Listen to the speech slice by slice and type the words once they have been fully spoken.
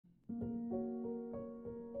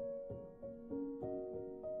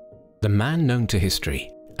The man known to history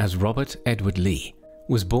as Robert Edward Lee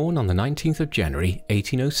was born on the 19th of January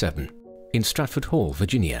 1807 in Stratford Hall,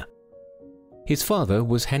 Virginia. His father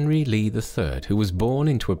was Henry Lee III, who was born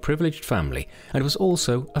into a privileged family and was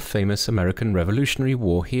also a famous American Revolutionary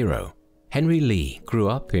War hero. Henry Lee grew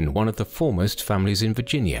up in one of the foremost families in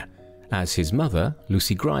Virginia, as his mother,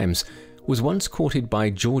 Lucy Grimes, was once courted by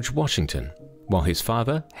George Washington, while his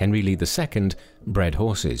father, Henry Lee II, bred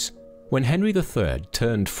horses. When Henry III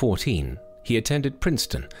turned 14, he attended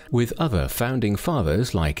Princeton, with other founding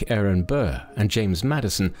fathers like Aaron Burr and James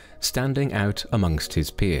Madison standing out amongst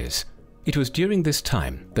his peers. It was during this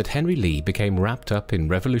time that Henry Lee became wrapped up in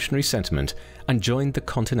revolutionary sentiment and joined the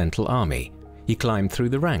Continental Army. He climbed through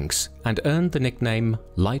the ranks and earned the nickname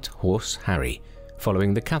Light Horse Harry,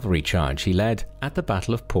 following the cavalry charge he led at the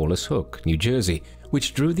Battle of Paulus Hook, New Jersey,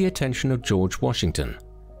 which drew the attention of George Washington.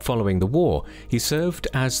 Following the war, he served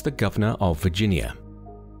as the governor of Virginia.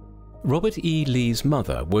 Robert E. Lee's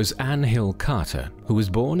mother was Anne Hill Carter, who was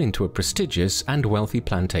born into a prestigious and wealthy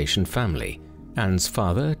plantation family. Anne's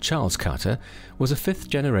father, Charles Carter, was a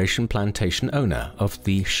fifth-generation plantation owner of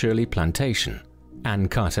the Shirley Plantation. Anne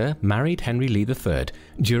Carter married Henry Lee III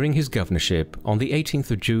during his governorship on the 18th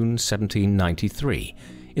of June 1793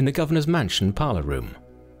 in the governor's mansion parlor room.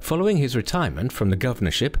 Following his retirement from the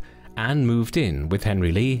governorship, Anne moved in with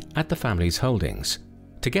Henry Lee at the family's holdings.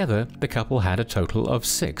 Together, the couple had a total of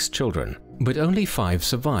 6 children, but only 5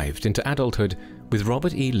 survived into adulthood, with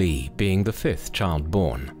Robert E. Lee being the 5th child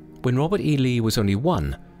born. When Robert E. Lee was only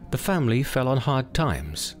 1, the family fell on hard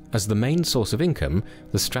times, as the main source of income,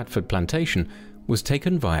 the Stratford Plantation, was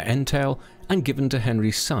taken via entail and given to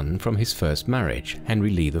Henry's son from his first marriage,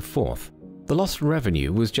 Henry Lee IV. The lost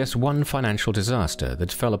revenue was just one financial disaster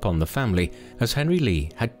that fell upon the family, as Henry Lee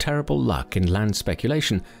had terrible luck in land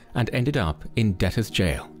speculation and ended up in debtor's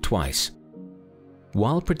jail twice.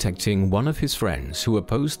 While protecting one of his friends who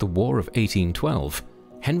opposed the War of 1812,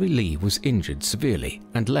 Henry Lee was injured severely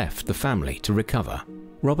and left the family to recover.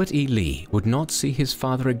 Robert E. Lee would not see his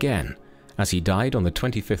father again, as he died on the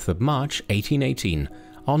 25th of March 1818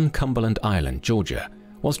 on Cumberland Island, Georgia,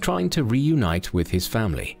 whilst trying to reunite with his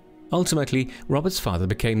family. Ultimately, Robert's father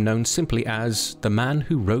became known simply as the man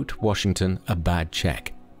who wrote Washington a bad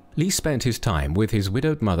check. Lee spent his time with his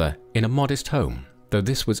widowed mother in a modest home, though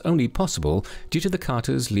this was only possible due to the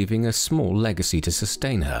Carters leaving a small legacy to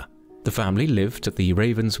sustain her. The family lived at the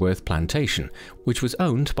Ravensworth Plantation, which was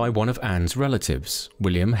owned by one of Anne's relatives,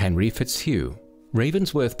 William Henry Fitzhugh.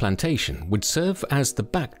 Ravensworth Plantation would serve as the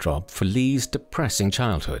backdrop for Lee's depressing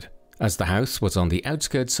childhood, as the house was on the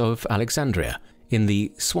outskirts of Alexandria, in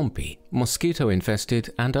the swampy,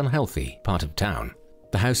 mosquito-infested and unhealthy part of town.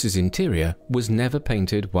 The house's interior was never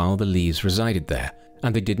painted while the Lees resided there,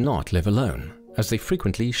 and they did not live alone, as they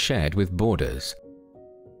frequently shared with boarders.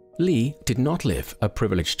 Lee did not live a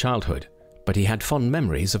privileged childhood, but he had fond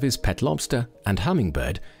memories of his pet lobster and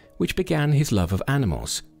hummingbird, which began his love of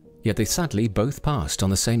animals. Yet they sadly both passed on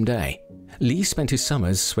the same day. Lee spent his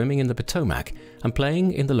summers swimming in the Potomac and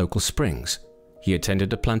playing in the local springs. He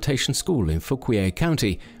attended a plantation school in Fauquier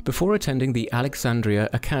County before attending the Alexandria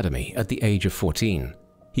Academy at the age of 14.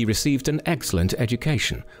 He received an excellent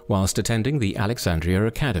education whilst attending the Alexandria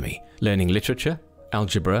Academy, learning literature,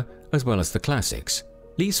 algebra, as well as the classics.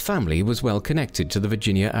 Lee's family was well connected to the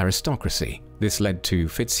Virginia aristocracy. This led to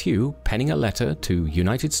Fitzhugh penning a letter to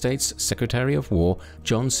United States Secretary of War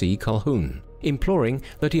John C. Calhoun, imploring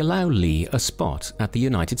that he allow Lee a spot at the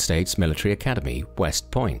United States Military Academy, West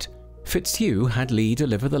Point. Fitzhugh had Lee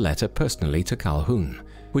deliver the letter personally to Calhoun,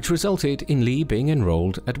 which resulted in Lee being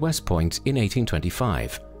enrolled at West Point in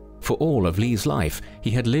 1825. For all of Lee's life, he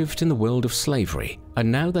had lived in the world of slavery,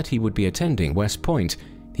 and now that he would be attending West Point,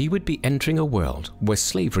 he would be entering a world where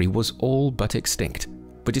slavery was all but extinct.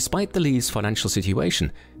 But despite the Lees' financial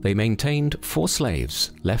situation, they maintained 4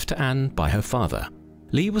 slaves left to Anne by her father.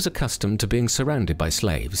 Lee was accustomed to being surrounded by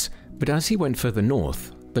slaves, but as he went further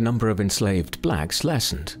north, the number of enslaved blacks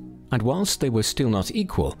lessened, and whilst they were still not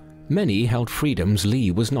equal, many held freedoms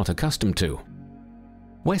Lee was not accustomed to.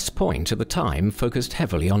 West Point at the time focused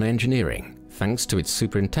heavily on engineering, thanks to its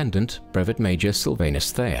superintendent, Brevet Major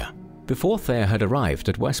Sylvanus Thayer. Before Thayer had arrived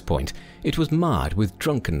at West Point, it was marred with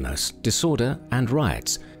drunkenness, disorder, and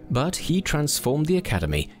riots, but he transformed the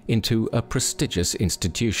academy into a prestigious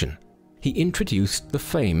institution. He introduced the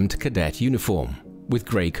famed cadet uniform, with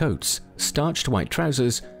grey coats, starched white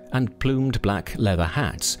trousers, and plumed black leather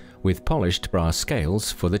hats, with polished brass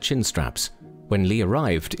scales for the chin straps. When Lee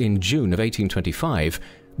arrived in June of 1825,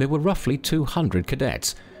 there were roughly 200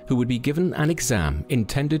 cadets who would be given an exam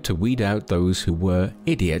intended to weed out those who were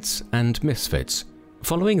idiots and misfits.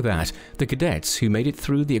 Following that, the cadets who made it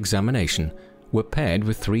through the examination were paired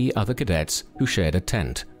with 3 other cadets who shared a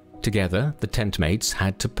tent. Together, the tent mates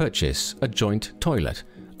had to purchase a joint toilet,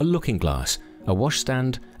 a looking glass, a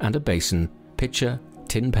washstand and a basin, pitcher,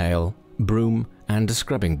 tin pail, broom and a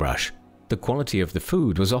scrubbing brush. The quality of the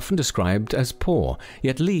food was often described as poor,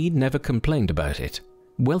 yet Lee never complained about it.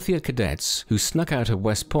 Wealthier cadets who snuck out of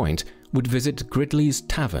West Point would visit Gridley's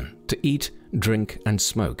Tavern to eat, drink and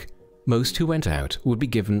smoke. Most who went out would be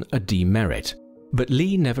given a demerit, but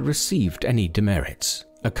Lee never received any demerits,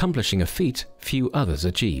 accomplishing a feat few others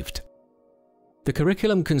achieved. The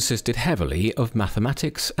curriculum consisted heavily of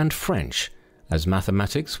mathematics and French, as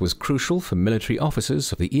mathematics was crucial for military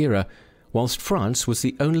officers of the era, whilst France was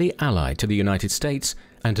the only ally to the United States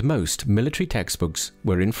and most military textbooks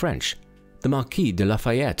were in French. The Marquis de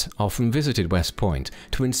Lafayette often visited West Point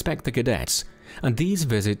to inspect the cadets, and these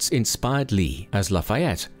visits inspired Lee as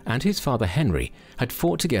Lafayette and his father Henry had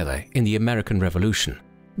fought together in the American Revolution,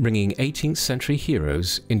 bringing 18th century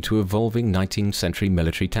heroes into evolving 19th century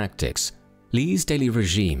military tactics. Lee's daily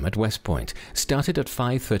regime at West Point started at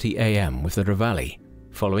 5:30 a.m. with the Reveille.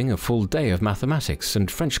 Following a full day of mathematics and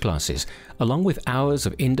French classes, along with hours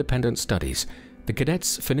of independent studies, the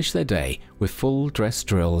cadets finished their day with full dress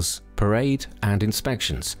drills, parade and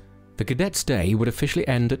inspections. The cadets' day would officially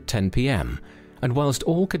end at 10 p.m., and whilst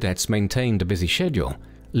all cadets maintained a busy schedule,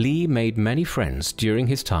 Lee made many friends during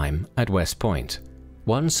his time at West Point.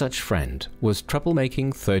 One such friend was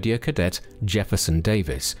troublemaking third-year cadet Jefferson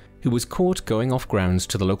Davis, who was caught going off grounds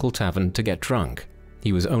to the local tavern to get drunk.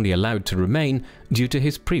 He was only allowed to remain due to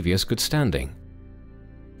his previous good standing.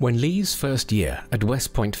 When Lee's first year at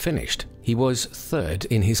West Point finished, he was third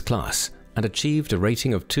in his class and achieved a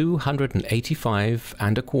rating of 285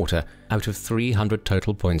 1/4 out of 300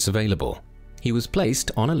 total points available. He was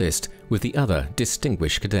placed on a list with the other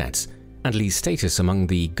distinguished cadets, and Lee's status among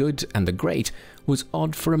the good and the great was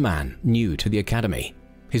odd for a man new to the academy.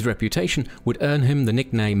 His reputation would earn him the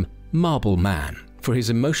nickname Marble Man for his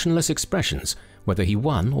emotionless expressions, whether he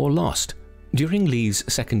won or lost. During Lee's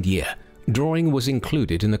second year, drawing was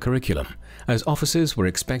included in the curriculum, as officers were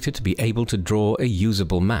expected to be able to draw a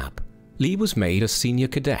usable map. Lee was made a senior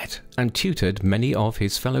cadet and tutored many of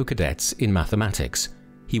his fellow cadets in mathematics.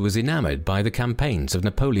 He was enamored by the campaigns of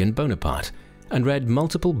Napoleon Bonaparte and read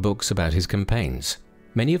multiple books about his campaigns.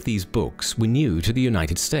 Many of these books were new to the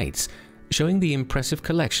United States, showing the impressive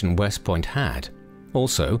collection West Point had.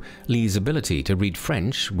 Also, Lee's ability to read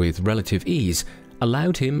French with relative ease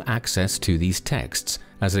allowed him access to these texts,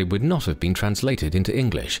 as they would not have been translated into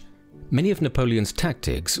English. Many of Napoleon's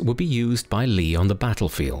tactics would be used by Lee on the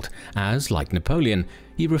battlefield, as, like Napoleon,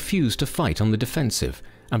 he refused to fight on the defensive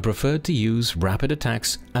and preferred to use rapid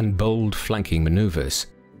attacks and bold flanking maneuvers.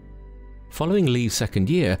 Following Lee's second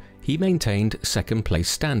year, he maintained second-place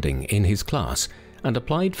standing in his class and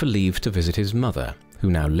applied for leave to visit his mother,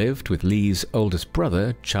 who now lived with Lee's oldest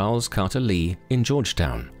brother, Charles Carter Lee, in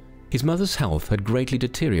Georgetown. His mother's health had greatly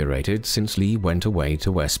deteriorated since Lee went away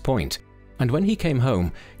to West Point, and when he came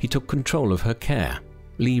home, he took control of her care.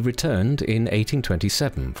 Lee returned in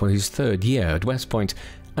 1827 for his third year at West Point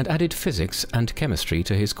and added physics and chemistry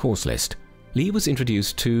to his course list. Lee was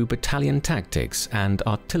introduced to battalion tactics and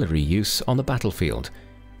artillery use on the battlefield.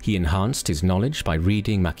 He enhanced his knowledge by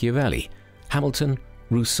reading Machiavelli, Hamilton,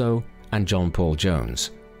 Rousseau, and John Paul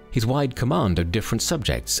Jones. His wide command of different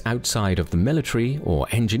subjects outside of the military or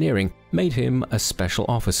engineering made him a special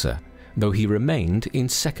officer, though he remained in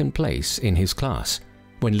second place in his class.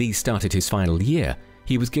 When Lee started his final year,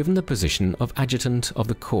 he was given the position of Adjutant of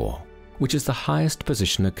the Corps, which is the highest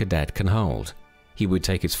position a cadet can hold. He would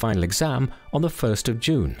take his final exam on the 1st of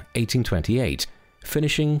June, 1828,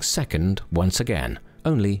 finishing second once again,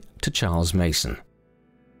 only to Charles Mason.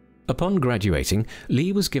 Upon graduating,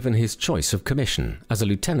 Lee was given his choice of commission as a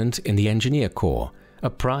lieutenant in the Engineer Corps, a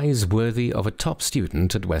prize worthy of a top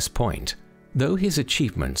student at West Point. Though his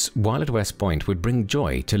achievements while at West Point would bring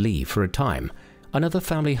joy to Lee for a time, another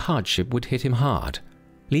family hardship would hit him hard.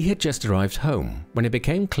 Lee had just arrived home when it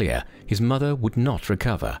became clear his mother would not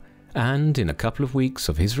recover, and in a couple of weeks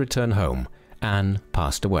of his return home, Anne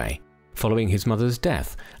passed away. Following his mother's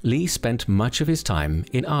death, Lee spent much of his time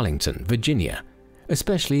in Arlington, Virginia,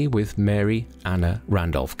 especially with Mary Anna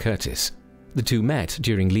Randolph Curtis. The two met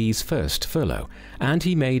during Lee's first furlough, and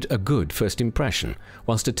he made a good first impression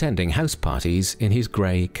whilst attending house parties in his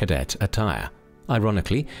grey cadet attire.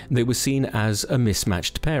 Ironically, they were seen as a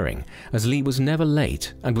mismatched pairing, as Lee was never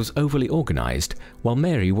late and was overly organised, while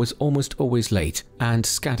Mary was almost always late and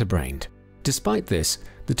scatterbrained. Despite this,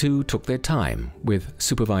 the two took their time with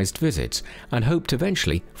supervised visits and hoped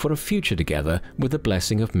eventually for a future together with the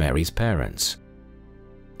blessing of Mary's parents.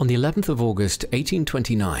 On the 11th of August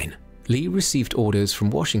 1829, Lee received orders from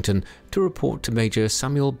Washington to report to Major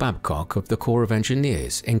Samuel Babcock of the Corps of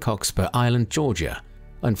Engineers in Cockspur Island, Georgia.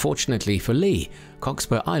 Unfortunately for Lee,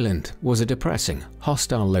 Cockspur Island was a depressing,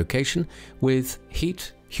 hostile location with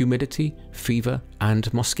heat, humidity, fever,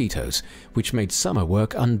 and mosquitoes, which made summer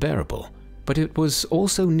work unbearable. But it was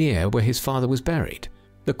also near where his father was buried.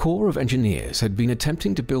 The Corps of Engineers had been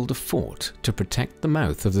attempting to build a fort to protect the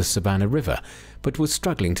mouth of the Savannah River, but was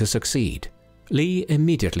struggling to succeed. Lee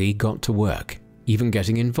immediately got to work, even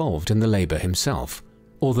getting involved in the labor himself,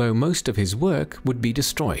 although most of his work would be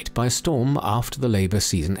destroyed by a storm after the labor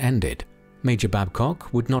season ended. Major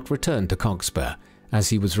Babcock would not return to Cockspur, as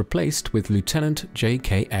he was replaced with Lieutenant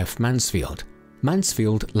J.K.F. Mansfield.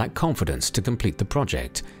 Mansfield lacked confidence to complete the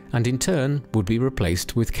project, and in turn would be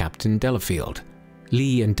replaced with Captain Delafield.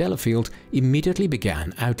 Lee and Delafield immediately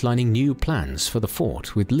began outlining new plans for the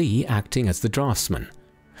fort, with Lee acting as the draftsman.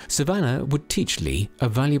 Savannah would teach Lee a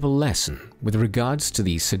valuable lesson with regards to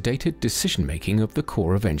the sedated decision-making of the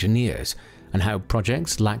Corps of Engineers, and how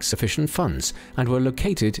projects lacked sufficient funds and were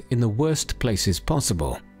located in the worst places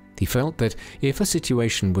possible. He felt that if a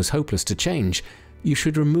situation was hopeless to change, you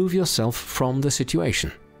should remove yourself from the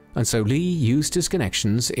situation, and so Lee used his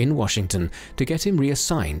connections in Washington to get him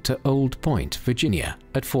reassigned to Old Point, Virginia,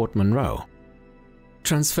 at Fort Monroe.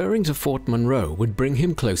 Transferring to Fort Monroe would bring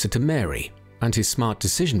him closer to Mary, and his smart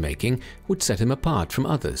decision-making would set him apart from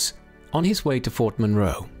others. On his way to Fort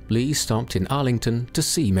Monroe, Lee stopped in Arlington to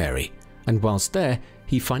see Mary, and whilst there,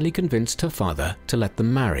 he finally convinced her father to let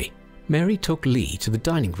them marry. Mary took Lee to the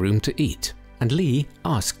dining room to eat, and Lee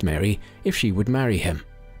asked Mary if she would marry him.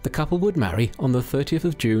 The couple would marry on the 30th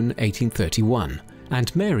of June 1831,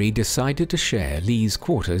 and Mary decided to share Lee's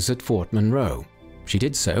quarters at Fort Monroe. She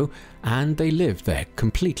did so, and they lived there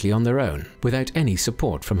completely on their own, without any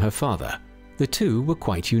support from her father. The two were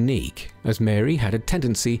quite unique, as Mary had a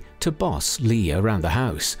tendency to boss Lee around the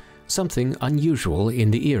house, something unusual in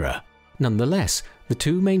the era. Nonetheless, the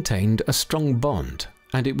two maintained a strong bond,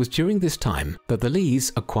 and it was during this time that the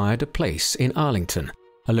Lees acquired a place in Arlington,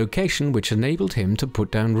 a location which enabled him to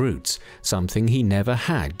put down roots, something he never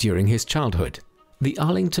had during his childhood. The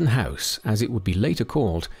Arlington House, as it would be later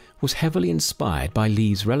called, was heavily inspired by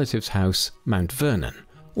Lee's relative's house, Mount Vernon,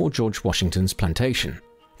 or George Washington's plantation.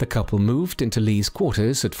 The couple moved into Lee's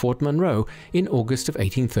quarters at Fort Monroe in August of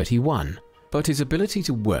 1831, but his ability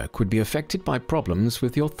to work would be affected by problems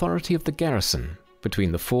with the authority of the garrison,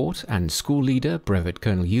 between the fort and school leader Brevet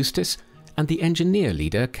Colonel Eustis and the engineer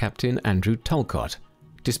leader Captain Andrew Talcott.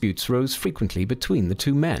 Disputes rose frequently between the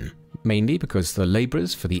two men, mainly because the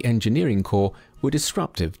labours for the engineering corps were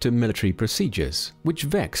disruptive to military procedures, which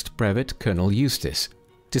vexed Brevet Colonel Eustis.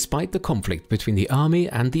 Despite the conflict between the army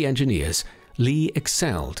and the engineers, Lee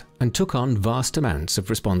excelled and took on vast amounts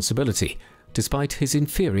of responsibility, despite his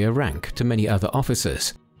inferior rank to many other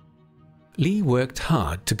officers. Lee worked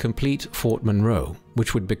hard to complete Fort Monroe,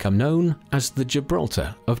 which would become known as the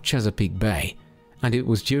Gibraltar of Chesapeake Bay, and it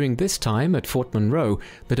was during this time at Fort Monroe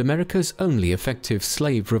that America's only effective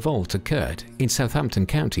slave revolt occurred in Southampton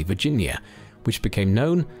County, Virginia, which became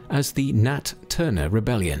known as the Nat Turner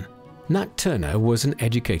Rebellion. Nat Turner was an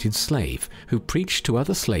educated slave who preached to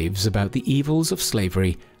other slaves about the evils of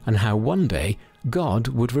slavery and how one day God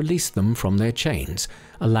would release them from their chains,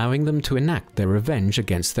 allowing them to enact their revenge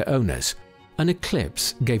against their owners. An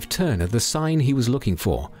eclipse gave Turner the sign he was looking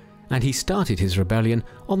for, and he started his rebellion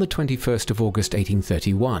on the 21st of August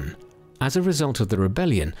 1831. As a result of the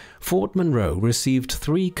rebellion, Fort Monroe received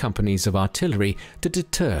 3 companies of artillery to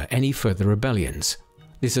deter any further rebellions.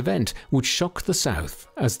 This event would shock the South,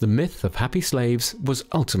 as the myth of happy slaves was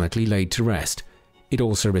ultimately laid to rest. It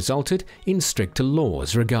also resulted in stricter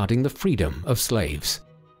laws regarding the freedom of slaves.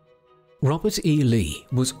 Robert E. Lee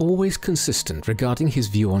was always consistent regarding his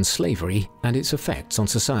view on slavery and its effects on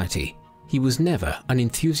society. He was never an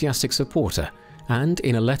enthusiastic supporter, and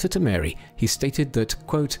in a letter to Mary, he stated that,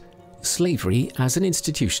 quote, "Slavery as an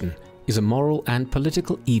institution is a moral and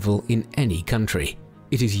political evil in any country.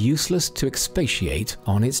 It is useless to expatiate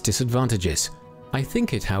on its disadvantages. I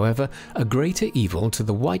think it, however, a greater evil to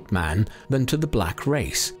the white man than to the black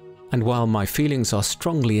race, and while my feelings are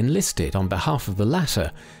strongly enlisted on behalf of the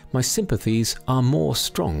latter, my sympathies are more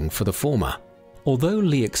strong for the former." Although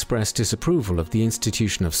Lee expressed disapproval of the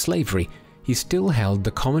institution of slavery, he still held the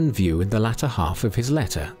common view in the latter half of his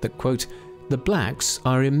letter that, quote, "The blacks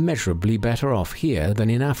are immeasurably better off here than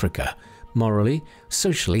in Africa, morally,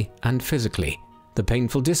 socially, and physically. The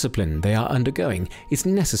painful discipline they are undergoing is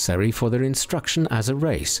necessary for their instruction as a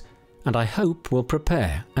race, and I hope will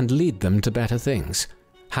prepare and lead them to better things.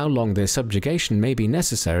 How long their subjugation may be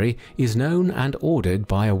necessary is known and ordered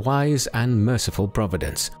by a wise and merciful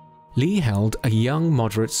providence. Lee held a young,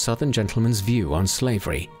 moderate Southern gentleman's view on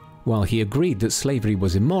slavery. While he agreed that slavery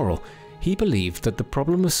was immoral, he believed that the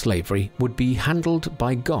problem of slavery would be handled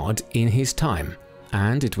by God in his time,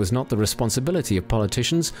 and it was not the responsibility of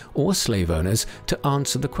politicians or slave owners to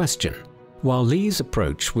answer the question. While Lee's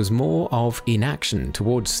approach was more of inaction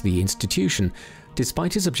towards the institution,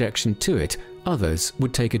 despite his objection to it, others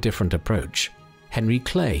would take a different approach. Henry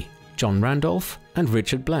Clay, John Randolph, and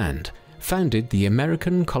Richard Bland founded the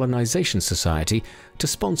American Colonization Society to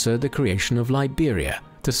sponsor the creation of Liberia,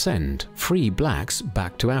 to send free blacks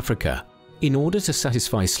back to Africa. In order to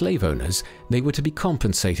satisfy slave owners, they were to be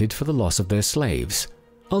compensated for the loss of their slaves.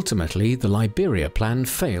 Ultimately, the Liberia plan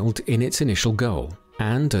failed in its initial goal,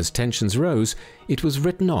 and as tensions rose, it was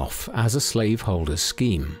written off as a slaveholder's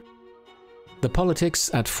scheme. The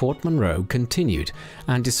politics at Fort Monroe continued,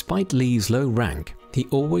 and despite Lee's low rank, he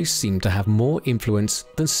always seemed to have more influence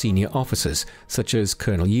than senior officers, such as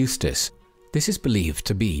Colonel Eustis. This is believed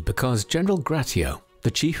to be because General Gratiot,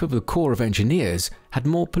 the chief of the Corps of Engineers, had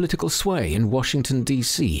more political sway in Washington,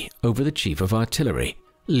 D.C. over the chief of artillery.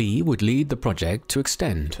 Lee would lead the project to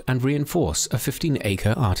extend and reinforce a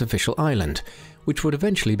 15-acre artificial island, which would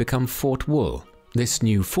eventually become Fort Wool. This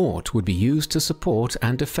new fort would be used to support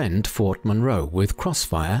and defend Fort Monroe with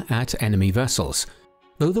crossfire at enemy vessels.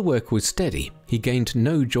 Though the work was steady, he gained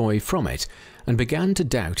no joy from it and began to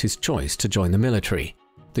doubt his choice to join the military.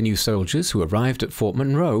 The new soldiers who arrived at Fort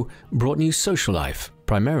Monroe brought new social life,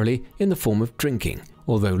 primarily in the form of drinking,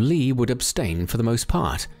 although Lee would abstain for the most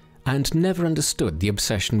part, and never understood the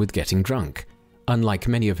obsession with getting drunk. Unlike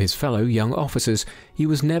many of his fellow young officers, he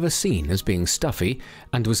was never seen as being stuffy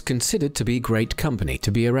and was considered to be great company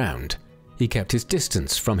to be around. He kept his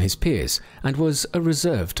distance from his peers and was a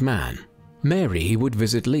reserved man. Mary would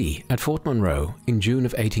visit Lee at Fort Monroe in June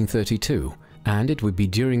of 1832, and it would be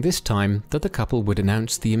during this time that the couple would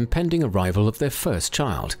announce the impending arrival of their first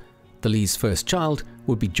child. The Lee's first child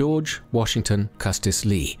would be George Washington Custis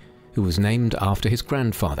Lee, who was named after his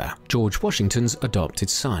grandfather, George Washington's adopted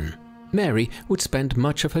son. Mary would spend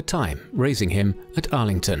much of her time raising him at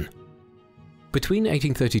Arlington. Between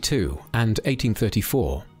 1832 and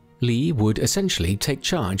 1834, Lee would essentially take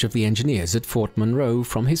charge of the engineers at Fort Monroe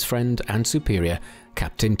from his friend and superior,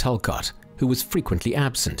 Captain Talcott, who was frequently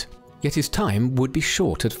absent. Yet his time would be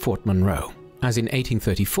short at Fort Monroe, as in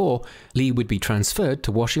 1834, Lee would be transferred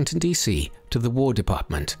to Washington, D.C. to the War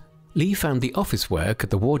Department. Lee found the office work at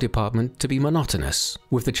the War Department to be monotonous,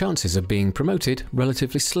 with the chances of being promoted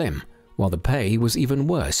relatively slim, while the pay was even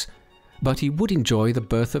worse. But he would enjoy the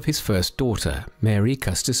birth of his first daughter, Mary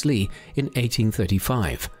Custis Lee, in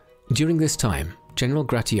 1835. During this time, General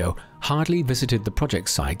Gratiot hardly visited the project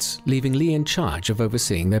sites, leaving Lee in charge of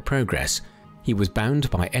overseeing their progress. He was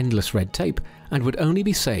bound by endless red tape and would only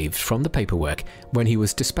be saved from the paperwork when he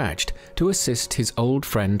was dispatched to assist his old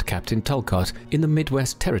friend Captain Talcott in the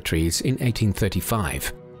Midwest Territories in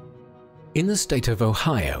 1835. In the state of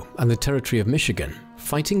Ohio and the territory of Michigan,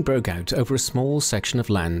 fighting broke out over a small section of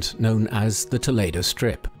land known as the Toledo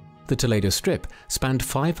Strip. The Toledo Strip spanned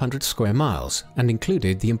 500 square miles and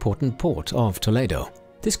included the important port of Toledo.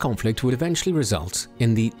 This conflict would eventually result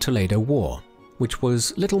in the Toledo War, which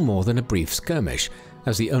was little more than a brief skirmish,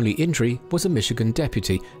 as the only injury was a Michigan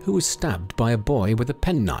deputy who was stabbed by a boy with a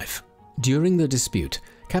penknife. During the dispute,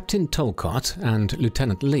 Captain Talcott and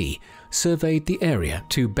Lieutenant Lee surveyed the area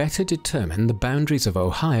to better determine the boundaries of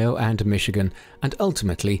Ohio and Michigan, and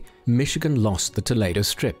ultimately, Michigan lost the Toledo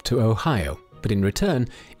Strip to Ohio, but in return,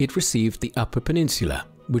 it received the Upper Peninsula,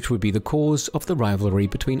 which would be the cause of the rivalry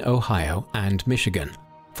between Ohio and Michigan.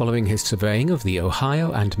 Following his surveying of the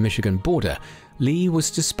Ohio and Michigan border, Lee was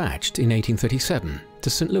dispatched in 1837 to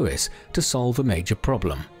St. Louis to solve a major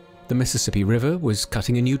problem. The Mississippi River was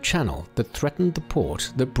cutting a new channel that threatened the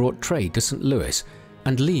port that brought trade to St. Louis,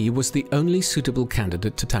 and Lee was the only suitable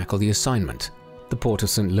candidate to tackle the assignment. The port of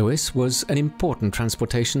St. Louis was an important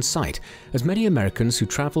transportation site, as many Americans who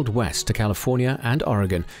traveled west to California and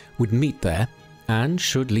Oregon would meet there, and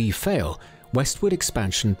should Lee fail, westward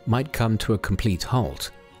expansion might come to a complete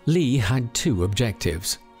halt. Lee had two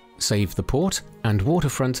objectives: save the port and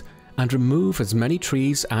waterfront, and remove as many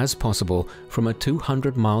trees as possible from a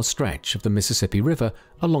 200-mile stretch of the Mississippi River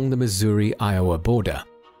along the Missouri-Iowa border.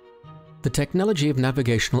 The technology of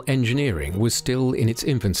navigational engineering was still in its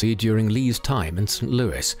infancy during Lee's time in St.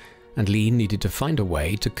 Louis, and Lee needed to find a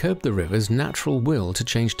way to curb the river's natural will to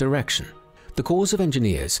change direction. The Corps of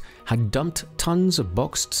Engineers had dumped tons of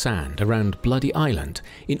boxed sand around Bloody Island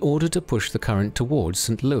in order to push the current towards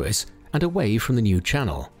St. Louis and away from the new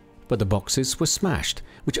channel. but the boxes were smashed,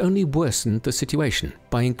 which only worsened the situation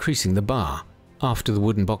by increasing the bar. After the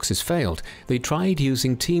wooden boxes failed, they tried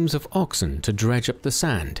using teams of oxen to dredge up the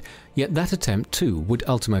sand, yet that attempt too would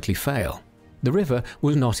ultimately fail. The river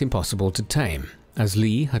was not impossible to tame, as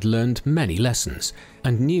Lee had learned many lessons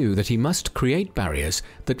and knew that he must create barriers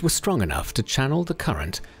that were strong enough to channel the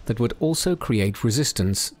current that would also create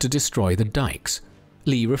resistance to destroy the dikes.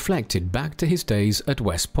 Lee reflected back to his days at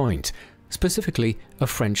West Point, specifically a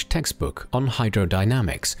French textbook on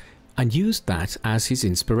hydrodynamics, and used that as his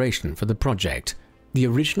inspiration for the project. The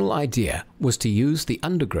original idea was to use the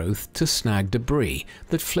undergrowth to snag debris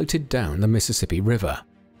that floated down the Mississippi River.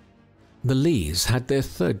 The Lees had their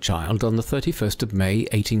third child on the 31st of May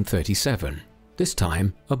 1837, this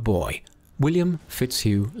time a boy, William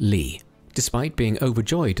Fitzhugh Lee. Despite being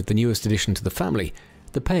overjoyed at the newest addition to the family,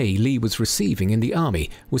 the pay Lee was receiving in the army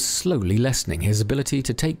was slowly lessening his ability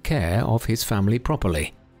to take care of his family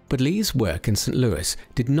properly. But Lee's work in St. Louis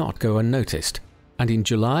did not go unnoticed, and in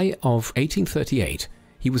July of 1838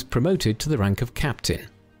 he was promoted to the rank of captain.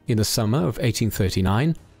 In the summer of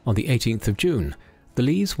 1839, on the 18th of June, the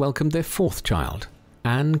Lees welcomed their fourth child,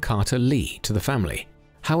 Anne Carter Lee, to the family.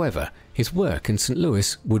 However, his work in St.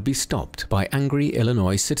 Louis would be stopped by angry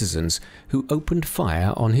Illinois citizens who opened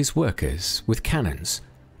fire on his workers with cannons,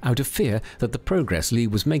 out of fear that the progress Lee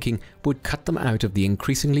was making would cut them out of the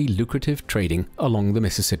increasingly lucrative trading along the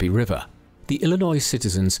Mississippi River. The Illinois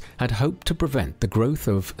citizens had hoped to prevent the growth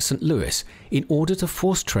of St. Louis in order to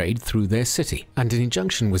force trade through their city, and an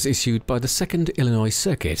injunction was issued by the Second Illinois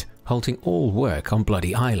Circuit halting all work on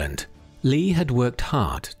Bloody Island. Lee had worked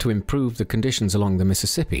hard to improve the conditions along the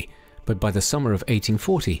Mississippi, but by the summer of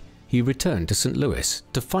 1840 he returned to St. Louis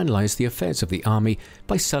to finalize the affairs of the army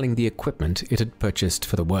by selling the equipment it had purchased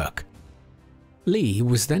for the work. Lee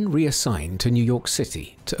was then reassigned to New York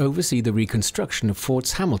City to oversee the reconstruction of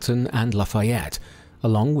Forts Hamilton and Lafayette,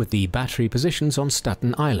 along with the battery positions on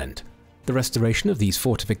Staten Island. The restoration of these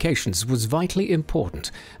fortifications was vitally important,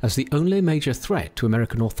 as the only major threat to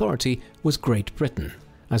American authority was Great Britain,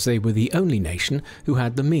 as they were the only nation who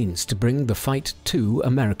had the means to bring the fight to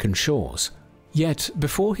American shores. Yet,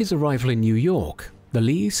 before his arrival in New York, the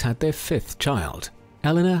Lees had their fifth child,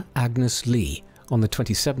 Eleanor Agnes Lee, on the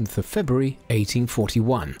 27th of February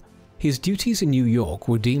 1841. His duties in New York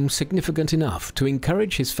were deemed significant enough to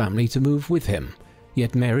encourage his family to move with him,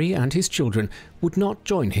 yet Mary and his children would not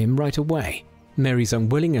join him right away. Mary's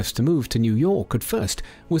unwillingness to move to New York at first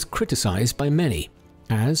was criticized by many,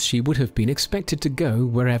 as she would have been expected to go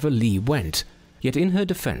wherever Lee went. Yet in her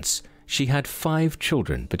defense, she had 5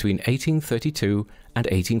 children between 1832 and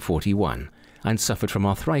 1841, and suffered from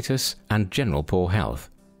arthritis and general poor health.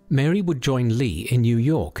 Mary would join Lee in New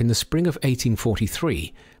York in the spring of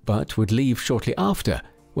 1843, but would leave shortly after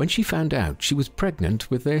when she found out she was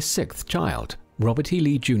pregnant with their 6th child, Robert E.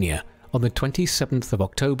 Lee Jr., on the 27th of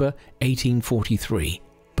October 1843.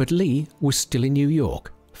 But Lee was still in New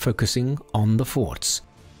York, focusing on the forts.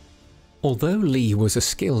 Although Lee was a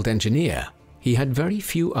skilled engineer, he had very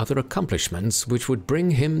few other accomplishments which would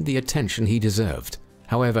bring him the attention he deserved.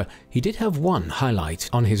 However, he did have one highlight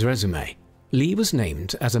on his resume. Lee was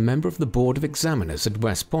named as a member of the Board of Examiners at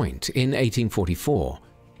West Point in 1844.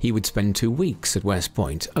 He would spend 2 weeks at West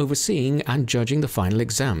Point overseeing and judging the final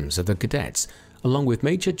exams of the cadets, along with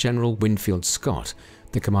Major General Winfield Scott,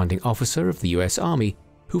 the commanding officer of the U.S. Army,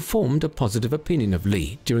 who formed a positive opinion of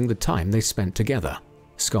Lee during the time they spent together.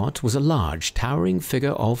 Scott was a large, towering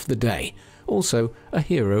figure of the day, also a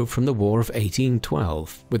hero from the War of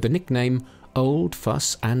 1812, with the nickname Old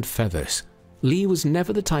Fuss and Feathers. Lee was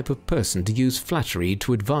never the type of person to use flattery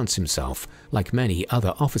to advance himself, like many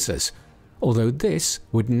other officers, although this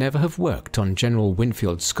would never have worked on General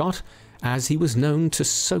Winfield Scott, as he was known to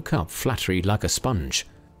soak up flattery like a sponge.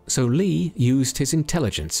 So Lee used his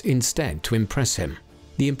intelligence instead to impress him.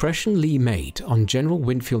 The impression Lee made on General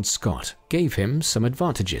Winfield Scott gave him some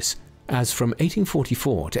advantages, as from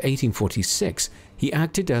 1844 to 1846 he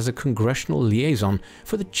acted as a congressional liaison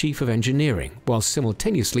for the Chief of Engineering while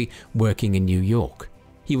simultaneously working in New York.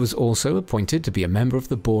 He was also appointed to be a member of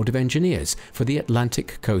the Board of Engineers for the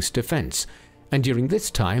Atlantic Coast Defense, and during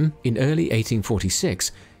this time, in early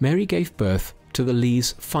 1846, Mary gave birth to the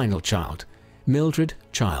Lees' final child, Mildred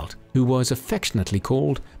Child, who was affectionately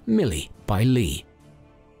called Millie by Lee.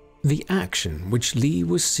 The action which Lee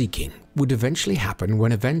was seeking would eventually happen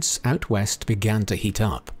when events out west began to heat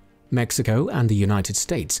up. Mexico and the United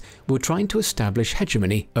States were trying to establish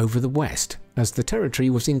hegemony over the West as the territory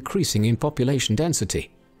was increasing in population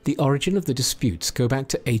density. The origin of the disputes go back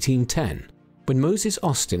to 1810, when Moses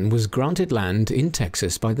Austin was granted land in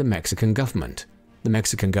Texas by the Mexican government. The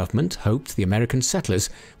Mexican government hoped the American settlers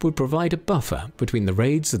would provide a buffer between the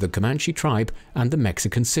raids of the Comanche tribe and the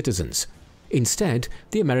Mexican citizens. Instead,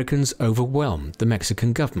 the Americans overwhelmed the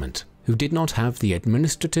Mexican government, who did not have the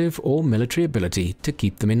administrative or military ability to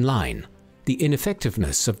keep them in line. The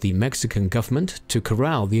ineffectiveness of the Mexican government to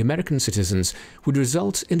corral the American citizens would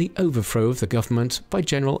result in the overthrow of the government by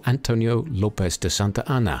General Antonio Lopez de Santa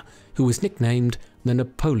Anna, who was nicknamed the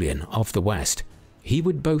Napoleon of the West. He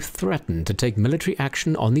would both threaten to take military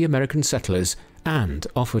action on the American settlers and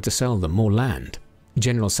offer to sell them more land.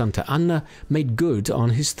 General Santa Anna made good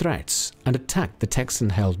on his threats and attacked the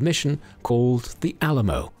Texan-held mission called the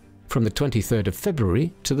Alamo. From the 23rd of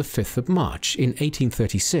February to the 5th of March in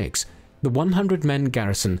 1836, the 100-men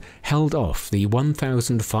garrison held off the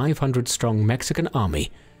 1,500-strong Mexican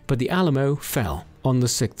army, but the Alamo fell on the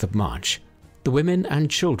 6th of March. The women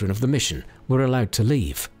and children of the mission were allowed to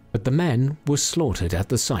leave, but the men were slaughtered at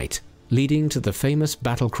the site, leading to the famous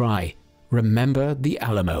battle cry, "Remember the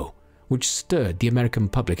Alamo," which stirred the American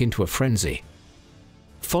public into a frenzy.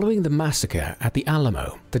 Following the massacre at the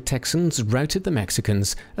Alamo, the Texans routed the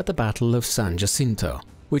Mexicans at the Battle of San Jacinto,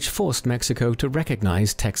 which forced Mexico to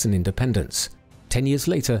recognize Texan independence. 10 years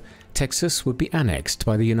later, Texas would be annexed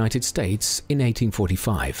by the United States in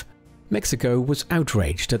 1845. Mexico was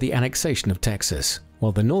outraged at the annexation of Texas,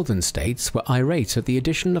 while the northern states were irate at the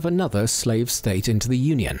addition of another slave state into the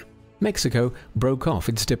Union. Mexico broke off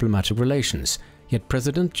its diplomatic relations, yet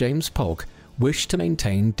President James Polk wished to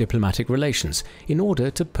maintain diplomatic relations in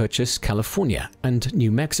order to purchase California and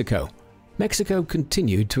New Mexico. Mexico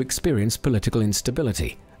continued to experience political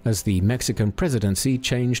instability, as the Mexican presidency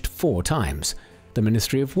changed 4 times, the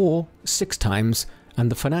Ministry of War 6 times,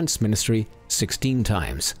 and the Finance Ministry 16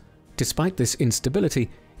 times. Despite this instability,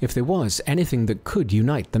 if there was anything that could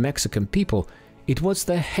unite the Mexican people, it was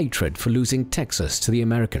their hatred for losing Texas to the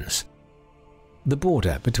Americans. The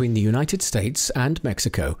border between the United States and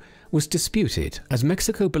Mexico was disputed, as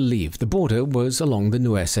Mexico believed the border was along the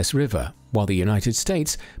Nueces River, while the United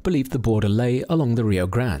States believed the border lay along the Rio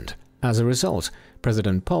Grande. As a result,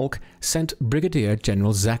 President Polk sent Brigadier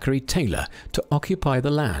General Zachary Taylor to occupy the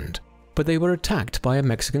land, but they were attacked by a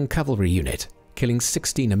Mexican cavalry unit, killing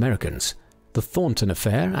 16 Americans. The Thornton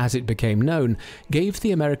Affair, as it became known, gave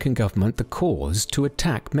the American government the cause to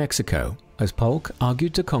attack Mexico, as Polk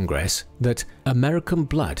argued to Congress that American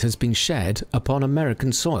blood has been shed upon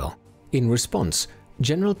American soil. In response,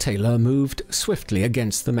 General Taylor moved swiftly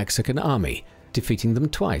against the Mexican army, defeating them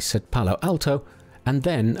twice at Palo Alto and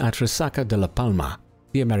then at Resaca de la Palma.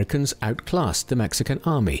 The Americans outclassed the Mexican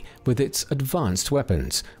army with its advanced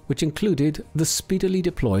weapons, which included the speedily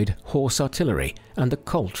deployed horse artillery and the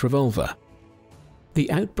Colt revolver.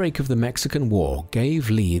 The outbreak of the Mexican War gave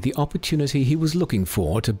Lee the opportunity he was looking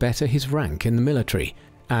for to better his rank in the military,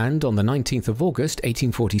 and on the 19th of August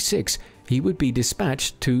 1846 he would be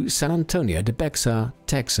dispatched to San Antonio de Bexar,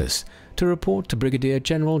 Texas, to report to Brigadier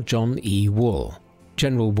General John E. Wool.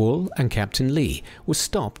 General Wool and Captain Lee were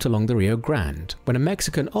stopped along the Rio Grande when a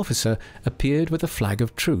Mexican officer appeared with a flag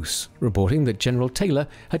of truce, reporting that General Taylor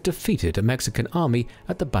had defeated a Mexican army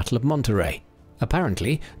at the Battle of Monterrey.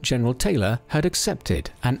 Apparently, General Taylor had accepted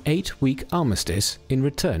an 8-week armistice in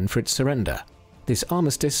return for its surrender. This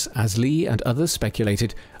armistice, as Lee and others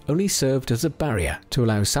speculated, only served as a barrier to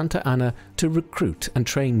allow Santa Anna to recruit and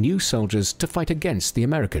train new soldiers to fight against the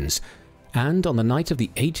Americans, and on the night of the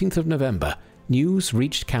 18th of November, news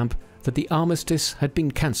reached camp that the armistice had been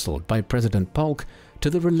cancelled by President Polk to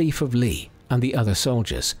the relief of Lee and the other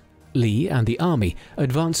soldiers. Lee and the army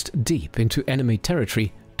advanced deep into enemy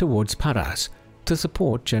territory towards Parras to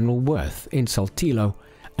support General Worth in Saltillo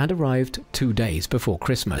and arrived 2 days before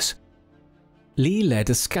Christmas. Lee led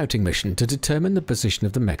a scouting mission to determine the position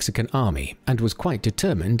of the Mexican army and was quite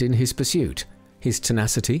determined in his pursuit. His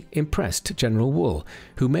tenacity impressed General Wool,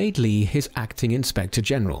 who made Lee his acting inspector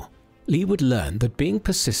general. Lee would learn that being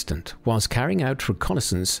persistent whilst carrying out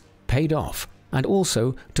reconnaissance paid off, and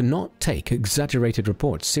also to not take exaggerated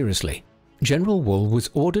reports seriously. General Wool was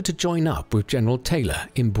ordered to join up with General Taylor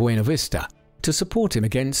in Buena Vista to support him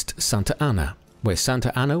against Santa Anna, where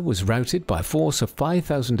Santa Anna was routed by a force of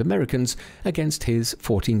 5,000 Americans against his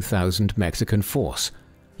 14,000 Mexican force.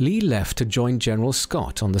 Lee left to join General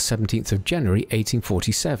Scott on the 17th of January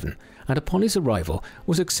 1847, and upon his arrival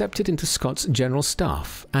was accepted into Scott's general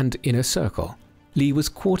staff and inner circle. Lee was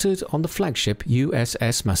quartered on the flagship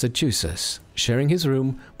USS Massachusetts, sharing his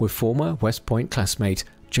room with former West Point classmate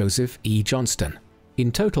Joseph E. Johnston.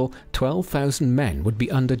 In total, 12,000 men would be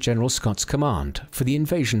under General Scott's command for the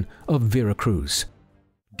invasion of Veracruz.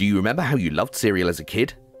 Do you remember how you loved cereal as a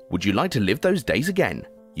kid? Would you like to live those days again?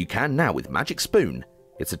 You can now with Magic Spoon.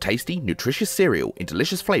 It's a tasty, nutritious cereal in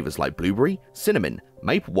delicious flavors like blueberry, cinnamon,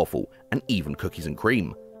 maple waffle, and even cookies and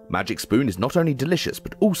cream. Magic Spoon is not only delicious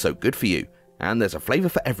but also good for you, and there's a flavor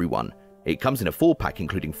for everyone. It comes in a 4-pack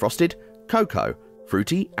including frosted, cocoa,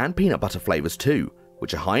 fruity, and peanut butter flavors too,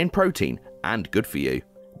 which are high in protein and good for you.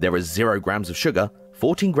 There are 0 grams of sugar,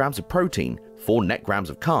 14 grams of protein, 4 net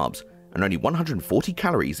grams of carbs, and only 140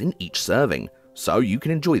 calories in each serving, so you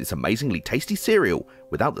can enjoy this amazingly tasty cereal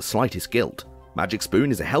without the slightest guilt. Magic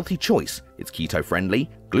Spoon is a healthy choice. It's keto-friendly,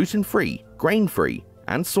 gluten-free, grain-free,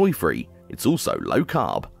 and soy-free. It's also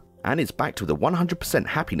low-carb, and it's backed with a 100%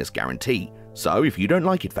 happiness guarantee, so if you don't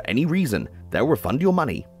like it for any reason, they'll refund your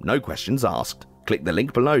money, no questions asked. Click the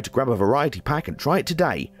link below to grab a variety pack and try it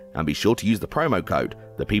today, and be sure to use the promo code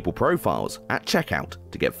ThePeopleProfiles at checkout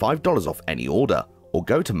to get $5 off any order, or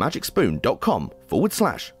go to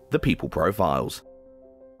magicspoon.com/ThePeopleProfiles.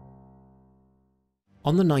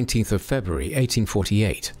 On the 19th of February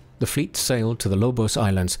 1848, the fleet sailed to the Lobos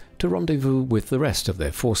Islands to rendezvous with the rest of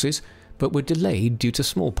their forces, but were delayed due to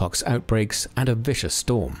smallpox outbreaks and a vicious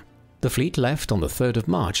storm. The fleet left on the 3rd of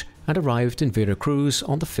March and arrived in Veracruz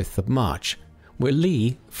on the 5th of March, where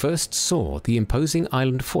Lee first saw the imposing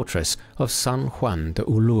island fortress of San Juan de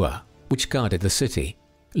Ulua, which guarded the city.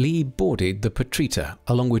 Lee boarded the Patrita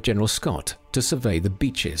along with General Scott to survey the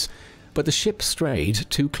beaches, but the ship strayed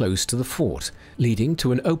too close to the fort, leading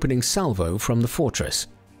to an opening salvo from the fortress.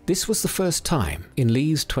 This was the first time in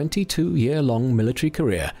Lee's 22-year-long military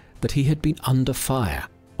career that he had been under fire.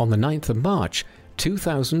 On the 9th of March,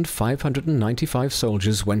 2,595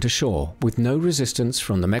 soldiers went ashore with no resistance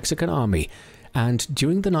from the Mexican army, and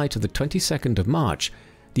during the night of the 22nd of March,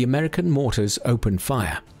 the American mortars opened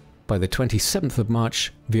fire. By the 27th of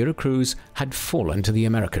March, Veracruz had fallen to the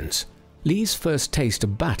Americans. Lee's first taste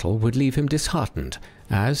of battle would leave him disheartened,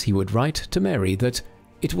 as he would write to Mary that,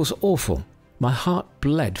 "It was awful. My heart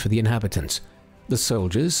bled for the inhabitants. The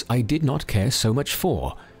soldiers I did not care so much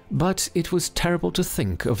for, but it was terrible to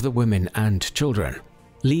think of the women and children."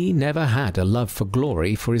 Lee never had a love for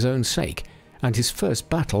glory for his own sake, and his first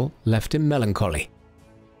battle left him melancholy.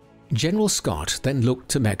 General Scott then looked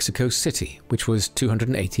to Mexico City, which was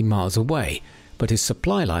 280 miles away, but his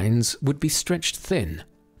supply lines would be stretched thin.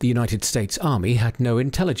 The United States Army had no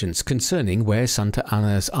intelligence concerning where Santa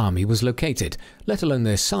Anna's army was located, let alone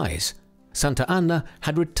their size. Santa Anna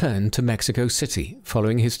had returned to Mexico City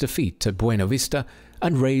following his defeat at Buena Vista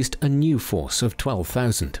and raised a new force of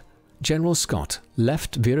 12,000. General Scott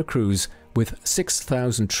left Veracruz with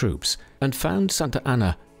 6,000 troops and found Santa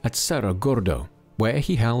Anna at Cerro Gordo, where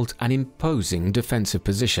he held an imposing defensive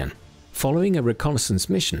position. Following a reconnaissance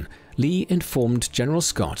mission, Lee informed General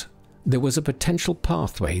Scott there was a potential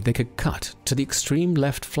pathway they could cut to the extreme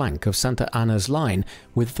left flank of Santa Anna's line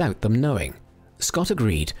without them knowing. Scott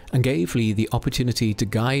agreed and gave Lee the opportunity to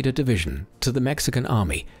guide a division to the Mexican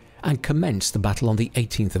army and commenced the battle on the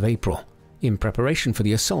 18th of April. In preparation for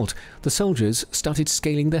the assault, the soldiers started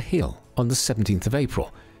scaling the hill on the 17th of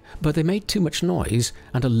April, but they made too much noise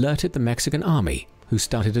and alerted the Mexican army, who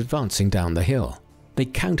started advancing down the hill. They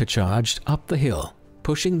countercharged up the hill,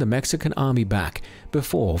 pushing the Mexican army back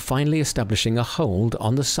before finally establishing a hold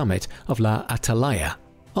on the summit of La Atalaya.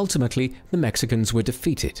 Ultimately, the Mexicans were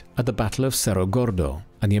defeated at the Battle of Cerro Gordo,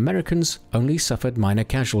 and the Americans only suffered minor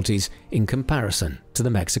casualties in comparison to the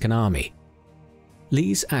Mexican army.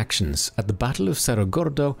 Lee's actions at the Battle of Cerro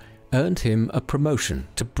Gordo earned him a promotion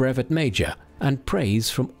to brevet major and praise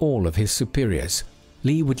from all of his superiors.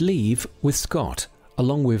 Lee would leave with Scott,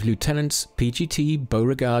 along with Lieutenants P.G.T.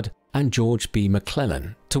 Beauregard and George B.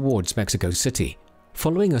 McClellan, towards Mexico City.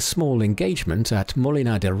 Following a small engagement at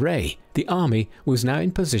Molina del Rey, the army was now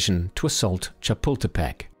in position to assault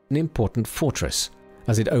Chapultepec, an important fortress,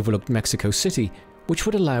 as it overlooked Mexico City, which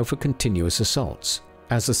would allow for continuous assaults.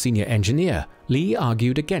 As a senior engineer, Lee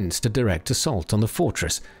argued against a direct assault on the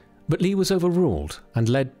fortress, but Lee was overruled and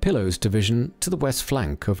led Pillow's division to the west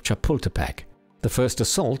flank of Chapultepec. The first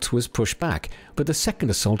assault was pushed back, but the second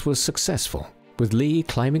assault was successful, with Lee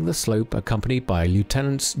climbing the slope accompanied by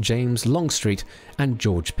Lieutenants James Longstreet and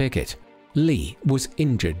George Pickett. Lee was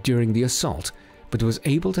injured during the assault, but was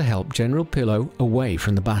able to help General Pillow away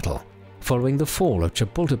from the battle. Following the fall of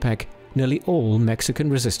Chapultepec, nearly all Mexican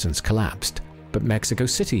resistance collapsed, but Mexico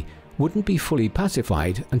City wouldn't be fully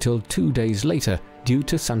pacified until 2 days later due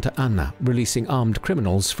to Santa Anna releasing armed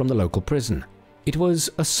criminals from the local prison. It was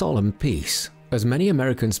a solemn peace, as many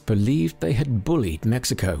Americans believed they had bullied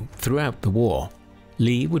Mexico throughout the war.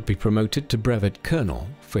 Lee would be promoted to brevet colonel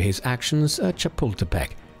for his actions at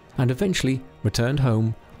Chapultepec and eventually returned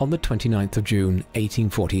home on the 29th of June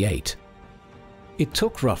 1848. It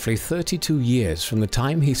took roughly 32 years from the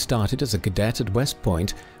time he started as a cadet at West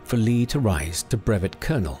Point for Lee to rise to brevet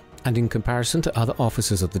colonel, and in comparison to other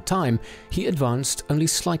officers of the time, he advanced only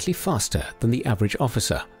slightly faster than the average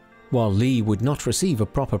officer. While Lee would not receive a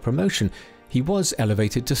proper promotion, he was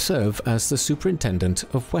elevated to serve as the superintendent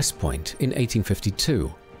of West Point in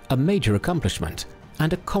 1852, a major accomplishment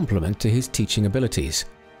and a compliment to his teaching abilities.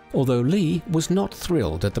 Although Lee was not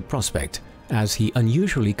thrilled at the prospect, as he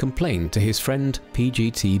unusually complained to his friend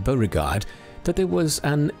P.G.T. Beauregard that there was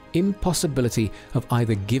an impossibility of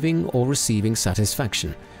either giving or receiving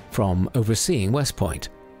satisfaction from overseeing West Point.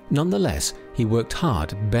 Nonetheless, he worked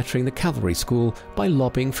hard bettering the cavalry school by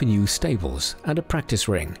lobbying for new stables and a practice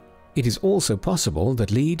ring. It is also possible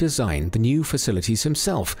that Lee designed the new facilities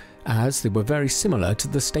himself, as they were very similar to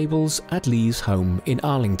the stables at Lee's home in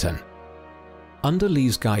Arlington. Under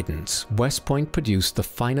Lee's guidance, West Point produced the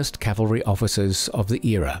finest cavalry officers of the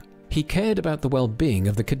era. He cared about the well-being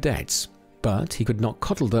of the cadets, but he could not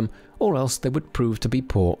coddle them or else they would prove to be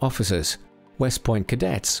poor officers. West Point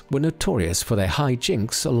cadets were notorious for their high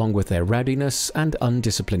jinks along with their rowdiness and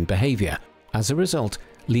undisciplined behavior. As a result,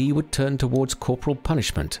 Lee would turn towards corporal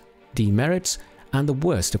punishment, demerits, and the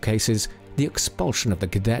worst of cases, the expulsion of the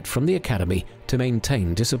cadet from the academy to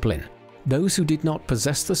maintain discipline. Those who did not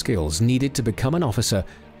possess the skills needed to become an officer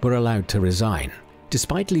were allowed to resign.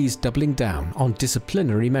 Despite Lee's doubling down on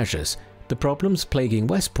disciplinary measures, the problems plaguing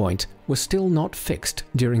West Point were still not fixed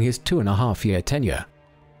during his 2.5-year tenure.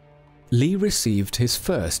 Lee received his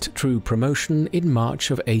first true promotion in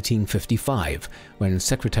March of 1855, when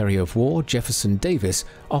Secretary of War Jefferson Davis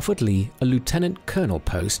offered Lee a lieutenant colonel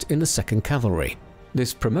post in the 2nd Cavalry.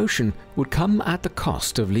 This promotion would come at the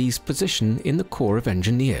cost of Lee's position in the Corps of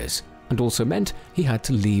Engineers, and also meant he had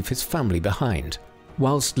to leave his family behind.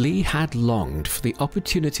 Whilst Lee had longed for the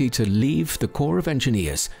opportunity to leave the Corps of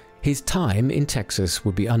Engineers, his time in Texas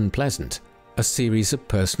would be unpleasant. A series of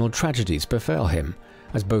personal tragedies befell him,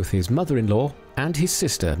 as both his mother-in-law and his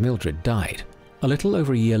sister Mildred died. A little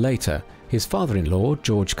over a year later, his father-in-law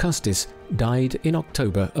George Custis died in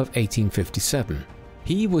October of 1857.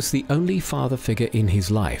 He was the only father figure in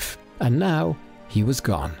his life, and now he was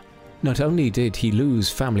gone. Not only did he lose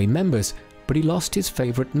family members, but he lost his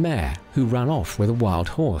favorite mare, who ran off with a wild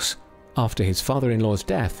horse. After his father-in-law's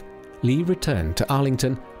death, Lee returned to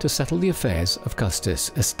Arlington to settle the affairs of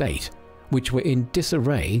Custis' estate, which were in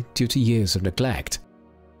disarray due to years of neglect.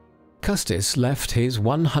 Custis left his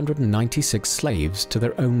 196 slaves to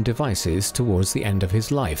their own devices towards the end of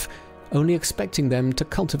his life, only expecting them to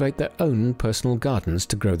cultivate their own personal gardens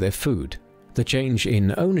to grow their food. The change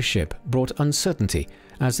in ownership brought uncertainty,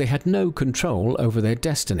 as they had no control over their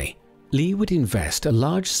destiny. Lee would invest a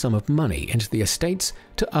large sum of money into the estates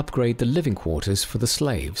to upgrade the living quarters for the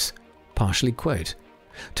slaves, partially quote,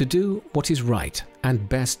 to do what is right and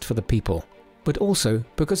best for the people, but also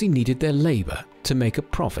because he needed their labor to make a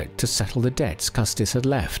profit to settle the debts Custis had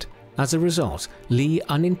left. As a result, Lee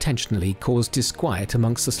unintentionally caused disquiet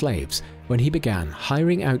amongst the slaves when he began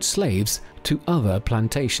hiring out slaves to other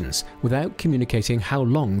plantations without communicating how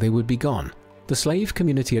long they would be gone. The slave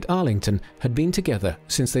community at Arlington had been together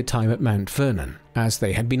since their time at Mount Vernon, as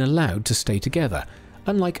they had been allowed to stay together,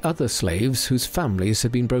 unlike other slaves whose families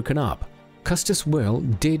had been broken up. Custis' will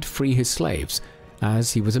did free his slaves,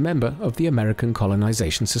 as he was a member of the American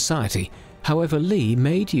Colonization Society. However, Lee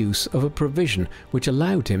made use of a provision which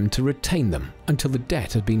allowed him to retain them until the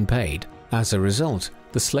debt had been paid. As a result,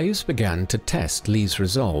 the slaves began to test Lee's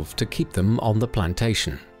resolve to keep them on the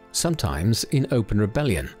plantation, sometimes in open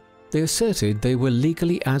rebellion. They asserted they were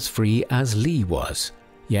legally as free as Lee was,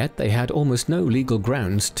 yet they had almost no legal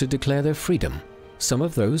grounds to declare their freedom. Some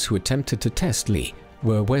of those who attempted to test Lee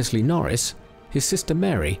were Wesley Norris, his sister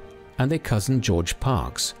Mary, and their cousin George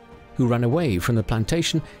Parks, who ran away from the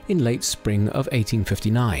plantation in late spring of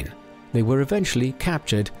 1859. They were eventually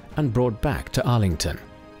captured and brought back to Arlington.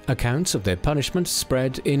 Accounts of their punishment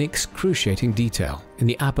spread in excruciating detail in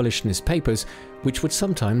the abolitionist papers, which would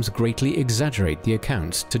sometimes greatly exaggerate the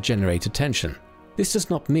accounts to generate attention. This does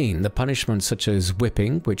not mean the punishments such as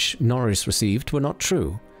whipping, which Norris received, were not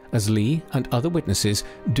true, as Lee and other witnesses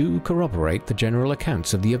do corroborate the general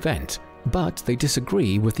accounts of the event, but they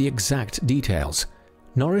disagree with the exact details.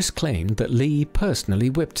 Norris claimed that Lee personally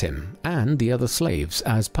whipped him and the other slaves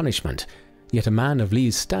as punishment, yet a man of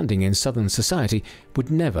Lee's standing in Southern society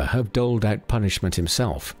would never have doled out punishment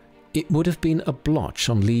himself. It would have been a blotch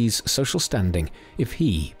on Lee's social standing if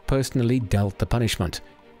he personally dealt the punishment,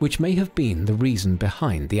 which may have been the reason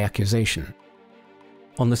behind the accusation.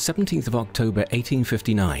 On the 17th of October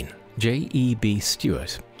 1859, J.E.B.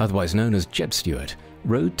 Stewart, otherwise known as Jeb Stuart,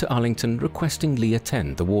 rode to Arlington requesting Lee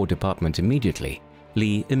attend the War Department immediately.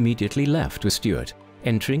 Lee immediately left with Stuart,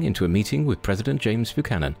 entering into a meeting with President James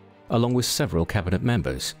Buchanan, along with several cabinet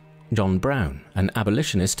members. John Brown, an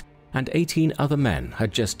abolitionist, and 18 other men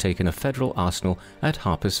had just taken a federal arsenal at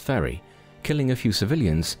Harper's Ferry, killing a few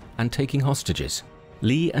civilians and taking hostages.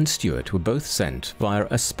 Lee and Stuart were both sent via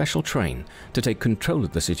a special train to take control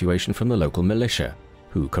of the situation from the local militia,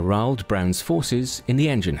 who corralled Brown's forces in the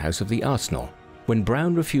engine house of the arsenal. When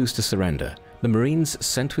Brown refused to surrender, the Marines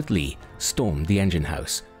sent with Lee stormed the engine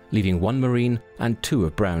house, leaving 1 Marine and 2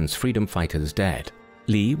 of Brown's freedom fighters dead.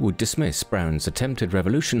 Lee would dismiss Brown's attempted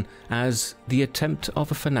revolution as the attempt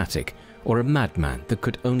of a fanatic or a madman that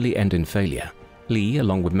could only end in failure. Lee,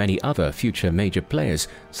 along with many other future major players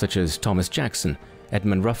such as Thomas Jackson,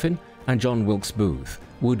 Edmund Ruffin, and John Wilkes Booth,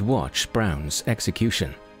 would watch Brown's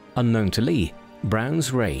execution. Unknown to Lee,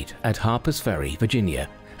 Brown's raid at Harper's Ferry, Virginia,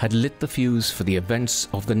 had lit the fuse for the events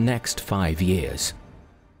of the next 5 years.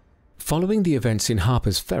 Following the events in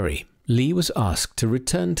Harper's Ferry, Lee was asked to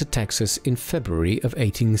return to Texas in February of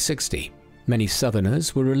 1860. Many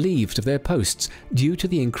Southerners were relieved of their posts due to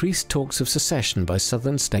the increased talks of secession by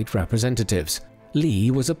Southern state representatives.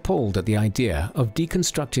 Lee was appalled at the idea of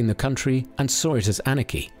deconstructing the country and saw it as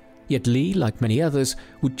anarchy. Yet Lee, like many others,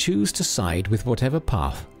 would choose to side with whatever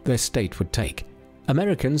path their state would take.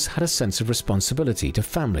 Americans had a sense of responsibility to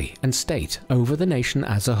family and state over the nation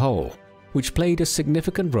as a whole, which played a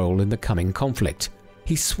significant role in the coming conflict.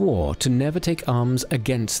 He swore to never take arms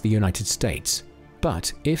against the United States,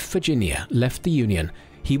 but if Virginia left the Union,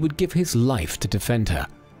 he would give his life to defend her.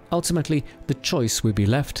 Ultimately, the choice would be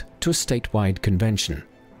left to a statewide convention,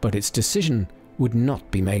 but its decision would not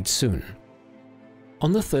be made soon.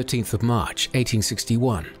 On the 13th of March,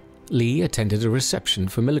 1861, Lee attended a reception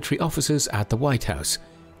for military officers at the White House,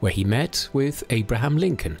 where he met with Abraham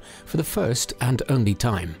Lincoln for the first and only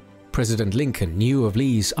time. President Lincoln knew of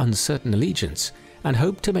Lee's uncertain allegiance and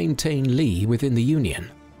hoped to maintain Lee within the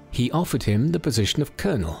Union. He offered him the position of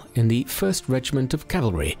colonel in the 1st Regiment of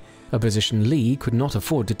Cavalry, a position Lee could not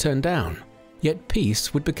afford to turn down. Yet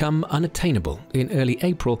peace would become unattainable in early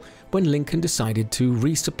April when Lincoln decided to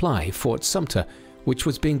resupply Fort Sumter, which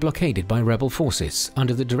was being blockaded by rebel forces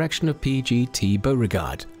under the direction of P.G.T.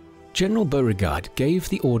 Beauregard. General Beauregard gave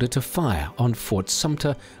the order to fire on Fort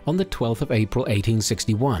Sumter on the 12th of April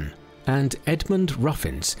 1861, and Edmund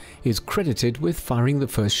Ruffins is credited with firing the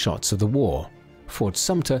first shots of the war. Fort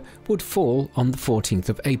Sumter would fall on the 14th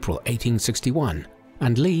of April 1861,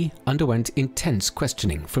 and Lee underwent intense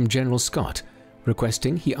questioning from General Scott,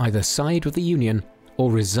 requesting he either side with the Union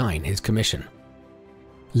or resign his commission.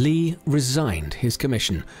 Lee resigned his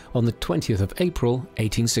commission on the 20th of April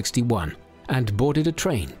 1861 and boarded a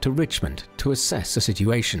train to Richmond to assess the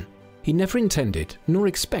situation. He never intended nor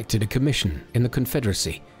expected a commission in the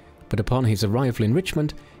Confederacy, but upon his arrival in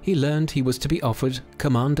Richmond, he learned he was to be offered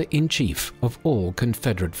Commander-in-Chief of all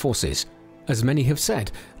Confederate forces. As many have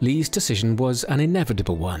said, Lee's decision was an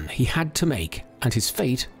inevitable one he had to make, and his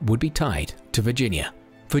fate would be tied to Virginia.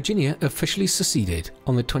 Virginia officially seceded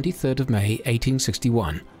on the 23rd of May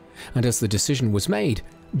 1861, and as the decision was made,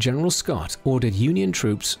 General Scott ordered Union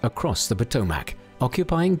troops across the Potomac,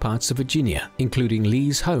 occupying parts of Virginia, including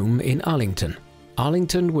Lee's home in Arlington.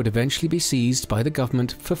 Arlington would eventually be seized by the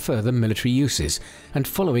government for further military uses, and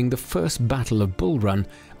following the First Battle of Bull Run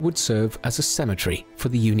would serve as a cemetery for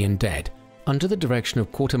the Union dead. Under the direction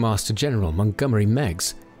of Quartermaster General Montgomery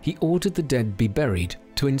Meigs, he ordered the dead be buried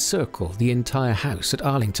to encircle the entire house at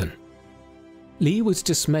Arlington. Lee was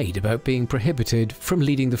dismayed about being prohibited from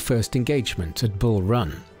leading the first engagement at Bull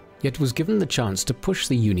Run, yet was given the chance to push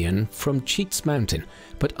the Union from Cheat's Mountain,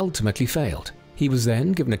 but ultimately failed. He was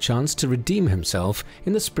then given a chance to redeem himself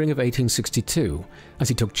in the spring of 1862 as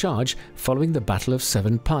he took charge following the Battle of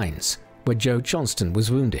Seven Pines, where Joe Johnston was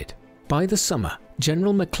wounded. By the summer,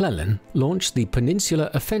 General McClellan launched the Peninsular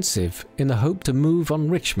Offensive in the hope to move on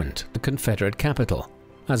Richmond, the Confederate capital.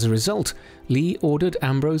 As a result, Lee ordered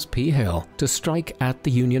Ambrose P. Hill to strike at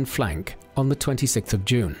the Union flank on the 26th of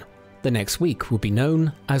June. The next week would be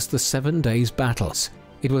known as the 7 Days Battles.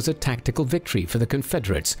 It was a tactical victory for the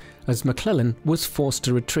Confederates as McClellan was forced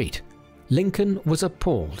to retreat. Lincoln was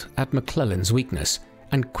appalled at McClellan's weakness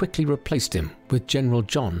and quickly replaced him with General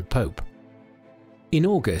John Pope. In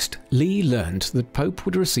August, Lee learned that Pope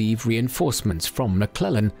would receive reinforcements from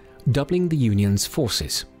McClellan, doubling the Union's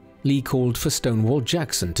forces. Lee called for Stonewall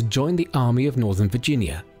Jackson to join the Army of Northern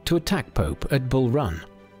Virginia to attack Pope at Bull Run.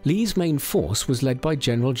 Lee's main force was led by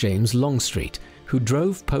General James Longstreet, who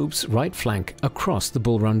drove Pope's right flank across the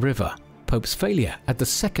Bull Run River. Pope's failure at the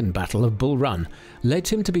Second Battle of Bull Run led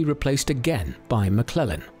him to be replaced again by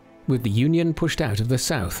McClellan. With the Union pushed out of the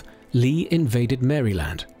South, Lee invaded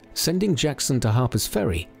Maryland, sending Jackson to Harper's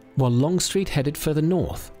Ferry, while Longstreet headed further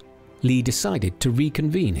north. Lee decided to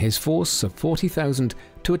reconvene his force of 40,000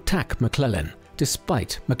 to attack McClellan,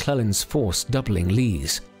 despite McClellan's force doubling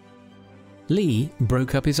Lee's. Lee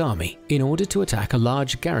broke up his army in order to attack a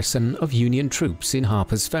large garrison of Union troops in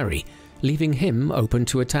Harper's Ferry, leaving him open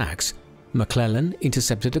to attacks. McClellan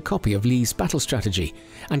intercepted a copy of Lee's battle strategy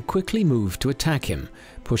and quickly moved to attack him,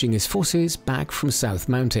 pushing his forces back from South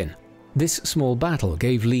Mountain. This small battle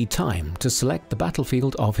gave Lee time to select the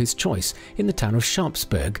battlefield of his choice in the town of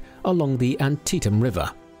Sharpsburg along the Antietam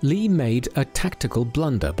River. Lee made a tactical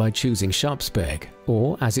blunder by choosing Sharpsburg,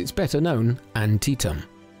 or as it's better known, Antietam.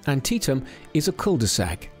 Antietam is a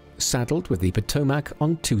cul-de-sac, saddled with the Potomac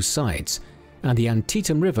on two sides, and the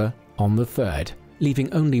Antietam River on the third,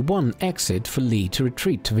 leaving only one exit for Lee to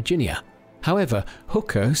retreat to Virginia. However,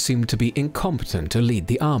 Hooker seemed to be incompetent to lead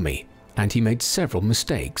the army, and he made several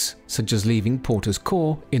mistakes, such as leaving Porter's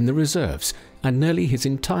corps in the reserves and nearly his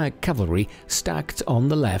entire cavalry stacked on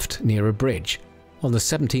the left near a bridge. On the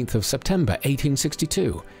 17th of September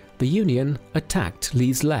 1862, the Union attacked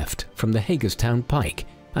Lee's left from the Hagerstown Pike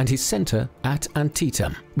and his center at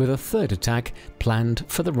Antietam, with a third attack planned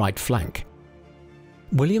for the right flank.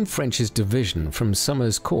 William French's division from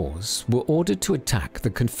Sumner's corps were ordered to attack the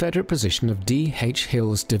Confederate position of D. H.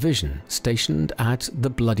 Hill's division stationed at the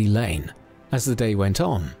Bloody Lane. As the day went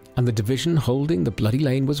on, and the division holding the Bloody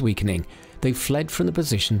Lane was weakening, they fled from the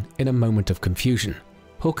position in a moment of confusion.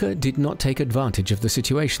 Hooker did not take advantage of the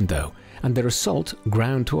situation though, and their assault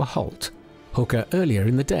ground to a halt. Hooker earlier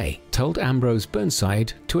in the day told Ambrose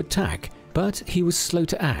Burnside to attack, but he was slow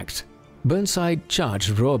to act. Burnside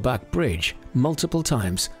charged Roebuck Bridge multiple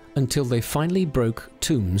times until they finally broke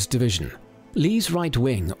Toombs' division. Lee's right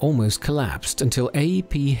wing almost collapsed until A.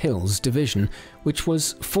 P. Hill's division, which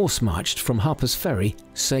was force-marched from Harper's Ferry,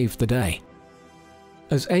 saved the day.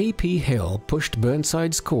 As A. P. Hill pushed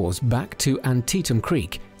Burnside's corps back to Antietam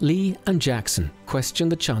Creek, Lee and Jackson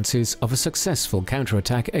questioned the chances of a successful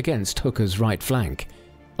counterattack against Hooker's right flank.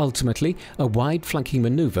 Ultimately, a wide flanking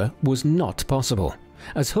maneuver was not possible,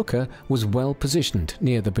 as Hooker was well positioned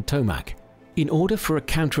near the Potomac. In order for a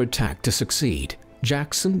counterattack to succeed,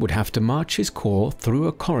 Jackson would have to march his corps through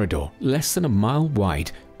a corridor less than a mile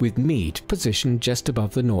wide, with Meade positioned just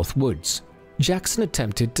above the North Woods. Jackson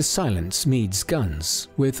attempted to silence Meade's guns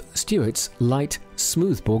with Stuart's light,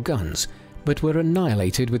 smoothbore guns, but were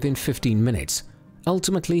annihilated within 15 minutes.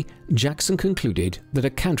 Ultimately, Jackson concluded that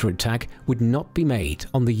a counterattack would not be made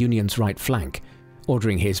on the Union's right flank,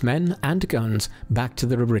 ordering his men and guns back to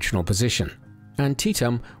their original position.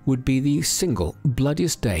 Antietam would be the single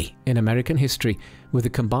bloodiest day in American history, with a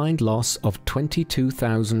combined loss of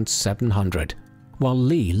 22,700. While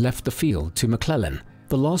Lee left the field to McClellan,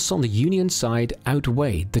 the loss on the Union side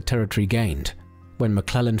outweighed the territory gained. When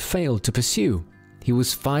McClellan failed to pursue, he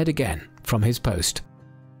was fired again from his post.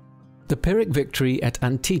 The Pyrrhic victory at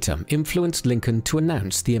Antietam influenced Lincoln to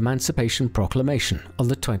announce the Emancipation Proclamation on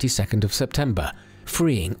the 22nd of September,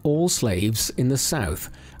 freeing all slaves in the South,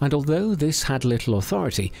 and although this had little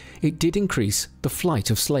authority, it did increase the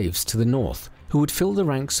flight of slaves to the North, who would fill the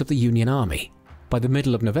ranks of the Union Army. By the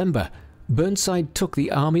middle of November, Burnside took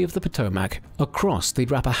the Army of the Potomac across the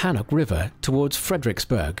Rappahannock River towards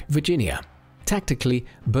Fredericksburg, Virginia. Tactically,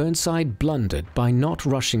 Burnside blundered by not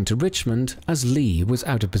rushing to Richmond as Lee was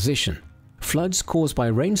out of position. Floods caused by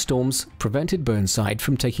rainstorms prevented Burnside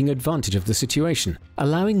from taking advantage of the situation,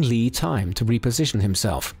 allowing Lee time to reposition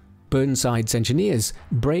himself. Burnside's engineers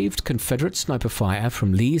braved Confederate sniper fire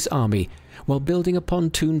from Lee's army while building a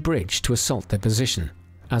pontoon bridge to assault their position.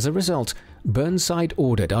 As a result, Burnside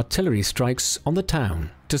ordered artillery strikes on the town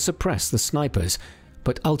to suppress the snipers,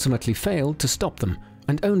 but ultimately failed to stop them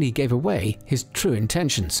and only gave away his true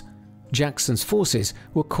intentions. Jackson's forces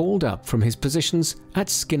were called up from his positions at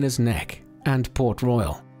Skinner's Neck and Port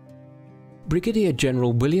Royal. Brigadier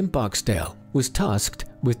General William Barksdale was tasked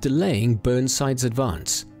with delaying Burnside's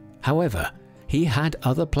advance. However, he had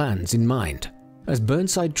other plans in mind. As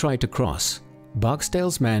Burnside tried to cross,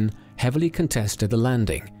 Barksdale's men heavily contested the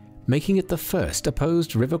landing, making it the first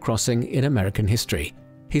opposed river crossing in American history.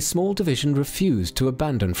 His small division refused to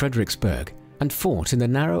abandon Fredericksburg and fought in the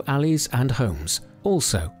narrow alleys and homes,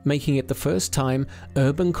 also making it the first time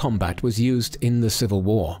urban combat was used in the Civil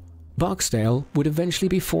War. Barksdale would eventually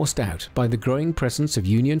be forced out by the growing presence of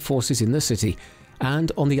Union forces in the city,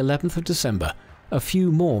 and on the 11th of December, a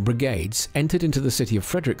few more brigades entered into the city of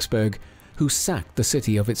Fredericksburg, who sacked the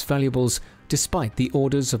city of its valuables despite the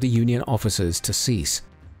orders of the Union officers to cease.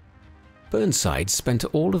 Burnside spent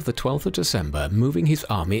all of the 12th of December moving his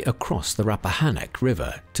army across the Rappahannock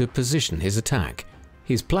River to position his attack.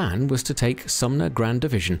 His plan was to take Sumner Grand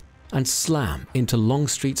Division and slam into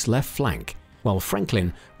Longstreet's left flank, while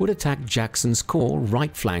Franklin would attack Jackson's corps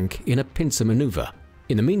right flank in a pincer maneuver.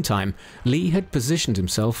 In the meantime, Lee had positioned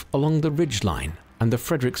himself along the ridge line and the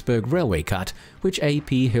Fredericksburg railway cut which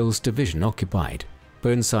A.P. Hill's division occupied.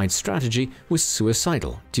 Burnside's strategy was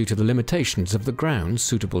suicidal due to the limitations of the ground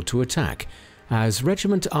suitable to attack, as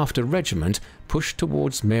regiment after regiment pushed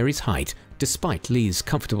towards Mary's Height despite Lee's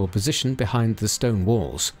comfortable position behind the stone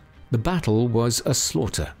walls. The battle was a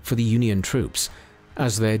slaughter for the Union troops,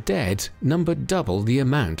 as their dead numbered double the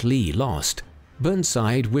amount Lee lost.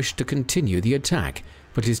 Burnside wished to continue the attack,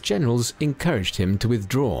 but his generals encouraged him to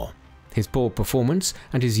withdraw. His poor performance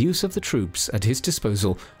and his use of the troops at his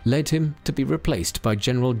disposal led him to be replaced by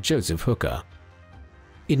General Joseph Hooker.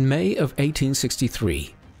 In May of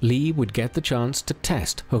 1863, Lee would get the chance to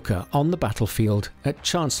test Hooker on the battlefield at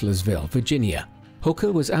Chancellorsville, Virginia.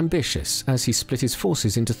 Hooker was ambitious as he split his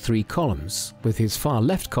forces into 3 columns, with his far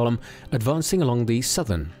left column advancing along the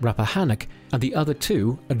southern Rappahannock and the other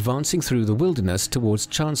 2 advancing through the wilderness towards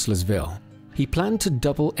Chancellorsville. He planned to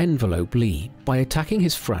double envelope Lee by attacking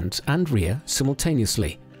his front and rear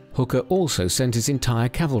simultaneously. Hooker also sent his entire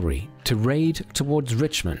cavalry to raid towards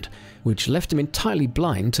Richmond, which left him entirely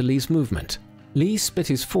blind to Lee's movement. Lee split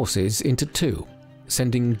his forces into 2,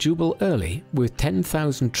 sending Jubal Early with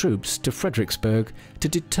 10,000 troops to Fredericksburg to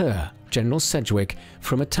deter General Sedgwick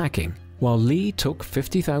from attacking, while Lee took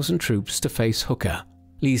 50,000 troops to face Hooker.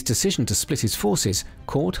 Lee's decision to split his forces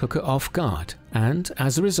caught Hooker off guard, and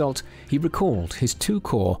as a result, he recalled his 2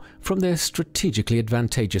 corps from their strategically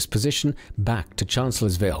advantageous position back to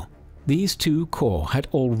Chancellorsville. These 2 corps had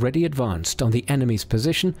already advanced on the enemy's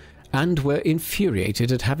position and were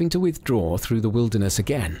infuriated at having to withdraw through the wilderness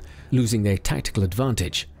again, losing their tactical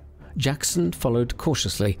advantage. Jackson followed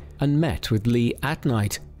cautiously and met with Lee at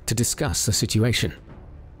night to discuss the situation.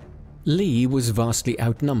 Lee was vastly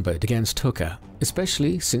outnumbered against Hooker,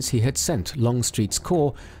 especially since he had sent Longstreet's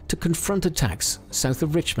corps to confront attacks south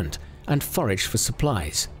of Richmond and forage for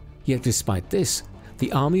supplies. Yet despite this,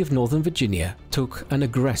 the Army of Northern Virginia took an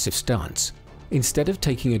aggressive stance. Instead of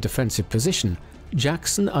taking a defensive position,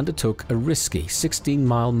 Jackson undertook a risky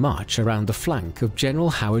 16-mile march around the flank of General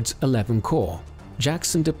Howard's 11 Corps.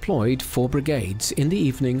 Jackson deployed 4 brigades in the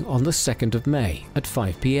evening on the 2nd of May at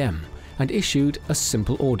 5 p.m. and issued a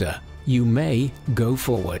simple order: "You may go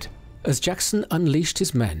forward." As Jackson unleashed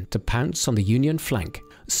his men to pounce on the Union flank,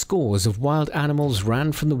 scores of wild animals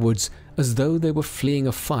ran from the woods as though they were fleeing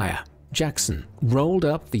a fire. Jackson rolled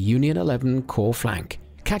up the Union 11 Corps flank,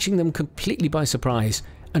 catching them completely by surprise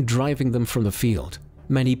and driving them from the field.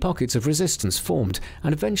 Many pockets of resistance formed,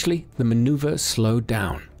 and eventually the maneuver slowed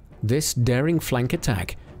down. This daring flank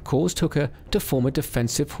attack caused Hooker to form a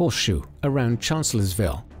defensive horseshoe around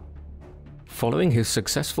Chancellorsville. Following his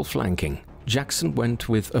successful flanking, Jackson went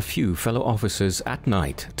with a few fellow officers at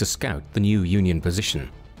night to scout the new Union position.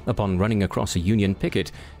 Upon running across a Union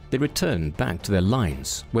picket, they returned back to their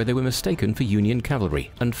lines, where they were mistaken for Union cavalry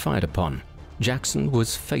and fired upon. Jackson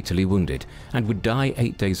was fatally wounded and would die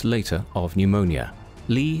 8 days later of pneumonia.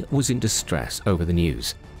 Lee was in distress over the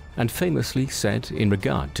news, and famously said in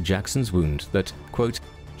regard to Jackson's wound that, quote,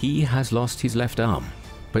 "He has lost his left arm,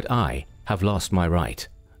 but I have lost my right."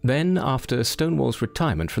 Then, after Stonewall's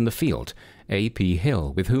retirement from the field, A.P.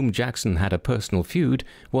 Hill, with whom Jackson had a personal feud,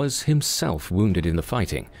 was himself wounded in the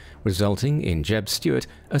fighting, resulting in Jeb Stuart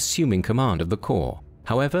assuming command of the corps.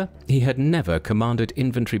 However, he had never commanded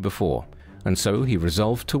infantry before, and so he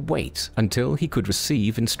resolved to wait until he could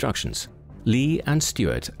receive instructions. Lee and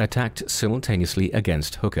Stuart attacked simultaneously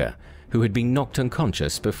against Hooker, who had been knocked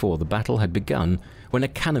unconscious before the battle had begun when a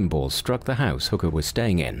cannonball struck the house Hooker was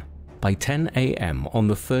staying in. By 10 a.m. on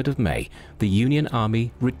the 3rd of May, the Union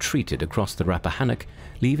Army retreated across the Rappahannock,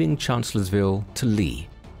 leaving Chancellorsville to Lee.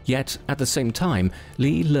 Yet, at the same time,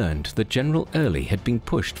 Lee learned that General Early had been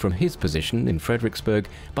pushed from his position in Fredericksburg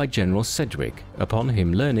by General Sedgwick upon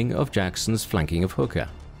him learning of Jackson's flanking of Hooker.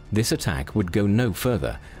 This attack would go no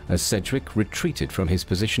further, as Sedgwick retreated from his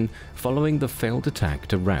position following the failed attack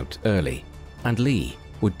to rout Early, and Lee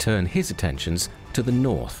would turn his attentions to the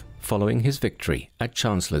north following his victory at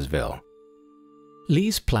Chancellorsville.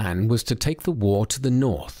 Lee's plan was to take the war to the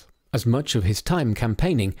north, as much of his time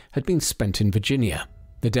campaigning had been spent in Virginia.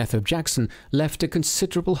 The death of Jackson left a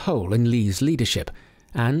considerable hole in Lee's leadership,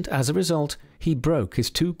 and as a result, he broke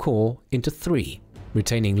his 2 corps into 3,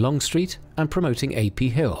 retaining Longstreet and promoting A.P.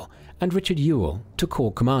 Hill and Richard Ewell to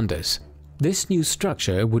corps commanders. This new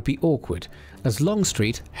structure would be awkward, as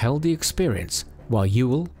Longstreet held the experience, while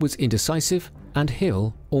Ewell was indecisive and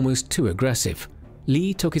Hill almost too aggressive.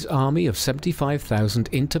 Lee took his army of 75,000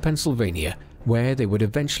 into Pennsylvania where they would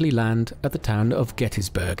eventually land at the town of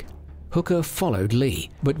Gettysburg. Hooker followed Lee,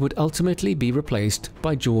 but would ultimately be replaced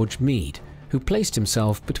by George Meade, who placed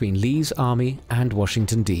himself between Lee's army and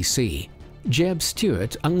Washington, D.C. Jeb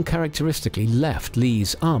Stuart uncharacteristically left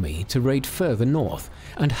Lee's army to raid further north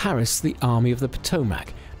and harass the Army of the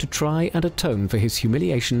Potomac to try and atone for his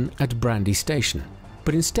humiliation at Brandy Station,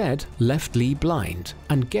 but instead left Lee blind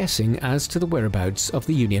and guessing as to the whereabouts of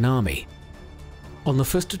the Union Army. On the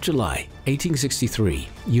 1st of July, 1863,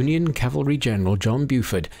 Union Cavalry General John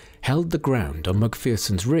Buford held the ground on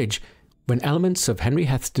McPherson's Ridge when elements of Henry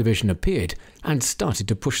Heth's division appeared and started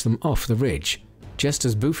to push them off the ridge. Just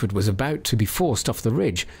as Buford was about to be forced off the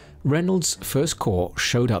ridge, Reynolds' First Corps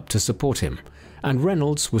showed up to support him, and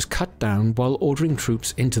Reynolds was cut down while ordering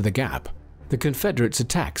troops into the gap. The Confederates'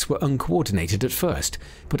 attacks were uncoordinated at first,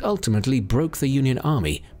 but ultimately broke the Union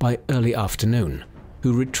Army by early afternoon,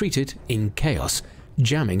 who retreated in chaos,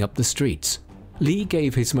 jamming up the streets. Lee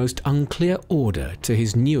gave his most unclear order to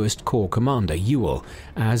his newest corps commander, Ewell,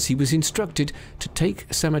 as he was instructed to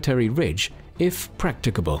take Cemetery Ridge if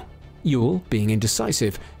practicable. Ewell, being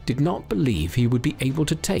indecisive, did not believe he would be able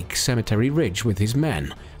to take Cemetery Ridge with his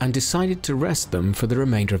men and decided to rest them for the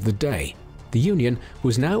remainder of the day. The Union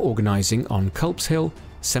was now organizing on Culp's Hill,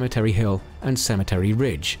 Cemetery Hill, and Cemetery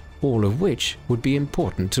Ridge, all of which would be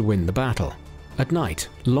important to win the battle. At night,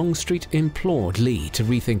 Longstreet implored Lee to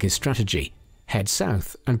rethink his strategy, head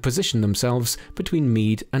south and position themselves between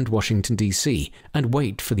Meade and Washington, D.C., and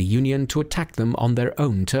wait for the Union to attack them on their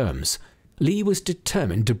own terms. Lee was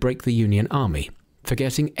determined to break the Union Army,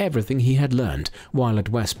 forgetting everything he had learned while at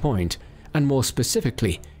West Point, and more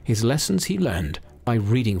specifically, his lessons he learned by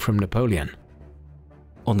reading from Napoleon.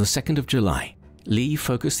 On the 2nd of July, Lee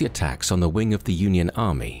focused the attacks on the wing of the Union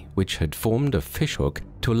Army, which had formed a fishhook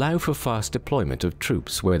to allow for fast deployment of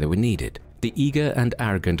troops where they were needed. The eager and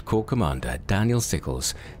arrogant Corps Commander Daniel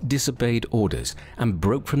Sickles disobeyed orders and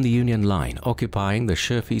broke from the Union line occupying the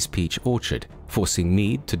Sherfy's Peach Orchard, forcing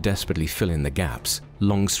Meade to desperately fill in the gaps.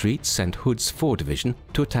 Longstreet sent Hood's 4 Division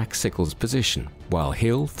to attack Sickles' position, while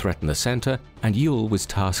Hill threatened the center and Ewell was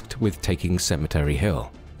tasked with taking Cemetery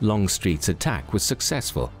Hill. Longstreet's attack was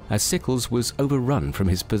successful as Sickles was overrun from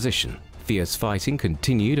his position. Fierce fighting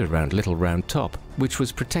continued around Little Round Top, which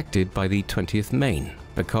was protected by the 20th Maine,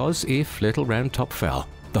 because if Little Round Top fell,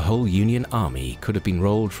 the whole Union Army could have been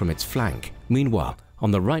rolled from its flank. Meanwhile,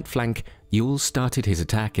 on the right flank, Ewell started his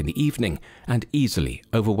attack in the evening and easily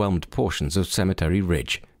overwhelmed portions of Cemetery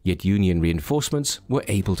Ridge, yet Union reinforcements were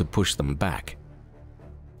able to push them back.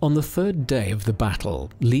 On the 3rd day of the battle,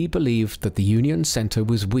 Lee believed that the Union center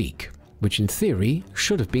was weak, which in theory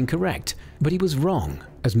should have been correct, but he was wrong,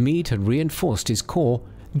 as Meade had reinforced his corps,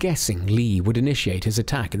 guessing Lee would initiate his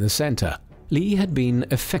attack in the center. Lee had been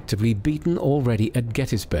effectively beaten already at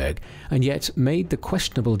Gettysburg, and yet made the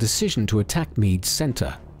questionable decision to attack Meade's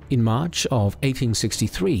center. In March of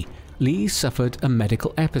 1863, Lee suffered a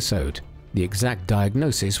medical episode. The exact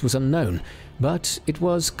diagnosis was unknown, but it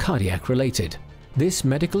was cardiac-related. This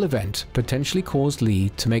medical event potentially caused Lee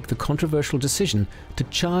to make the controversial decision to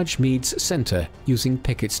charge Meade's center using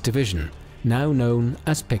Pickett's division, now known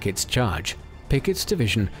as Pickett's Charge. Pickett's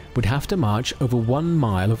division would have to march over 1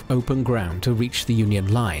 mile of open ground to reach the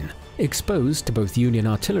Union line, exposed to both Union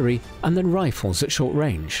artillery and then rifles at short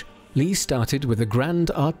range. Lee started with a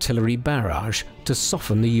grand artillery barrage to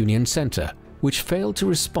soften the Union center, which failed to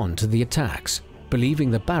respond to the attacks.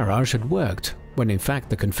 Believing the barrage had worked, when in fact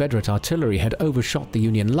the Confederate artillery had overshot the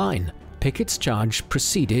Union line, Pickett's charge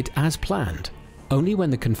proceeded as planned. Only when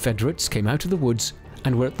the Confederates came out of the woods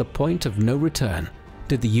and were at the point of no return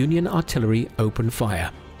did the Union artillery open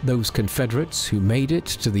fire. Those Confederates who made it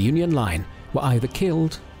to the Union line were either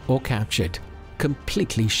killed or captured,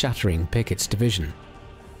 completely shattering Pickett's division.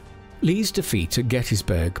 Lee's defeat at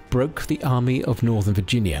Gettysburg broke the Army of Northern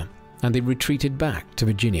Virginia, and they retreated back to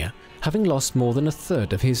Virginia, having lost more than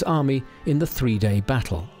 1/3 of his army in the 3-day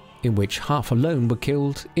battle, in which half alone were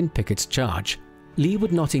killed in Pickett's charge. Lee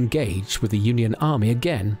would not engage with the Union Army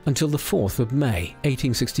again until the 4th of May,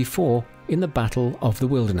 1864, in the Battle of the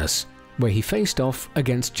Wilderness, where he faced off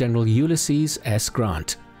against General Ulysses S.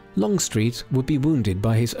 Grant. Longstreet would be wounded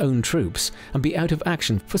by his own troops and be out of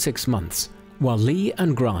action for 6 months, while Lee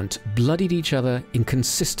and Grant bloodied each other in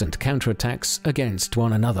consistent counterattacks against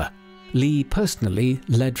one another. Lee personally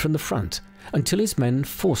led from the front until his men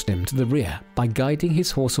forced him to the rear by guiding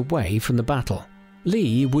his horse away from the battle.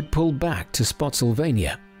 Lee would pull back to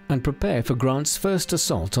Spotsylvania and prepare for Grant's first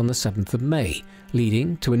assault on the 7th of May,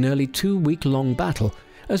 leading to a nearly 2-week-long battle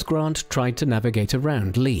as Grant tried to navigate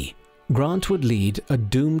around Lee. Grant would lead a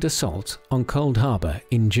doomed assault on Cold Harbor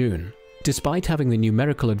in June. Despite having the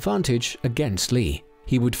numerical advantage against Lee,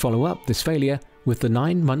 he would follow up this failure with the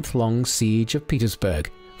 9-month-long siege of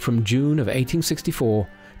Petersburg from June of 1864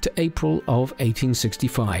 to April of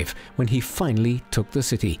 1865, when he finally took the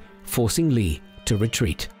city, forcing Lee to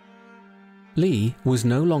retreat. Lee was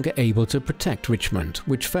no longer able to protect Richmond,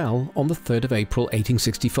 which fell on the 3rd of April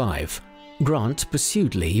 1865. Grant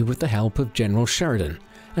pursued Lee with the help of General Sheridan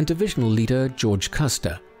and divisional leader George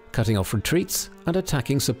Custer, cutting off retreats and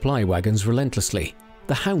attacking supply wagons relentlessly.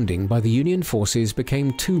 The hounding by the Union forces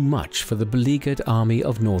became too much for the beleaguered Army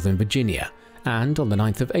of Northern Virginia, and on the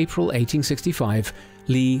 9th of April 1865,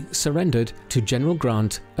 Lee surrendered to General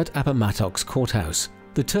Grant at Appomattox Courthouse.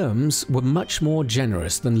 The terms were much more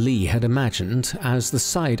generous than Lee had imagined, as the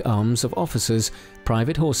sidearms of officers,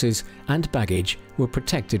 private horses, and baggage were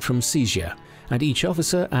protected from seizure, and each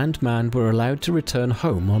officer and man were allowed to return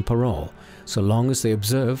home on parole, so long as they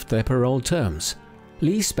observed their parole terms.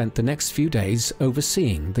 Lee spent the next few days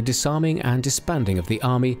overseeing the disarming and disbanding of the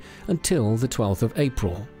army until the 12th of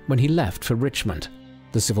April, when he left for Richmond.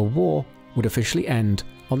 The Civil War would officially end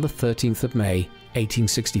on the 13th of May,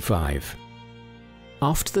 1865.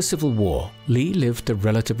 After the Civil War, Lee lived a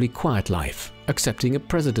relatively quiet life, accepting a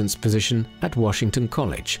president's position at Washington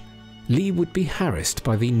College. Lee would be harassed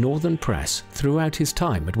by the Northern press throughout his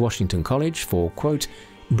time at Washington College for, quote,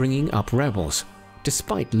 bringing up rebels,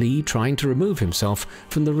 despite Lee trying to remove himself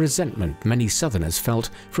from the resentment many Southerners felt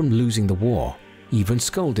from losing the war, even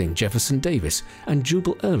scolding Jefferson Davis and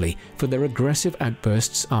Jubal Early for their aggressive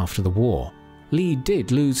outbursts after the war. Lee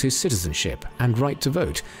did lose his citizenship and right to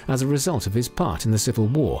vote as a result of his part in the Civil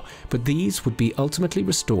War, but these would be ultimately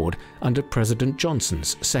restored under President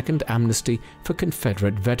Johnson's second amnesty for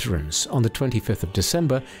Confederate veterans on the 25th of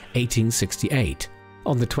December, 1868.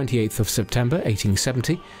 On the 28th of September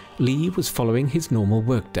 1870, Lee was following his normal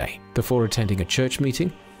workday before attending a church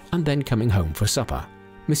meeting and then coming home for supper.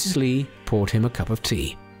 Mrs. Lee poured him a cup of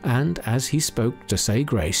tea, and as he spoke to say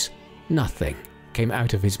grace, nothing came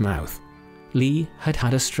out of his mouth. Lee had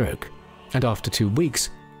had a stroke, and after 2 weeks,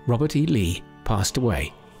 Robert E. Lee passed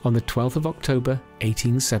away on the 12th of October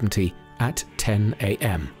 1870 at 10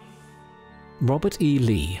 a.m. Robert E.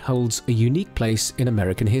 Lee holds a unique place in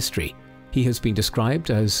American history. He has been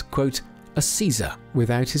described as, quote, a Caesar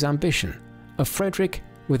without his ambition, a Frederick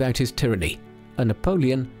without his tyranny, a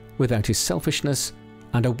Napoleon without his selfishness,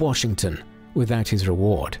 and a Washington without his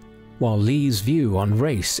reward. While Lee's view on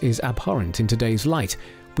race is abhorrent in today's light,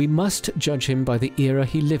 we must judge him by the era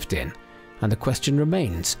he lived in, and the question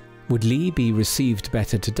remains, would Lee be received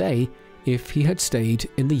better today if he had stayed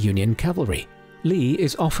in the Union cavalry? Lee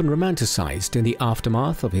is often romanticized in the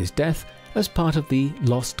aftermath of his death as part of the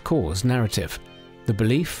lost cause narrative, the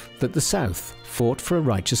belief that the South fought for a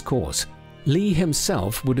righteous cause. Lee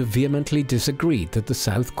himself would have vehemently disagreed that the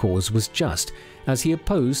South cause was just, as he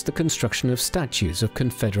opposed the construction of statues of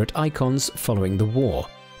Confederate icons following the war,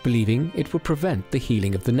 believing it would prevent the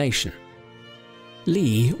healing of the nation.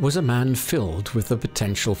 Lee was a man filled with the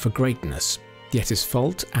potential for greatness, yet his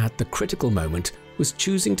fault at the critical moment was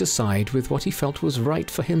choosing to side with what he felt was right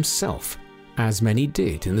for himself, as many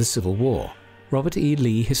did in the Civil War. Robert E.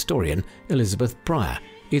 Lee historian Elizabeth Pryor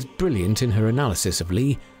is brilliant in her analysis of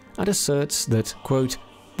Lee and asserts that, quote,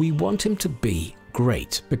 we want him to be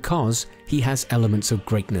great because he has elements of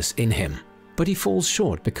greatness in him, but he falls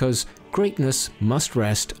short because greatness must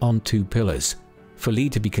rest on 2 pillars. For Lee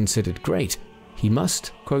to be considered great, he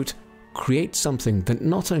must, quote, create something that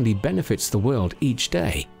not only benefits the world each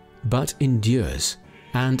day, but endures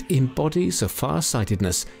and embodies a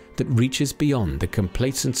far-sightedness that reaches beyond the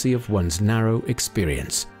complacency of one's narrow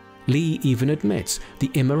experience. Lee even admits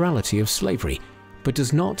the immorality of slavery, but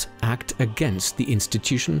does not act against the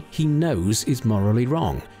institution he knows is morally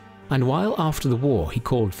wrong. And while after the war he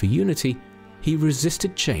called for unity, he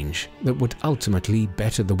resisted change that would ultimately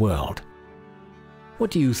better the world.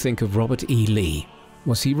 What do you think of Robert E. Lee?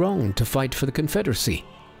 Was he wrong to fight for the Confederacy,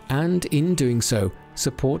 and in doing so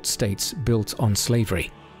support states built on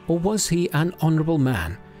slavery? Or was he an honorable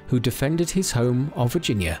man who defended his home of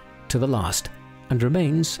Virginia to the last and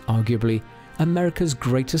remains, arguably, America's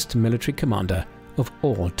greatest military commander of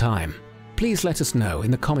all time? Please let us know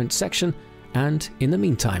in the comments section, and in the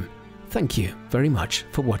meantime, thank you very much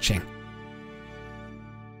for watching.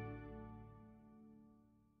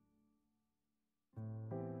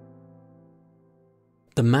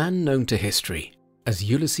 The man known to history as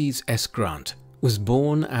Ulysses S. Grant was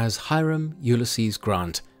born as Hiram Ulysses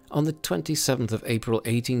Grant on the 27th of April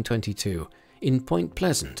 1822 in Point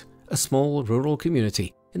Pleasant, a small rural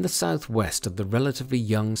community in the southwest of the relatively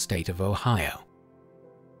young state of Ohio.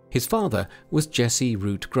 His father was Jesse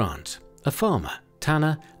Root Grant, a farmer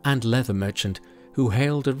tanner and leather merchant who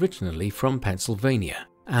hailed originally from Pennsylvania,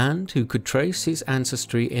 and who could trace his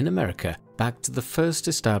ancestry in America back to the first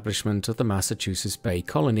establishment of the Massachusetts Bay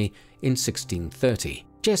Colony in 1630.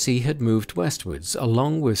 Jesse had moved westwards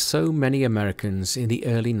along with so many Americans in the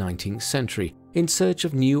early 19th century in search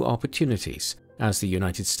of new opportunities as the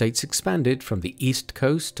United States expanded from the east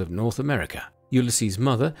coast of North America. Ulysses'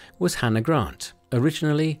 mother was Hannah Grant,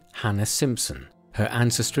 originally Hannah Simpson. Her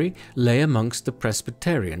ancestry lay amongst the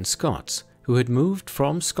Presbyterian Scots, who had moved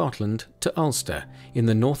from Scotland to Ulster in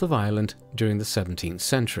the north of Ireland during the 17th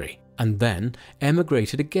century, and then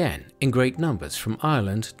emigrated again in great numbers from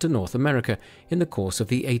Ireland to North America in the course of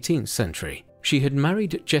the 18th century. She had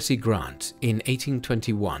married Jesse Grant in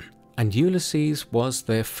 1821, and Ulysses was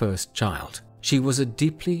their first child. She was a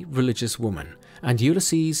deeply religious woman, and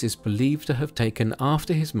Ulysses is believed to have taken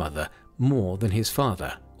after his mother more than his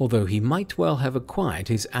father, although he might well have acquired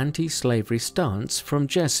his anti-slavery stance from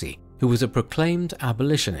Jesse, who was a proclaimed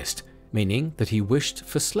abolitionist, meaning that he wished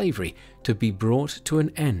for slavery to be brought to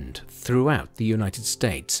an end throughout the United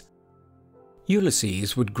States.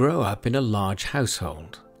 Ulysses would grow up in a large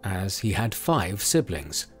household, as he had 5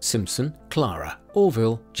 siblings: Simpson, Clara,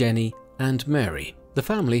 Orville, Jenny, and Mary. The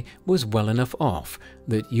family was well enough off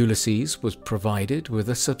that Ulysses was provided with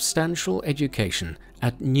a substantial education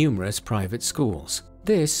at numerous private schools.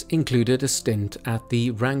 This included a stint at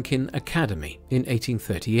the Rankin Academy in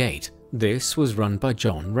 1838. This was run by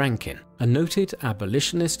John Rankin, a noted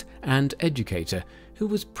abolitionist and educator who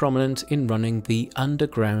was prominent in running the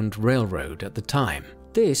Underground Railroad at the time.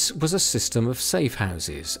 This was a system of safe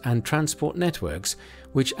houses and transport networks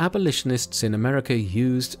which abolitionists in America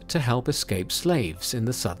used to help escape slaves in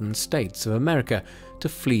the southern states of America to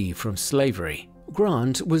flee from slavery.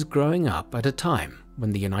 Grant was growing up at a time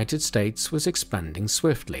when the United States was expanding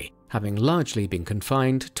swiftly, having largely been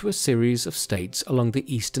confined to a series of states along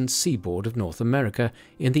the eastern seaboard of North America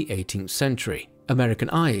in the 18th century. American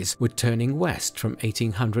eyes were turning west from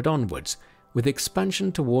 1800 onwards, with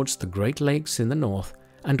expansion towards the Great Lakes in the north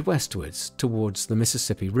and westwards towards the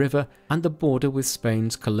Mississippi River and the border with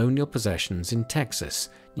Spain's colonial possessions in Texas,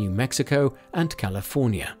 New Mexico, and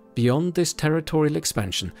California. Beyond this territorial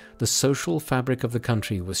expansion, the social fabric of the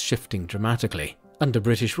country was shifting dramatically. Under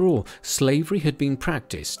British rule, slavery had been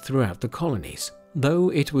practiced throughout the colonies,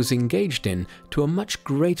 though it was engaged in to a much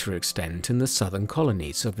greater extent in the southern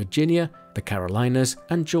colonies of Virginia, the Carolinas,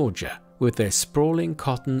 and Georgia, with their sprawling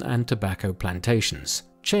cotton and tobacco plantations.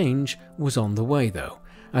 Change was on the way though,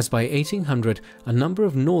 as by 1800 a number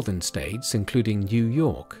of northern states, including New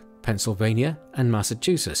York, Pennsylvania, and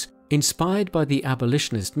Massachusetts, inspired by the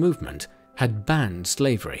abolitionist movement, had banned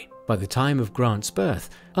slavery. By the time of Grant's birth,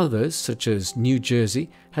 others, such as New Jersey,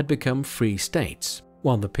 had become free states,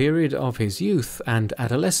 while the period of his youth and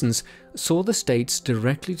adolescence saw the states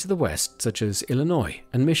directly to the west, such as Illinois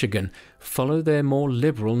and Michigan, follow their more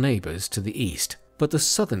liberal neighbors to the east. But the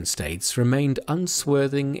southern states remained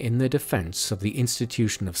unswerving in their defense of the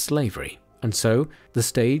institution of slavery, and so the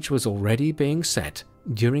stage was already being set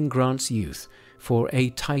during Grant's youth for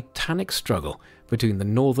a titanic struggle between the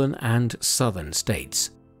northern and southern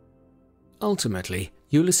states. Ultimately,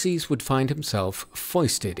 Ulysses would find himself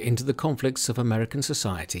foisted into the conflicts of American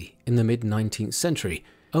society in the mid-19th century,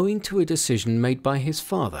 owing to a decision made by his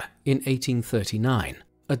father in 1839.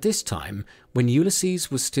 At this time, when Ulysses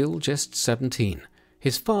was still just 17,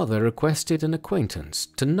 his father requested an acquaintance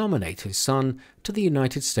to nominate his son to the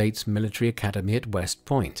United States Military Academy at West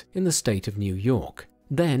Point in the state of New York,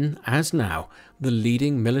 then, as now, the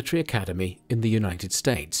leading military academy in the United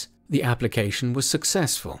States. The application was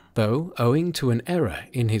successful, though, owing to an error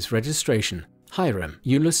in his registration, Hiram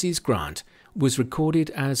Ulysses Grant was recorded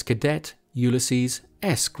as Cadet Ulysses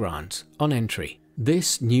S. Grant on entry.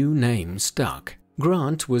 This new name stuck.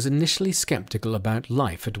 Grant was initially skeptical about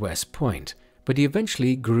life at West Point, but he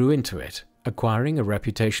eventually grew into it, acquiring a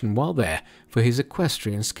reputation while there for his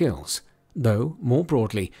equestrian skills. Though, more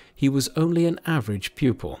broadly, he was only an average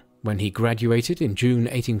pupil. When he graduated in June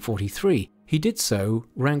 1843, he did so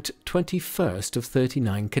ranked 21st of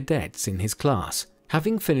 39 cadets in his class.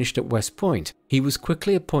 Having finished at West Point, he was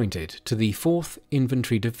quickly appointed to the 4th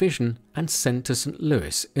Infantry Division and sent to St.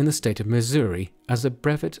 Louis in the state of Missouri as a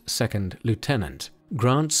brevet second lieutenant.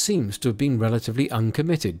 Grant seems to have been relatively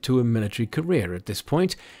uncommitted to a military career at this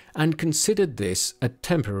point and considered this a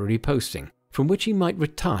temporary posting, from which he might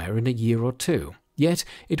retire in a year or two. Yet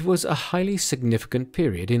it was a highly significant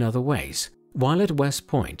period in other ways. While at West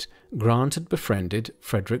Point, Grant had befriended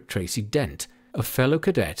Frederick Tracy Dent, a fellow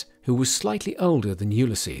cadet who was slightly older than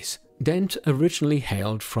Ulysses. Dent originally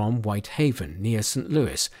hailed from Whitehaven near St.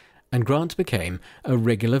 Louis and Grant became a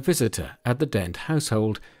regular visitor at the Dent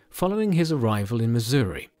household following his arrival in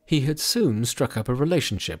Missouri. He had soon struck up a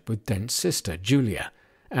relationship with Dent's sister, Julia,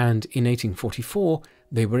 and in 1844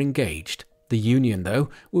 they were engaged. The union, though,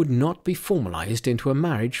 would not be formalized into a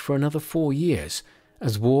marriage for another 4 years,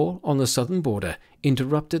 as war on the southern border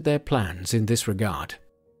interrupted their plans in this regard.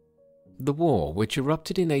 The war, which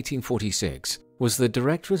erupted in 1846, was the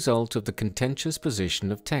direct result of the contentious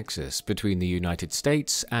position of Texas between the United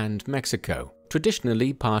States and Mexico,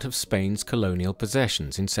 traditionally part of Spain's colonial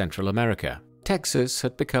possessions in Central America. Texas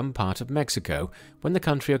had become part of Mexico when the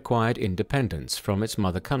country acquired independence from its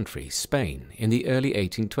mother country, Spain, in the early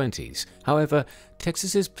 1820s. However,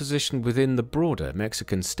 Texas's position within the broader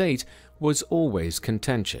Mexican state was always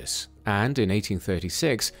contentious, and in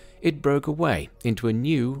 1836 it broke away into a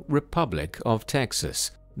new Republic of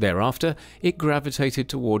Texas. Thereafter, it gravitated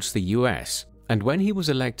towards the US, and when he was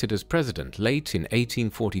elected as president late in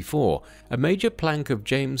 1844, a major plank of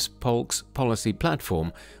James Polk's policy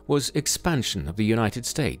platform was expansion of the United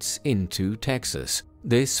States into Texas.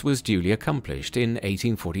 This was duly accomplished in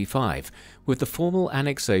 1845 with the formal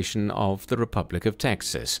annexation of the Republic of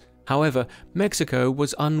Texas. However, Mexico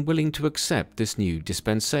was unwilling to accept this new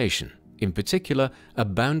dispensation. In particular, a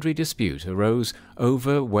boundary dispute arose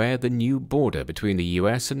over where the new border between the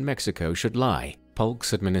US and Mexico should lie,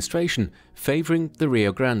 Polk's administration favoring the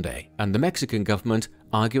Rio Grande, and the Mexican government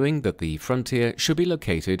arguing that the frontier should be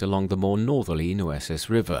located along the more northerly Nueces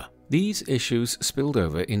River. These issues spilled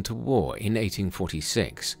over into war in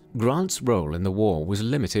 1846. Grant's role in the war was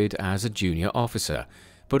limited as a junior officer,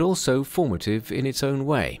 but also formative in its own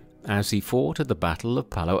way, as he fought at the Battle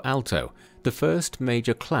of Palo Alto, the first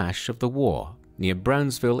major clash of the war, near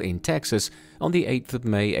Brownsville in Texas on the 8th of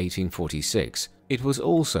May 1846. It was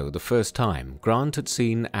also the first time Grant had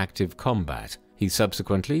seen active combat. He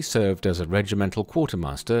subsequently served as a regimental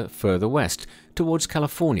quartermaster further west towards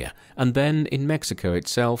California and then in Mexico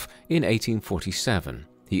itself in 1847.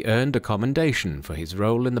 He earned a commendation for his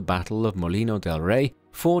role in the Battle of Molino del Rey,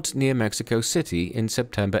 fought near Mexico City in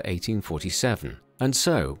September 1847. And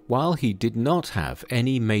so, while he did not have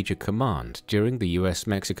any major command during the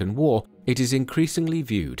US-Mexican War, it is increasingly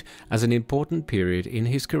viewed as an important period in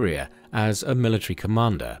his career as a military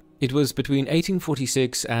commander. It was between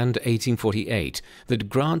 1846 and 1848 that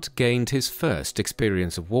Grant gained his first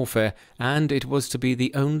experience of warfare, and it was to be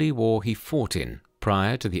the only war he fought in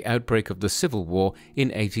prior to the outbreak of the Civil War in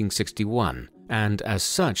 1861, and as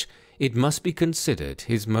such, it must be considered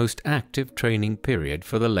his most active training period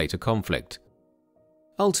for the later conflict.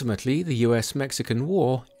 Ultimately, the US-Mexican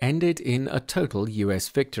War ended in a total US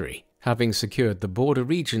victory. Having secured the border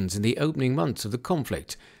regions in the opening months of the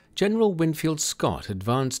conflict, General Winfield Scott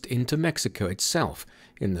advanced into Mexico itself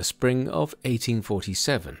in the spring of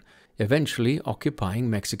 1847, eventually occupying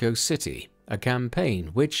Mexico City, a campaign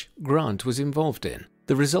which Grant was involved in.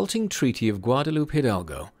 The resulting Treaty of Guadalupe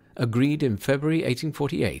Hidalgo, agreed in February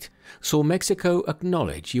 1848, saw Mexico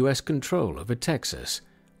acknowledge US control over Texas,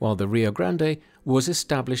 while the Rio Grande was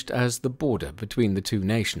established as the border between the two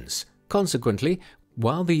nations. Consequently,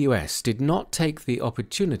 while the US did not take the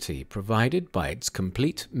opportunity provided by its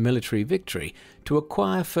complete military victory to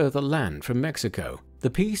acquire further land from Mexico, the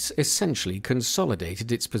peace essentially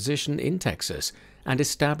consolidated its position in Texas and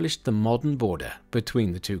established the modern border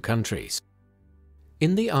between the two countries.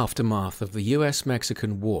 In the aftermath of the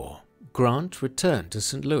US-Mexican War, Grant returned to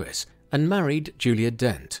St. Louis and married Julia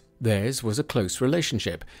Dent. Theirs was a close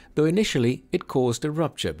relationship, though initially it caused a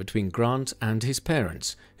rupture between Grant and his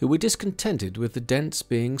parents, who were discontented with the Dents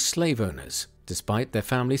being slave owners. Despite their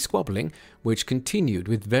family squabbling, which continued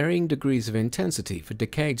with varying degrees of intensity for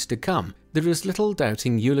decades to come, there is little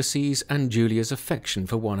doubting Ulysses and Julia's affection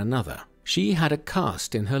for one another. She had a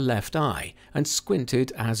cast in her left eye and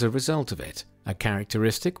squinted as a result of it, a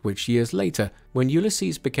characteristic which years later, when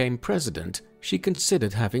Ulysses became president, she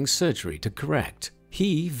considered having surgery to correct.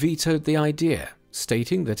 He vetoed the idea,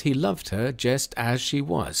 stating that he loved her just as she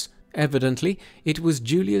was. Evidently, it was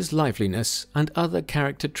Julia's liveliness and other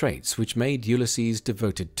character traits which made Ulysses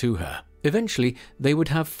devoted to her. Eventually, they would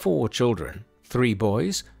have 4 children, 3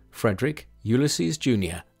 boys, Frederick, Ulysses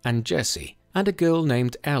Jr., and Jesse, and a girl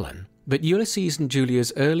named Ellen. But Ulysses and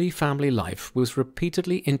Julia's early family life was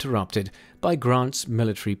repeatedly interrupted by Grant's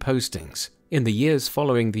military postings. In the years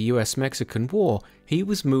following the US-Mexican War, he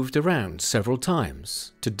was moved around several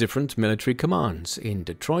times to different military commands in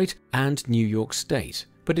Detroit and New York State,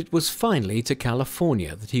 but it was finally to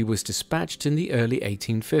California that he was dispatched in the early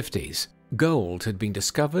 1850s. Gold had been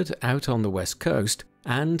discovered out on the West Coast,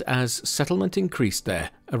 and as settlement increased there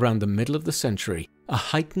around the middle of the century, a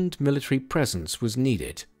heightened military presence was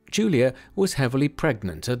needed. Julia was heavily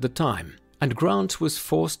pregnant at the time, and Grant was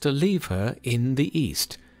forced to leave her in the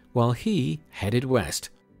east, while he headed west.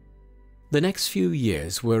 The next few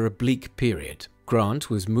years were a bleak period. Grant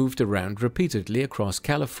was moved around repeatedly across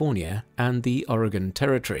California and the Oregon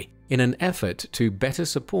Territory. In an effort to better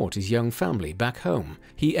support his young family back home,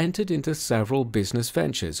 he entered into several business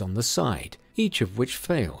ventures on the side, each of which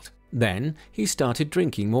failed. Then he started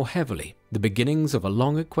drinking more heavily, the beginnings of a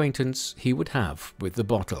long acquaintance he would have with the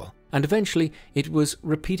bottle. And eventually it was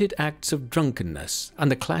repeated acts of drunkenness and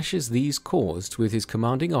the clashes these caused with his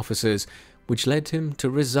commanding officers which led him to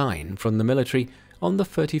resign from the military on the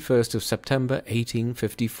 31st of September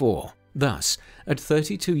 1854. Thus, at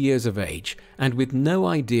 32 years of age, and with no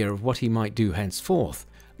idea of what he might do henceforth,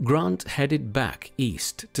 Grant headed back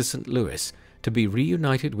east to St. Louis to be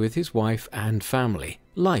reunited with his wife and family.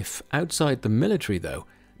 Life outside the military, though,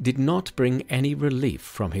 did not bring any relief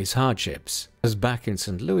from his hardships, as back in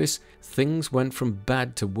St. Louis, things went from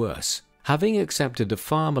bad to worse. Having accepted a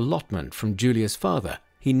farm allotment from Julia's father,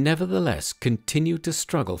 he nevertheless continued to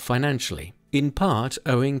struggle financially, in part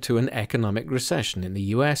owing to an economic recession in the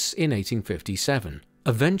US in 1857.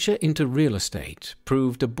 A venture into real estate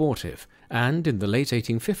proved abortive, and in the late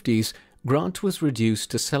 1850s, Grant was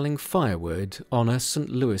reduced to selling firewood on a St.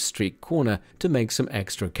 Louis street corner to make some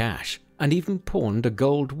extra cash, and even pawned a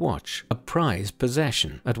gold watch, a prized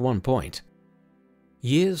possession at one point.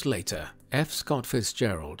 Years later, F. Scott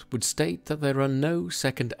Fitzgerald would state that there are no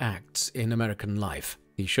second acts in American life.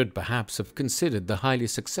 He should perhaps have considered the highly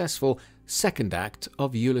successful second act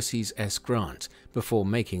of Ulysses S. Grant before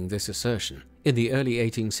making this assertion. In the early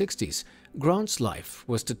 1860s, Grant's life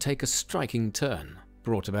was to take a striking turn,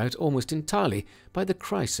 brought about almost entirely by the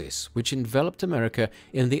crisis which enveloped America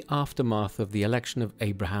in the aftermath of the election of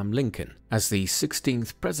Abraham Lincoln as the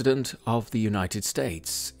 16th President of the United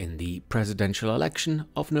States in the presidential election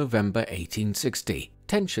of November 1860.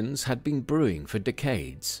 Tensions had been brewing for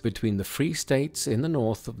decades between the free states in the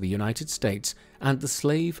north of the United States and the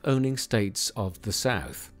slave-owning states of the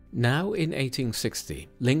South. Now in 1860,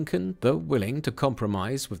 Lincoln, though willing to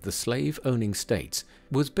compromise with the slave-owning states,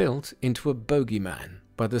 was built into a bogeyman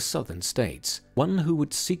by the southern states, one who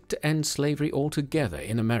would seek to end slavery altogether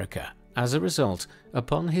in America. As a result,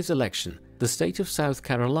 upon his election, the state of South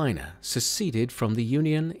Carolina seceded from the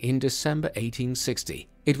Union in December 1860.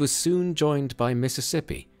 It was soon joined by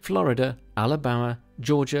Mississippi, Florida, Alabama,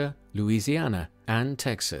 Georgia, Louisiana, and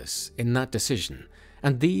Texas in that decision,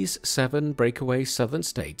 and these 7 breakaway southern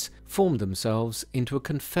states formed themselves into a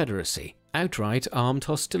confederacy. Outright armed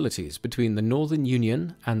hostilities between the Northern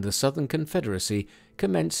Union and the Southern Confederacy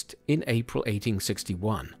commenced in April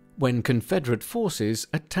 1861, when Confederate forces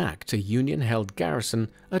attacked a Union-held garrison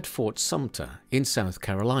at Fort Sumter in South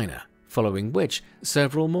Carolina, following which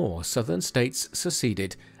several more southern states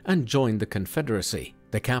seceded and joined the Confederacy,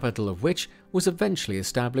 the capital of which was eventually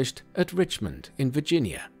established at Richmond in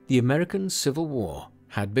Virginia. The American Civil War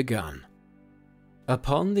had begun.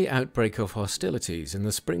 Upon the outbreak of hostilities in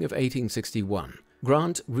the spring of 1861,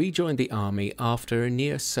 Grant rejoined the army after a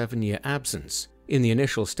near 7-year absence. In the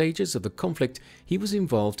initial stages of the conflict, he was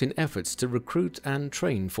involved in efforts to recruit and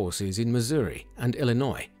train forces in Missouri and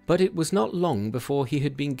Illinois, but it was not long before he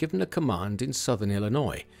had been given a command in southern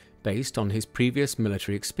Illinois, based on his previous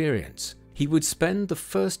military experience. He would spend the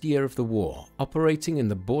first year of the war operating in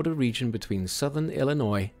the border region between southern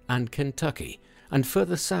Illinois and Kentucky, and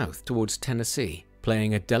further south towards Tennessee,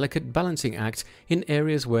 playing a delicate balancing act in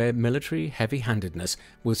areas where military heavy-handedness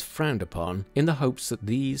was frowned upon, in the hopes that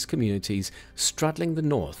these communities straddling the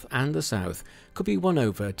north and the south could be won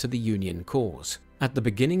over to the Union cause. At the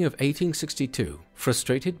beginning of 1862,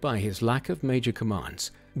 frustrated by his lack of major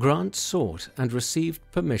commands, Grant sought and received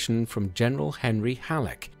permission from General Henry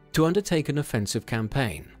Halleck to undertake an offensive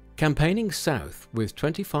campaign. Campaigning south with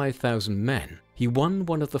 25,000 men, he won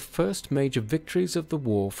one of the first major victories of the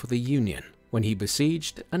war for the Union, when he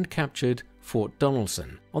besieged and captured Fort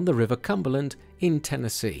Donelson on the River Cumberland in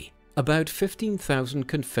Tennessee. About 15,000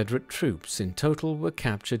 Confederate troops in total were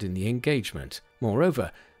captured in the engagement.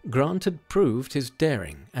 Moreover, Grant had proved his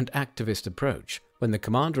daring and activist approach. When the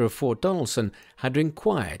commander of Fort Donelson had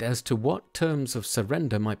inquired as to what terms of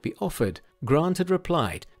surrender might be offered, Grant had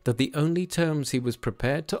replied that the only terms he was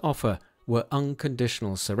prepared to offer were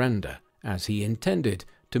unconditional surrender, as he intended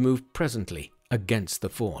to move presently against the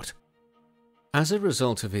fort. As a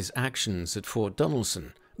result of his actions at Fort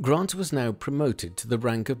Donelson, Grant was now promoted to the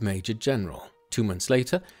rank of Major General. 2 months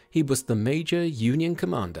later, he was the major Union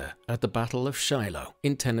commander at the Battle of Shiloh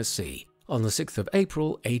in Tennessee on the 6th of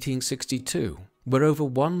April 1862, where over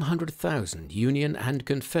 100,000 Union and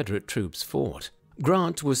Confederate troops fought.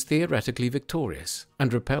 Grant was theoretically victorious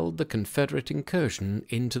and repelled the Confederate incursion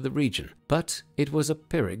into the region, but it was a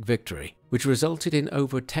Pyrrhic victory, which resulted in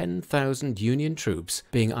over 10,000 Union troops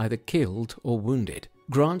being either killed or wounded.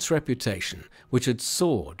 Grant's reputation, which had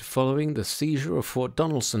soared following the seizure of Fort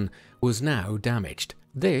Donelson, was now damaged.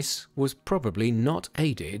 This was probably not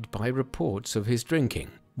aided by reports of his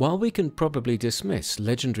drinking. While we can probably dismiss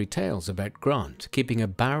legendary tales about Grant keeping a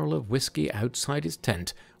barrel of whiskey outside his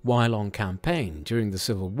tent while on campaign during the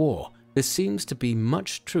Civil War, there seems to be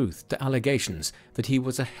much truth to allegations that he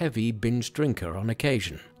was a heavy binge drinker on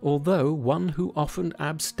occasion, although one who often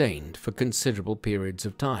abstained for considerable periods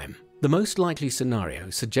of time. The most likely scenario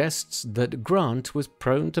suggests that Grant was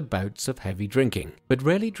prone to bouts of heavy drinking, but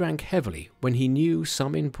rarely drank heavily when he knew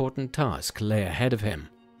some important task lay ahead of him.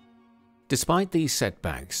 Despite these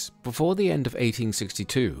setbacks, before the end of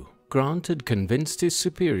 1862, Grant had convinced his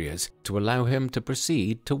superiors to allow him to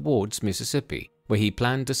proceed towards Mississippi, where he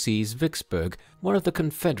planned to seize Vicksburg, one of the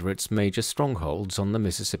Confederates' major strongholds on the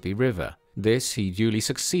Mississippi River. This he duly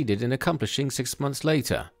succeeded in accomplishing 6 months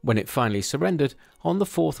later, when it finally surrendered on the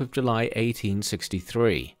 4th of July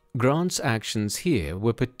 1863. Grant's actions here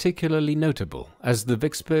were particularly notable, as the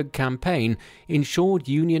Vicksburg campaign ensured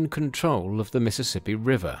Union control of the Mississippi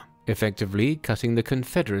River, effectively cutting the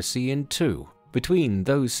Confederacy in two, between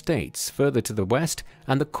those states further to the west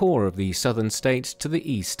and the core of the southern states to the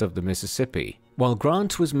east of the Mississippi. While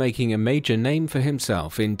Grant was making a major name for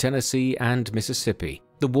himself in Tennessee and Mississippi,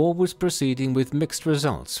 the war was proceeding with mixed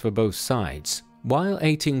results for both sides. While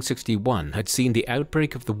 1861 had seen the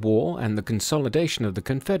outbreak of the war and the consolidation of the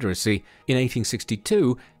Confederacy, in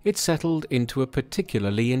 1862 it settled into a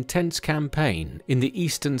particularly intense campaign in the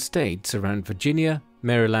eastern states around Virginia,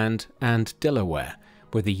 Maryland, and Delaware,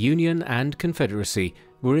 where the Union and Confederacy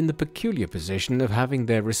were in the peculiar position of having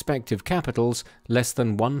their respective capitals less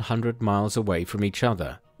than 100 miles away from each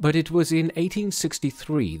other. But it was in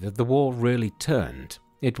 1863 that the war really turned.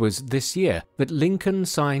 It was this year that Lincoln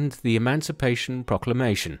signed the Emancipation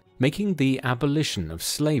Proclamation, making the abolition of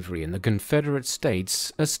slavery in the Confederate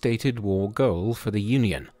States a stated war goal for the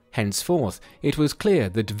Union. Henceforth, it was clear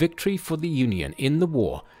that victory for the Union in the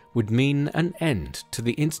war would mean an end to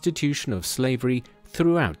the institution of slavery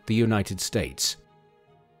throughout the United States.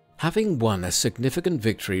 Having won a significant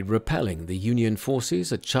victory repelling the Union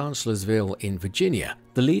forces at Chancellorsville in Virginia,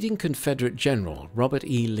 the leading Confederate general Robert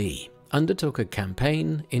E. Lee undertook a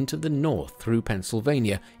campaign into the north through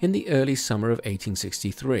Pennsylvania in the early summer of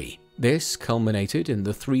 1863. This culminated in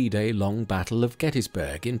the 3-day-long Battle of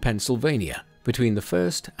Gettysburg in Pennsylvania between the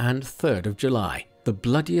 1st and 3rd of July, the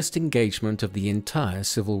bloodiest engagement of the entire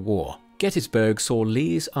Civil War. Gettysburg saw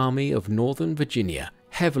Lee's Army of Northern Virginia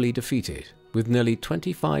heavily defeated, with nearly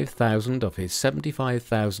 25,000 of his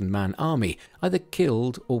 75,000-man army either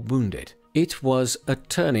killed or wounded. It was a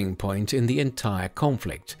turning point in the entire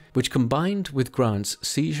conflict, which combined with Grant's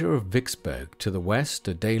seizure of Vicksburg to the west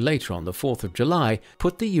a day later on the 4th of July,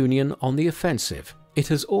 put the Union on the offensive. It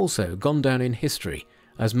has also gone down in history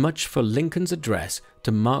as much for Lincoln's address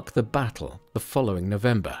to mark the battle the following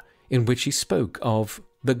November, in which he spoke of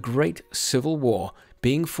the great Civil War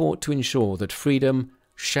being fought to ensure that freedom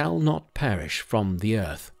shall not perish from the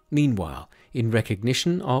earth. Meanwhile, in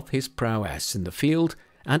recognition of his prowess in the field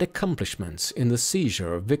and accomplishments in the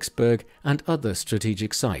seizure of Vicksburg and other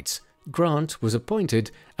strategic sites, Grant was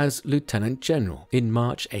appointed as Lieutenant General in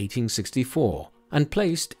March 1864 and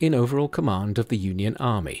placed in overall command of the Union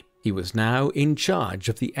Army. He was now in charge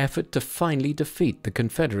of the effort to finally defeat the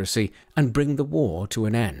Confederacy and bring the war to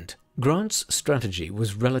an end. Grant's strategy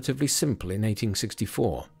was relatively simple in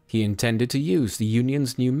 1864. He intended to use the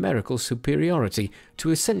Union's numerical superiority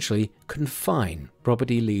to essentially confine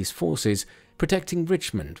Robert E. Lee's forces, protecting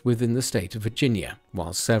Richmond within the state of Virginia,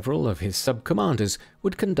 while several of his sub-commanders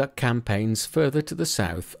would conduct campaigns further to the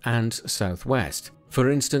south and southwest,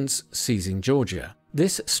 for instance, seizing Georgia.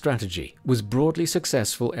 This strategy was broadly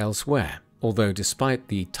successful elsewhere, although despite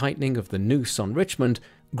the tightening of the noose on Richmond,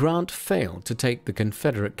 Grant failed to take the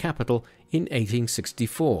Confederate capital in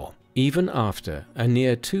 1864, even after a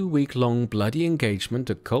near 2-week-long bloody engagement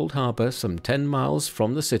at Cold Harbor some 10 miles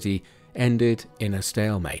from the city ended in a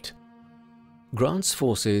stalemate. Grant's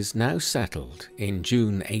forces now settled in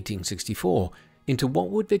June 1864 into what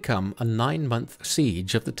would become a 9-month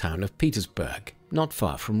siege of the town of Petersburg, not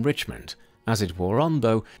far from Richmond. As it wore on,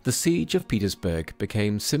 though, the siege of Petersburg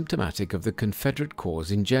became symptomatic of the Confederate cause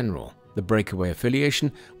in general. The breakaway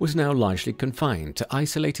affiliation was now largely confined to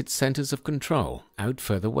isolated centers of control out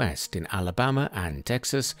further west in Alabama and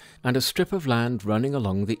Texas, and a strip of land running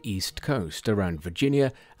along the east coast around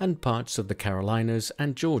Virginia and parts of the Carolinas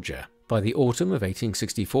and Georgia. By the autumn of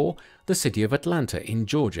 1864, the city of Atlanta in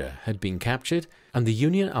Georgia had been captured, and the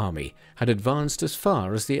Union Army had advanced as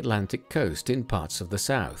far as the Atlantic coast in parts of the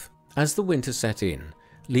South. As the winter set in,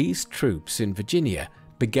 Lee's troops in Virginia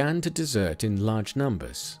began to desert in large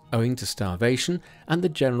numbers, owing to starvation and the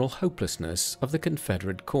general hopelessness of the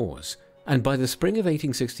Confederate cause. And by the spring of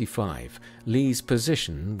 1865, Lee's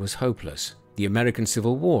position was hopeless. The American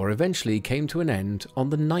Civil War eventually came to an end on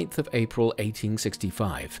the 9th of April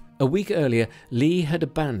 1865. A week earlier, Lee had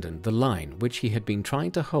abandoned the line which he had been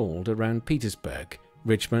trying to hold around Petersburg.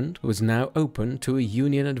 Richmond was now open to a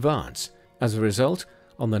Union advance. As a result,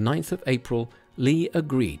 on the 9th of April, Lee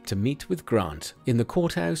agreed to meet with Grant in the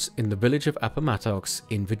courthouse in the village of Appomattox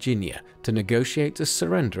in Virginia to negotiate the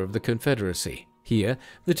surrender of the Confederacy. Here,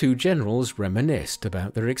 the two generals reminisced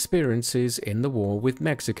about their experiences in the war with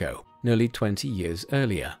Mexico nearly 20 years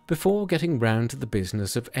earlier, before getting round to the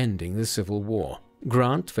business of ending the Civil War.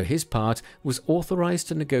 Grant, for his part, was authorized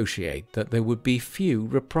to negotiate that there would be few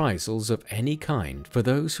reprisals of any kind for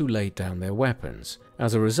those who laid down their weapons.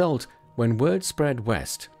 As a result, when word spread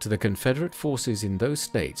west to the Confederate forces in those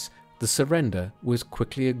states, the surrender was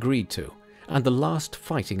quickly agreed to, and the last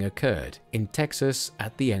fighting occurred in Texas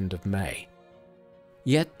at the end of May.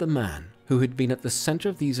 Yet the man who had been at the center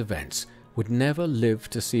of these events would never live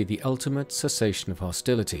to see the ultimate cessation of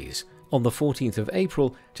hostilities. On the 14th of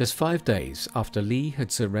April, just 5 days after Lee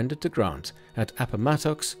had surrendered to Grant at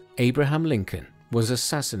Appomattox, Abraham Lincoln was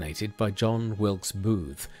assassinated by John Wilkes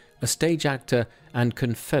Booth, a stage actor and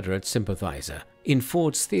Confederate sympathizer, in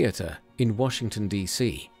Ford's Theater in Washington,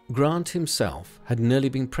 D.C. Grant himself had nearly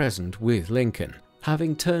been present with Lincoln,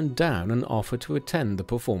 having turned down an offer to attend the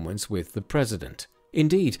performance with the president.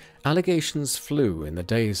 Indeed, allegations flew in the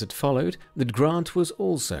days that followed that Grant was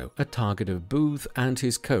also a target of Booth and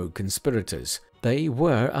his co-conspirators. They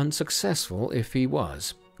were unsuccessful if he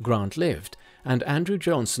was. Grant lived, and Andrew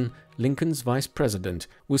Johnson, Lincoln's vice president,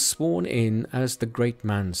 was sworn in as the great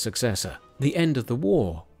man's successor. The end of the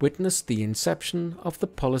war witnessed the inception of the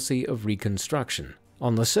policy of Reconstruction.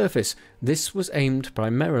 On the surface, this was aimed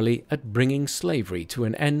primarily at bringing slavery to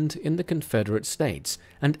an end in the Confederate States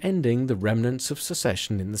and ending the remnants of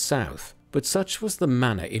secession in the South. But such was the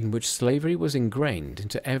manner in which slavery was ingrained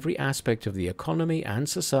into every aspect of the economy and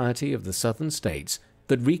society of the Southern states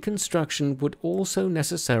that Reconstruction would also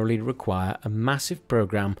necessarily require a massive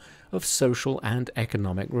program of social and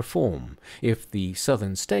economic reform if the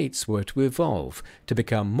Southern states were to evolve to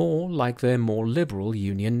become more like their more liberal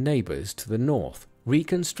Union neighbors to the North.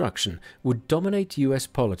 Reconstruction would dominate U.S.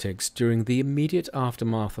 politics during the immediate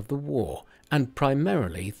aftermath of the war, and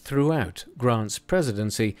primarily throughout Grant's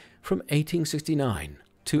presidency from 1869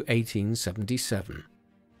 to 1877.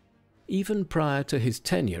 Even prior to his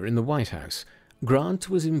tenure in the White House,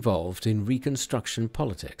 Grant was involved in Reconstruction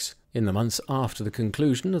politics. In the months after the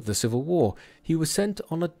conclusion of the Civil War, he was sent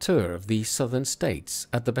on a tour of the Southern states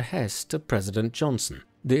at the behest of President Johnson.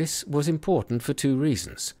 This was important for two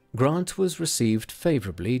reasons. Grant was received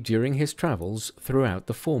favorably during his travels throughout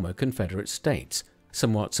the former Confederate states,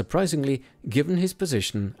 somewhat surprisingly given his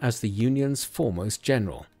position as the Union's foremost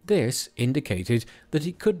general. This indicated that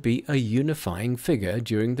he could be a unifying figure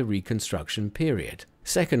during the Reconstruction period.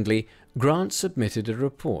 Secondly, Grant submitted a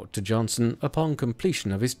report to Johnson upon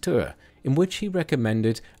completion of his tour, in which he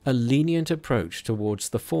recommended a lenient approach towards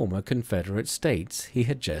the former Confederate states he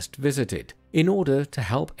had just visited, in order to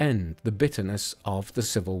help end the bitterness of the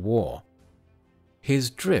Civil War. His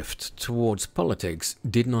drift towards politics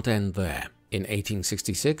did not end there. In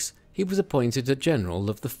 1866, he was appointed a general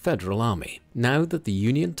of the Federal Army, now that the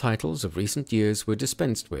Union titles of recent years were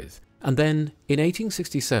dispensed with. And then, in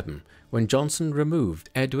 1867, when Johnson removed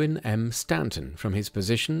Edwin M. Stanton from his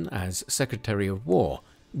position as Secretary of War,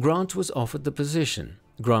 Grant was offered the position.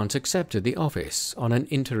 Grant accepted the office on an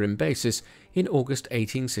interim basis in August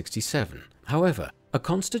 1867. However, a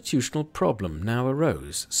constitutional problem now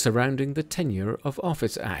arose surrounding the Tenure of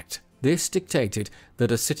Office Act. This dictated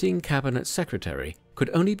that a sitting cabinet secretary could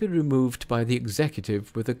only be removed by the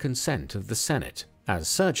executive with the consent of the Senate. As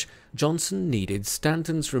such, Johnson needed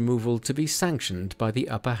Stanton's removal to be sanctioned by the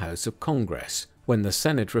upper house of Congress. When the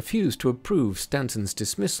Senate refused to approve Stanton's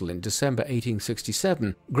dismissal in December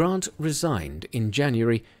 1867, Grant resigned in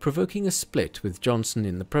January, provoking a split with Johnson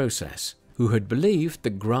in the process, who had believed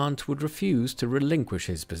that Grant would refuse to relinquish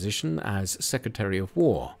his position as Secretary of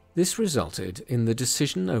War. This resulted in the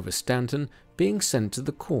decision over Stanton being sent to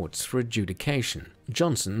the courts for adjudication,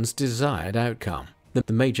 Johnson's desired outcome.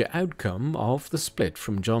 The major outcome of the split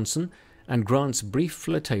from Johnson and Grant's brief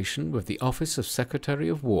flirtation with the office of Secretary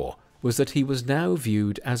of War was that he was now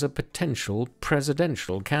viewed as a potential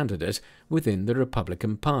presidential candidate within the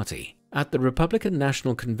Republican Party. At the Republican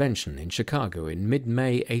National Convention in Chicago in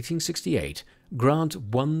mid-May 1868, Grant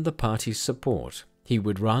won the party's support. He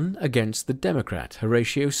would run against the Democrat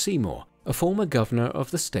Horatio Seymour, a former governor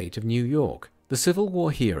of the state of New York. The Civil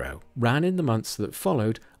War hero ran in the months that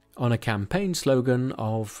followed on a campaign slogan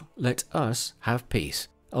of "Let us have peace."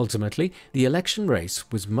 Ultimately, the election race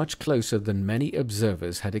was much closer than many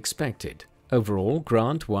observers had expected. Overall,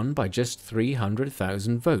 Grant won by just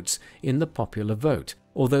 300,000 votes in the popular vote,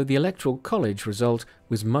 although the Electoral College result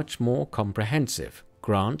was much more comprehensive,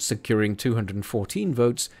 Grant securing 214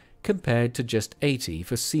 votes compared to just 80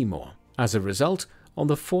 for Seymour. As a result, on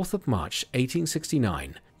the 4th of March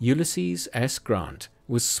 1869, Ulysses S. Grant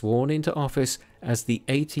was sworn into office as the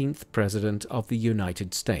 18th President of the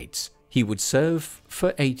United States. He would serve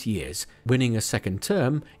for 8 years, winning a second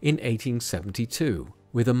term in 1872,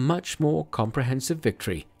 with a much more comprehensive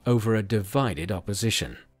victory over a divided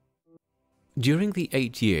opposition. During the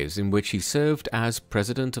 8 years in which he served as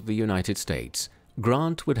President of the United States,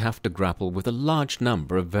 Grant would have to grapple with a large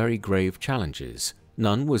number of very grave challenges.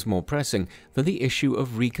 None was more pressing than the issue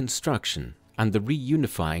of Reconstruction and the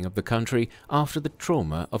reunifying of the country after the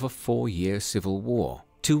trauma of a 4-year civil war.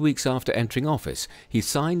 2 weeks after entering office, he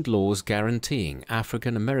signed laws guaranteeing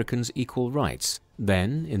African Americans equal rights.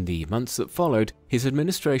 Then, in the months that followed, his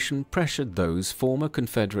administration pressured those former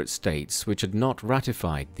Confederate states which had not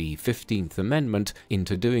ratified the 15th Amendment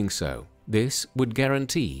into doing so. This would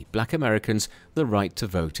guarantee Black Americans the right to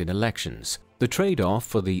vote in elections. The trade-off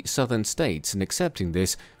for the Southern states in accepting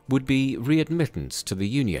this would be readmittance to the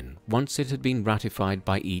Union once it had been ratified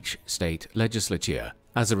by each state legislature.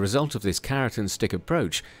 As a result of this carrot-and-stick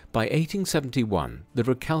approach, by 1871, the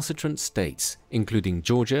recalcitrant states, including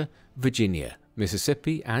Georgia, Virginia,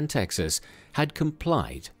 Mississippi, and Texas, had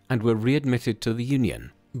complied and were readmitted to the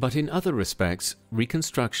Union. But in other respects,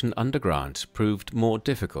 Reconstruction under Grant proved more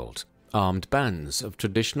difficult. Armed bands of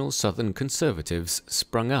traditional Southern conservatives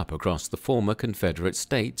sprung up across the former Confederate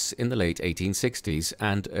states in the late 1860s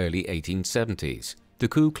and early 1870s. The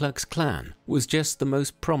Ku Klux Klan was just the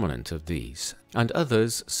most prominent of these, and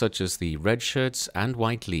others, such as the Red Shirts and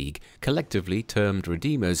White League, collectively termed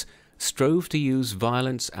Redeemers, strove to use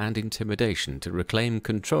violence and intimidation to reclaim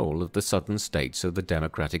control of the southern states of the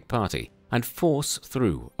Democratic Party and force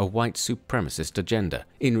through a white supremacist agenda.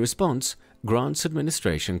 In response, Grant's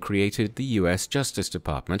administration created the U.S. Justice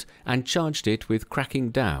Department and charged it with cracking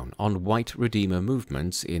down on white Redeemer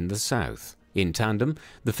movements in the South. In tandem,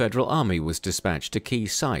 the Federal Army was dispatched to key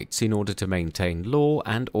sites in order to maintain law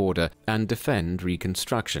and order and defend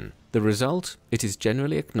Reconstruction. The result, it is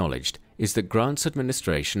generally acknowledged, is that Grant's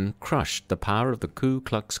administration crushed the power of the Ku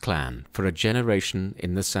Klux Klan for a generation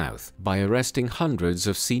in the South by arresting hundreds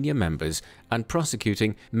of senior members and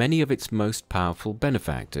prosecuting many of its most powerful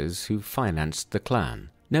benefactors who financed the Klan.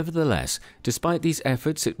 Nevertheless, despite these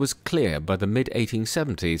efforts, it was clear by the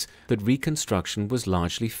mid-1870s that Reconstruction was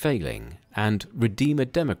largely failing, and Redeemer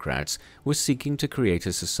Democrats were seeking to create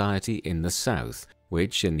a society in the South,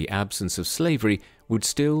 which, in the absence of slavery, would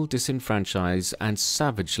still disenfranchise and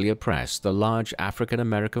savagely oppress the large African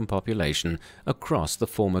American population across the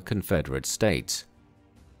former Confederate states.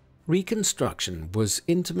 Reconstruction was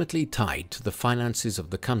intimately tied to the finances of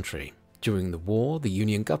the country. During the war, the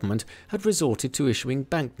Union government had resorted to issuing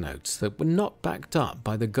banknotes that were not backed up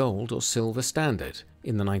by the gold or silver standard.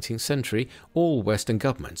 In the 19th century, all Western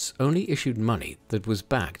governments only issued money that was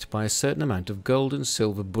backed by a certain amount of gold and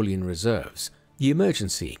silver bullion reserves. The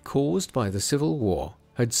emergency caused by the Civil War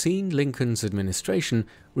had seen Lincoln's administration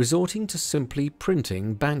resorting to simply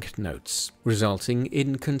printing banknotes, resulting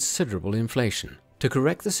in considerable inflation. To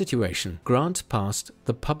correct the situation, Grant passed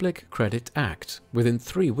the Public Credit Act within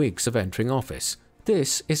 3 weeks of entering office.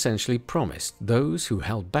 This essentially promised those who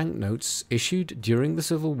held banknotes issued during the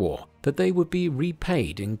Civil War that they would be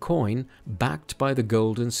repaid in coin backed by the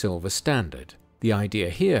gold and silver standard. The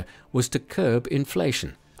idea here was to curb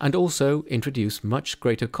inflation and also introduce much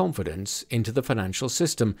greater confidence into the financial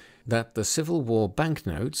system that the Civil War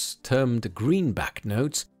banknotes, termed greenback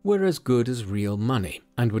notes, were as good as real money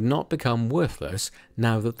and would not become worthless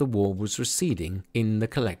now that the war was receding in the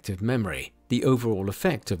collective memory. The overall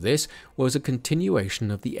effect of this was a continuation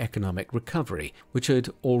of the economic recovery, which had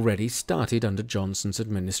already started under Johnson's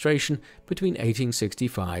administration between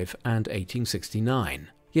 1865 and 1869.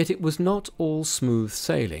 Yet it was not all smooth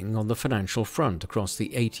sailing on the financial front across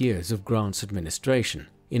the 8 years of Grant's administration.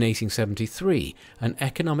 In 1873, an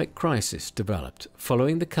economic crisis developed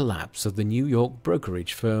following the collapse of the New York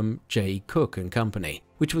brokerage firm J. Cook & Company,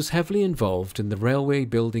 which was heavily involved in the railway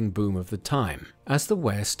building boom of the time. As the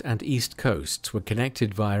west and east coasts were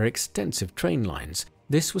connected via extensive train lines,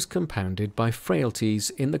 This was compounded by frailties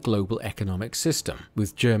in the global economic system,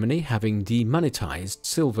 with Germany having demonetized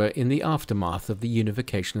silver in the aftermath of the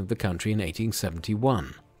unification of the country in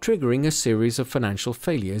 1871, triggering a series of financial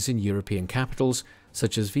failures in European capitals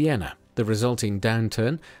such as Vienna. The resulting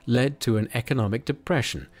downturn led to an economic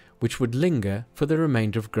depression, which would linger for the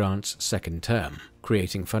remainder of Grant's second term,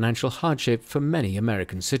 creating financial hardship for many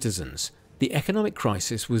American citizens. The economic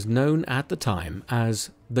crisis was known at the time as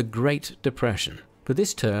the Great Depression, but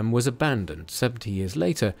this term was abandoned 70 years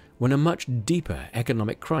later when a much deeper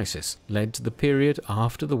economic crisis led to the period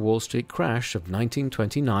after the Wall Street crash of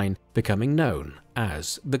 1929 becoming known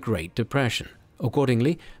as the Great Depression.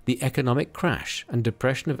 Accordingly, the economic crash and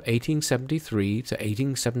depression of 1873 to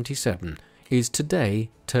 1877 is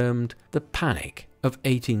today termed the Panic of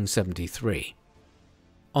 1873.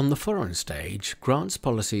 On the foreign stage, Grant's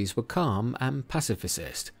policies were calm and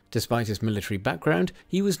pacifist. Despite his military background,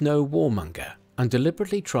 he was no warmonger and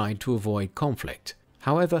deliberately tried to avoid conflict.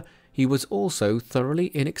 However, he was also thoroughly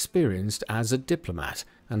inexperienced as a diplomat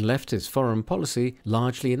and left his foreign policy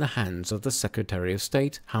largely in the hands of the Secretary of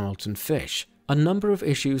State, Hamilton Fish. A number of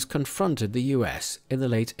issues confronted the US in the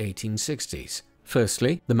late 1860s.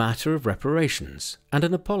 Firstly, the matter of reparations, and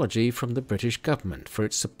an apology from the British government for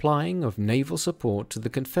its supplying of naval support to the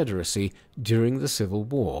Confederacy during the Civil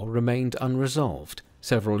War remained unresolved.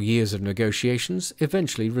 Several years of negotiations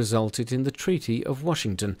eventually resulted in the Treaty of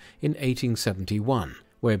Washington in 1871,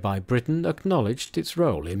 whereby Britain acknowledged its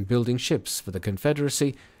role in building ships for the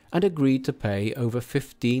Confederacy and agreed to pay over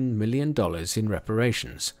 $15 million in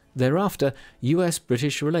reparations. Thereafter,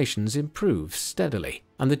 US-British relations improved steadily,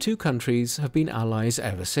 and the two countries have been allies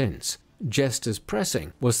ever since. Just as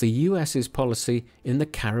pressing was the US's policy in the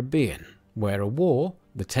Caribbean, where a war,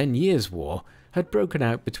 the 10 Years' War, had broken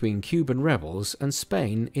out between Cuban rebels and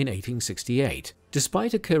Spain in 1868.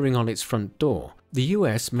 Despite occurring on its front door, the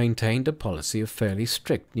US maintained a policy of fairly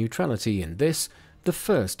strict neutrality in this, the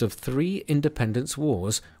first of 3 independence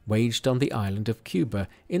wars waged on the island of Cuba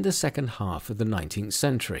in the second half of the 19th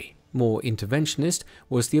century. More interventionist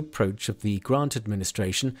was the approach of the Grant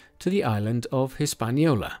administration to the island of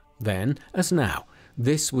Hispaniola. Then, as now,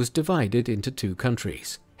 this was divided into 2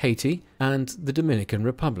 countries, Haiti and the Dominican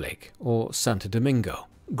Republic, or Santo Domingo.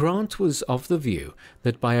 Grant was of the view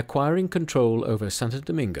that by acquiring control over Santo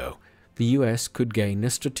Domingo, the US could gain a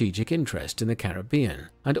strategic interest in the Caribbean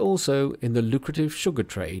and also in the lucrative sugar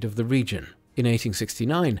trade of the region. In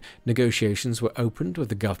 1869, negotiations were opened with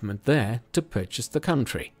the government there to purchase the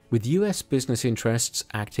country, with US business interests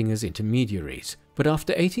acting as intermediaries. But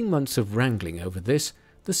after 18 months of wrangling over this,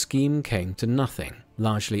 the scheme came to nothing,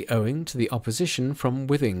 largely owing to the opposition from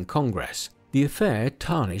within Congress. The affair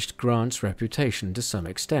tarnished Grant's reputation to some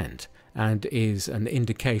extent, and is an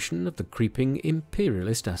indication of the creeping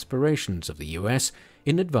imperialist aspirations of the US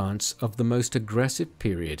in advance of the most aggressive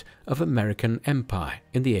period of American empire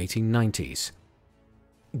in the 1890s.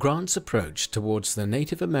 Grant's approach towards the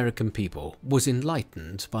Native American people was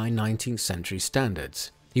enlightened by 19th century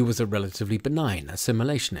standards. He was a relatively benign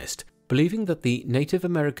assimilationist, believing that the Native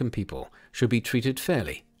American people should be treated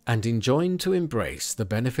fairly and enjoined to embrace the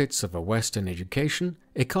benefits of a Western education,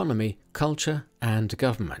 economy, culture, and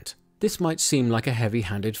government. This might seem like a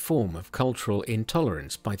heavy-handed form of cultural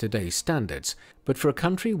intolerance by today's standards, but for a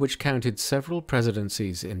country which counted several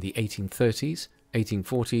presidencies in the 1830s,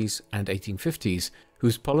 1840s, and 1850s,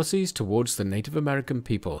 whose policies towards the Native American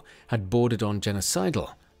people had bordered on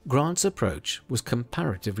genocidal, Grant's approach was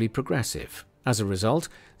comparatively progressive. As a result,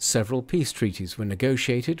 several peace treaties were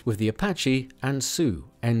negotiated with the Apache and Sioux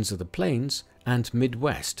ends of the Plains and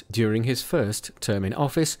Midwest during his first term in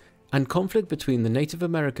office, and conflict between the Native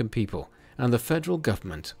American people and the federal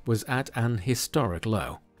government was at an historic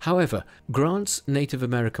low. However, Grant's Native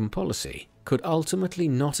American policy could ultimately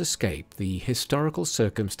not escape the historical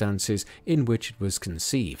circumstances in which it was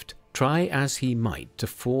conceived. Try as he might to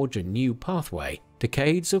forge a new pathway,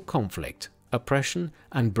 decades of conflict, oppression,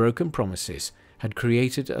 and broken promises had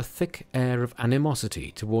created a thick air of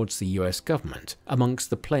animosity towards the US government amongst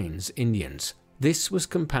the Plains Indians. This was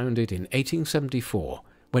compounded in 1874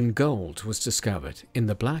 when gold was discovered in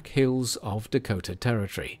the Black Hills of Dakota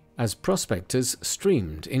Territory. As prospectors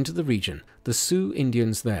streamed into the region, the Sioux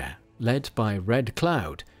Indians there, led by Red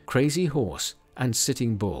Cloud, Crazy Horse, and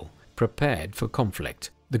Sitting Bull, prepared for conflict.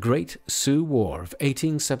 The Great Sioux War of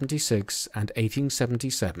 1876 and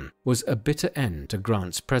 1877 was a bitter end to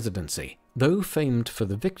Grant's presidency. Though famed for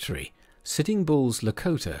the victory, Sitting Bull's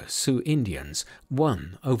Lakota Sioux Indians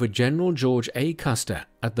won over General George A. Custer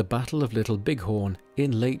at the Battle of Little Bighorn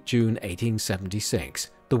in late June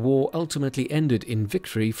 1876. The war ultimately ended in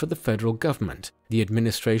victory for the federal government. The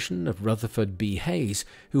administration of Rutherford B. Hayes,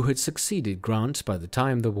 who had succeeded Grant by the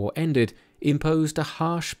time the war ended, imposed a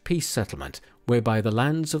harsh peace settlement whereby the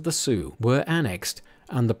lands of the Sioux were annexed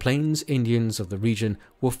and the Plains Indians of the region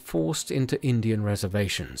were forced into Indian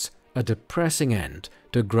reservations, a depressing end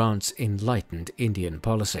to Grant's enlightened Indian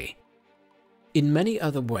policy. In many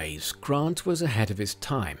other ways, Grant was ahead of his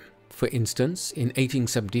time. For instance, in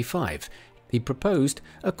 1875, he proposed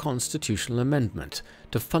a constitutional amendment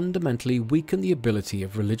to fundamentally weaken the ability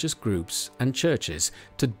of religious groups and churches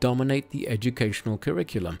to dominate the educational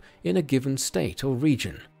curriculum in a given state or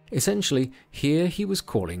region. Essentially, here he was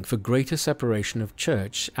calling for greater separation of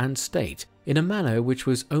church and state in a manner which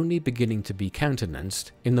was only beginning to be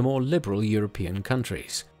countenanced in the more liberal European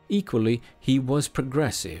countries. Equally, he was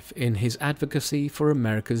progressive in his advocacy for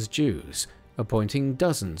America's Jews, appointing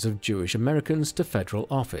dozens of Jewish Americans to federal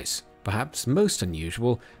office. Perhaps most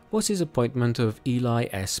unusual was his appointment of Eli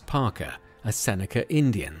S. Parker, a Seneca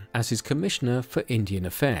Indian, as his Commissioner for Indian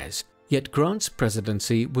Affairs. Yet Grant's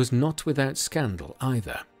presidency was not without scandal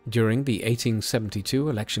either. During the 1872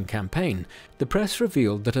 election campaign, the press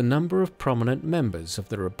revealed that a number of prominent members of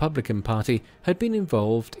the Republican Party had been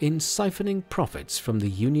involved in siphoning profits from the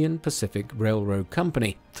Union Pacific Railroad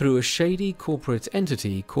Company through a shady corporate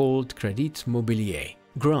entity called Crédit Mobilier.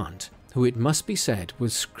 Grant, who it must be said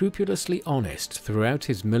was scrupulously honest throughout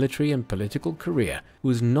his military and political career,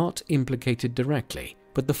 was not implicated directly,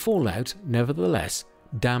 but the fallout nevertheless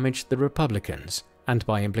damaged the Republicans, and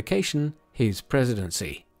by implication his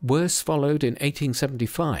presidency. Worse followed in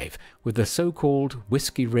 1875 with the so-called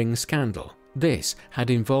Whiskey Ring Scandal. This had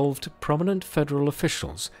involved prominent federal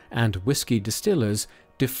officials and whiskey distillers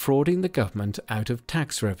defrauding the government out of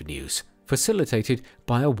tax revenues, facilitated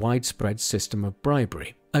by a widespread system of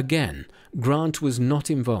bribery. Again, Grant was not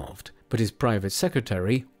involved, but his private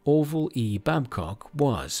secretary, Orville E. Babcock,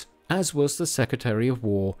 was, as was the Secretary of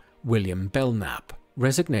War, William Belknap.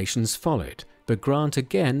 Resignations followed, but Grant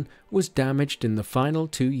again was damaged in the final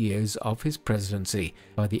 2 years of his presidency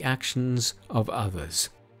by the actions of others.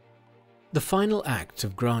 The final act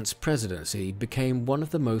of Grant's presidency became one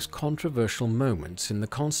of the most controversial moments in the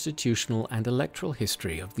constitutional and electoral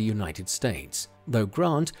history of the United States, though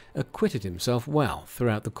Grant acquitted himself well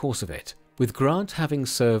throughout the course of it. With Grant having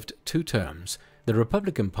served 2 terms, the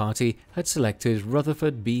Republican Party had selected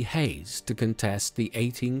Rutherford B. Hayes to contest the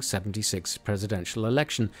 1876 presidential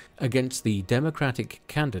election against the Democratic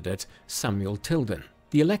candidate Samuel Tilden.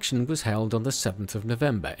 The election was held on the 7th of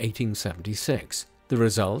November 1876. The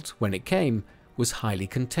result, when it came, was highly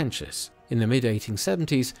contentious. In the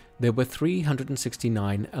mid-1870s, there were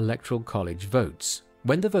 369 Electoral College votes.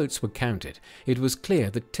 When the votes were counted, it was clear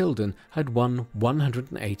that Tilden had won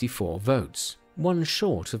 184 votes, one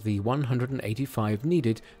short of the 185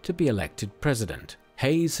 needed to be elected president.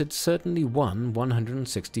 Hayes had certainly won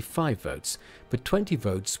 165 votes, but 20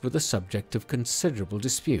 votes were the subject of considerable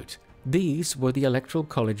dispute. These were the Electoral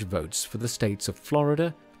College votes for the states of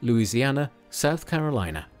Florida, Louisiana, South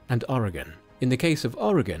Carolina, and Oregon. In the case of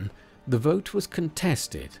Oregon, the vote was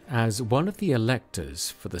contested as one of the electors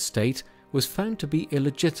for the state was found to be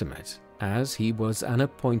illegitimate, as he was an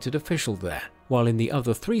appointed official there, while in the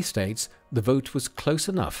other 3 states the vote was close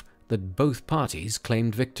enough that both parties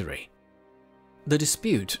claimed victory. The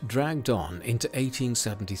dispute dragged on into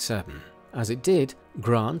 1877. As it did,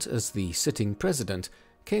 Grant, as the sitting president,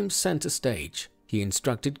 came center stage. He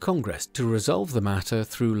instructed Congress to resolve the matter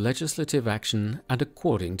through legislative action and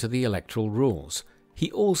according to the electoral rules.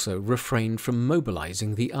 He also refrained from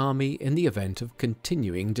mobilizing the army in the event of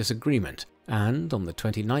continuing disagreement, and on the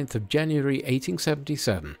 29th of January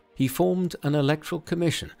 1877, he formed an electoral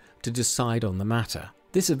commission to decide on the matter.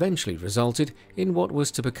 This eventually resulted in what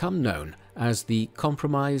was to become known as the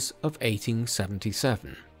Compromise of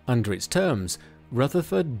 1877. Under its terms,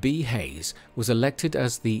 Rutherford B. Hayes was elected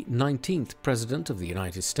as the 19th President of the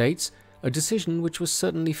United States, a decision which was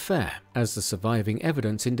certainly fair, as the surviving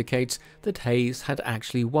evidence indicates that Hayes had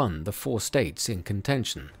actually won the 4 states in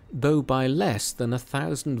contention, though by less than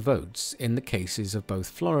 1,000 votes in the cases of both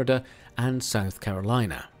Florida and South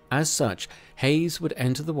Carolina. As such, Hayes would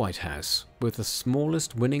enter the White House with the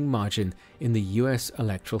smallest winning margin in the U.S.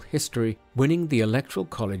 electoral history, winning the Electoral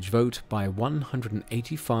College vote by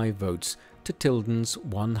 185 votes to Tilden's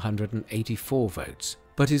 184 votes.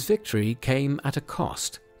 But his victory came at a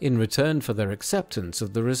cost. In return for their acceptance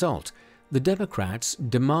of the result, the Democrats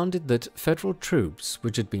demanded that federal troops,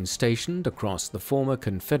 which had been stationed across the former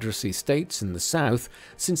Confederacy states in the South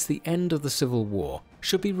since the end of the Civil War,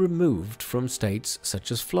 should be removed from states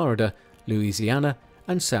such as Florida, Louisiana,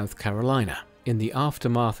 and South Carolina. In the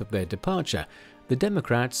aftermath of their departure, the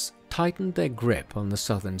Democrats tightened their grip on the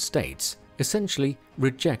southern states, essentially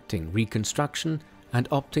rejecting Reconstruction and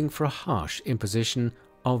opting for a harsh imposition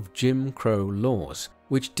of Jim Crow laws,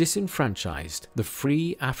 which disenfranchised the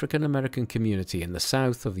free African American community in the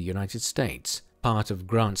South of the United States. Part of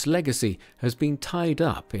Grant's legacy has been tied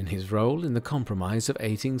up in his role in the Compromise of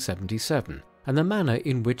 1877 and the manner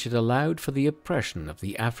in which it allowed for the oppression of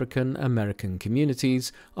the African American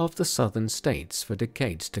communities of the southern states for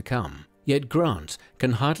decades to come. Yet Grant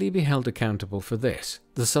can hardly be held accountable for this.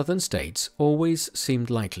 The southern states always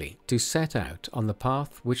seemed likely to set out on the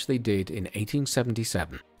path which they did in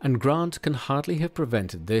 1877, and Grant can hardly have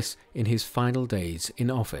prevented this in his final days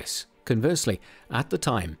in office. Conversely, at the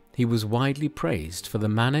time, he was widely praised for the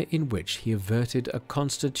manner in which he averted a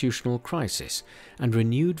constitutional crisis and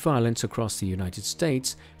renewed violence across the United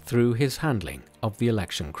States through his handling of the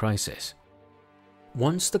election crisis.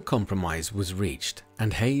 Once the compromise was reached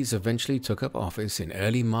and Hayes eventually took up office in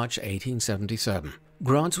early March 1877,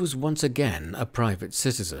 Grant was once again a private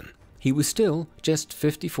citizen. He was still just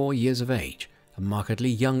 54 years of age, a markedly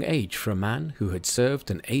young age for a man who had served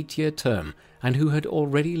an 8-year term and who had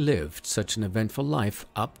already lived such an eventful life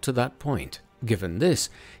up to that point. Given this,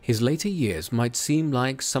 his later years might seem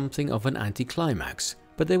like something of an anticlimax,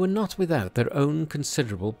 but they were not without their own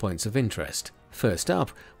considerable points of interest. First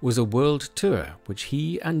up was a world tour which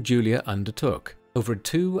he and Julia undertook. Over a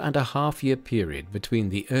 2.5-year period between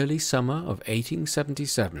the early summer of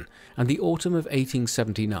 1877 and the autumn of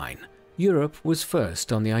 1879, Europe was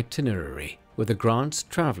first on the itinerary, with the Grants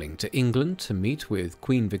travelling to England to meet with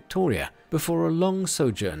Queen Victoria before a long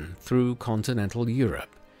sojourn through continental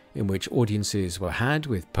Europe, in which audiences were had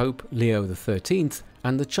with Pope Leo XIII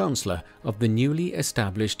and the Chancellor of the newly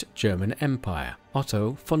established German Empire,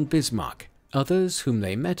 Otto von Bismarck. Others whom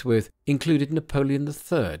they met with included Napoleon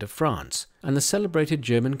III of France and the celebrated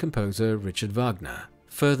German composer Richard Wagner.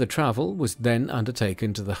 Further travel was then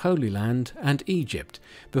undertaken to the Holy Land and Egypt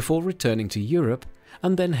before returning to Europe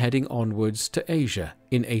and then heading onwards to Asia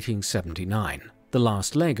in 1879. The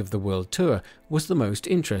last leg of the world tour was the most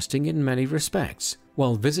interesting in many respects.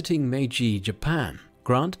 While visiting Meiji, Japan,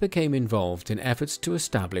 Grant became involved in efforts to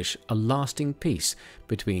establish a lasting peace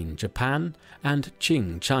between Japan and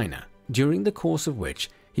Qing China, during the course of which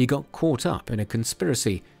he got caught up in a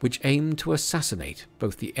conspiracy which aimed to assassinate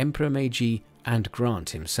both the Emperor Meiji and Grant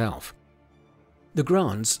himself. The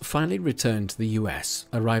Grants finally returned to the US,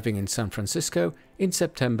 arriving in San Francisco in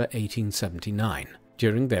September 1879.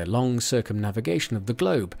 During their long circumnavigation of the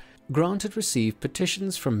globe, Grant had received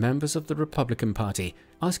petitions from members of the Republican Party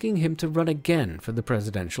asking him to run again for the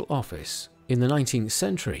presidential office. In the 19th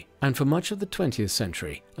century, and for much of the 20th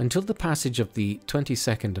century, until the passage of the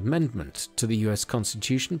 22nd Amendment to the US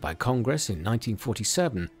Constitution by Congress in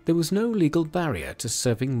 1947, there was no legal barrier to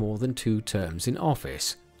serving more than 2 terms in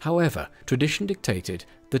office. However, tradition dictated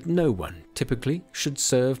that no one typically should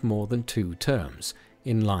serve more than 2 terms,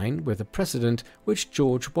 in line with a precedent which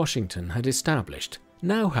George Washington had established.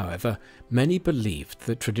 Now, however, many believed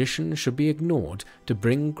that tradition should be ignored to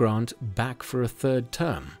bring Grant back for a 3rd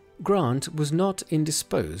term. Grant was not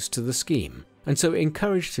indisposed to the scheme, and so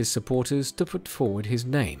encouraged his supporters to put forward his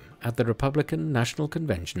name at the Republican National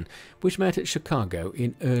Convention, which met at Chicago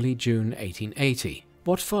in early June 1880.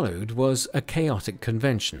 What followed was a chaotic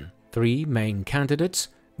convention. 3 main candidates,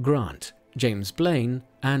 Grant, James Blaine,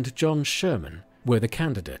 and John Sherman, were the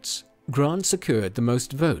candidates. Grant secured the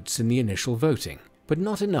most votes in the initial voting, but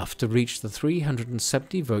not enough to reach the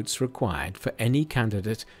 370 votes required for any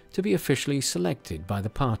candidate to be officially selected by the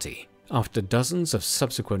party. After dozens of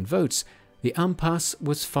subsequent votes, the impasse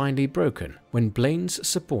was finally broken when Blaine's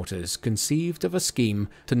supporters conceived of a scheme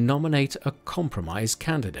to nominate a compromise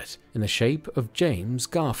candidate in the shape of James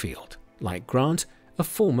Garfield, like Grant, a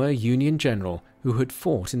former Union general who had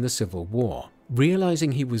fought in the Civil War.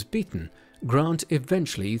 Realizing he was beaten, Grant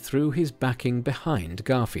eventually threw his backing behind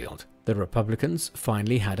Garfield. The Republicans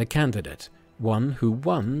finally had a candidate, one who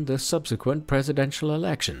won the subsequent presidential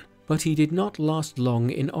election, but he did not last long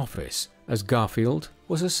in office, as Garfield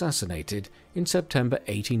was assassinated in September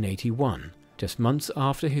 1881, just months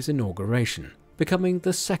after his inauguration, becoming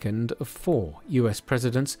the second of 4 US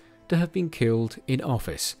presidents to have been killed in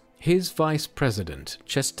office. His vice president,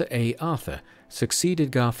 Chester A. Arthur, succeeded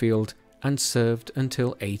Garfield and served until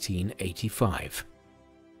 1885.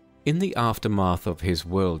 In the aftermath of his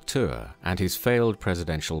world tour and his failed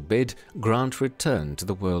presidential bid, Grant returned to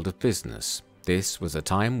the world of business. This was a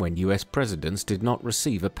time when US presidents did not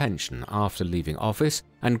receive a pension after leaving office,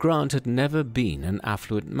 and Grant had never been an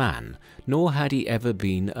affluent man, nor had he ever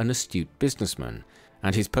been an astute businessman,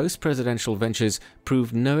 and his post-presidential ventures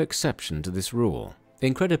proved no exception to this rule.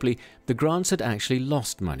 Incredibly, the Grants had actually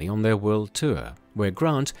lost money on their world tour, where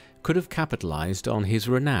Grant could have capitalized on his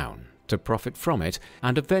renown to profit from it,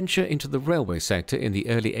 and a venture into the railway sector in the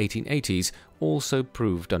early 1880s also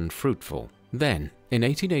proved unfruitful. Then, in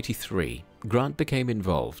 1883, Grant became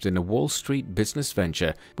involved in a Wall Street business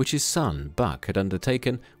venture which his son Buck had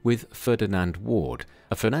undertaken with Ferdinand Ward,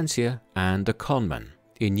 a financier and a conman.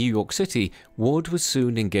 In New York City, Ward was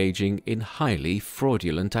soon engaging in highly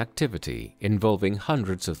fraudulent activity involving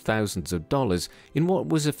hundreds of thousands of dollars in what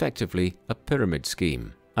was effectively a pyramid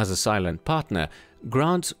scheme. As a silent partner,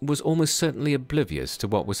 Grant was almost certainly oblivious to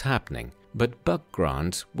what was happening, but Buck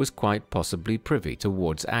Grant was quite possibly privy to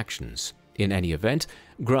Ward's actions. In any event,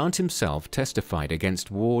 Grant himself testified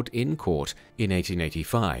against Ward in court in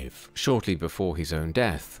 1885, shortly before his own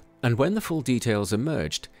death, and when the full details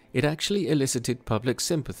emerged, it actually elicited public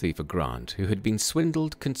sympathy for Grant, who had been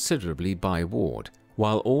swindled considerably by Ward.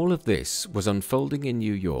 While all of this was unfolding in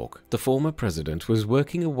New York, the former president was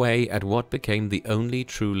working away at what became the only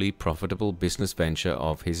truly profitable business venture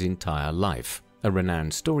of his entire life. A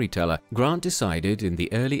renowned storyteller, Grant decided in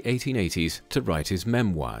the early 1880s to write his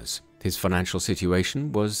memoirs. His financial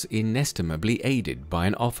situation was inestimably aided by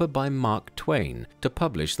an offer by Mark Twain to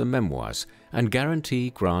publish the memoirs and guarantee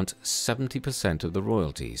Grant 70% of the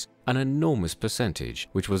royalties, an enormous percentage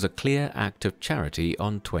which was a clear act of charity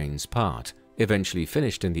on Twain's part. Eventually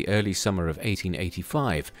finished in the early summer of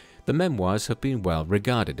 1885, the memoirs have been well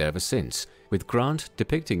regarded ever since, with Grant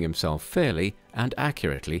depicting himself fairly and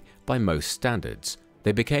accurately by most standards.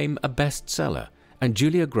 They became a bestseller, and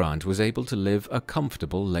Julia Grant was able to live a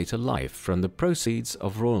comfortable later life from the proceeds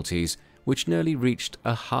of royalties, which nearly reached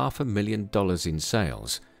 $500,000 in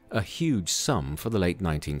sales, a huge sum for the late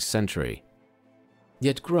 19th century.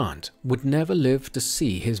 Yet Grant would never live to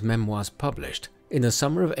see his memoirs published. In the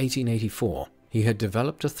summer of 1884, he had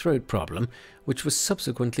developed a throat problem, which was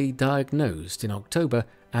subsequently diagnosed in October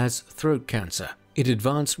as throat cancer. It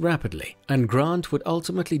advanced rapidly, and Grant would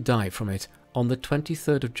ultimately die from it on the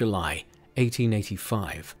 23rd of July,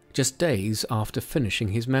 1885, just days after finishing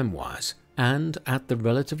his memoirs, and at the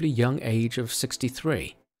relatively young age of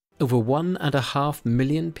 63. Over 1.5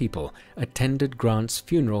 million people attended Grant's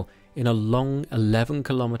funeral in a long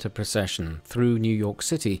 11-kilometer procession through New York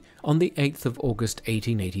City on the 8th of August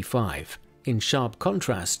 1885. In sharp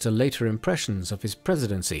contrast to later impressions of his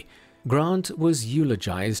presidency, Grant was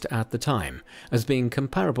eulogized at the time as being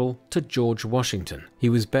comparable to George Washington. He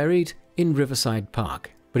was buried in Riverside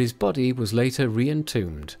Park, but his body was later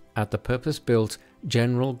re-entombed at the purpose-built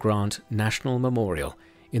General Grant National Memorial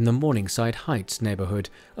in the Morningside Heights neighborhood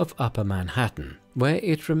of Upper Manhattan, where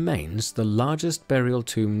it remains the largest burial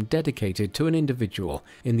tomb dedicated to an individual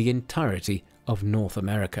in the entirety of North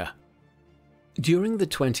America. During the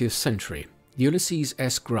 20th century, Ulysses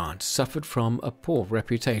S. Grant suffered from a poor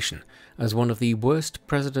reputation as one of the worst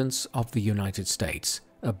presidents of the United States,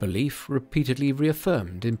 a belief repeatedly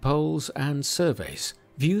reaffirmed in polls and surveys.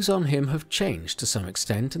 Views on him have changed to some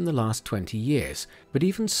extent in the last 20 years, but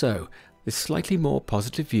even so, this slightly more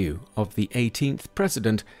positive view of the 18th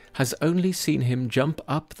president has only seen him jump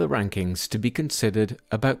up the rankings to be considered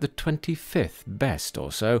about the 25th best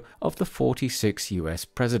or so of the 46 US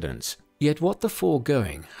presidents. Yet what the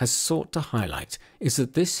foregoing has sought to highlight is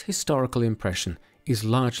that this historical impression is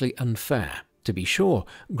largely unfair. To be sure,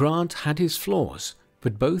 Grant had his flaws,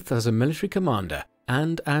 but both as a military commander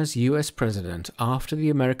and as US president after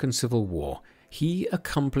the American Civil War, he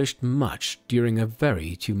accomplished much during a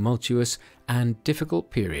very tumultuous and difficult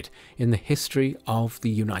period in the history of the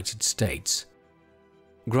United States.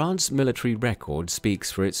 Grant's military record speaks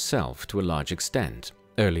for itself to a large extent.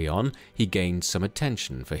 Early on, he gained some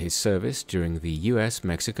attention for his service during the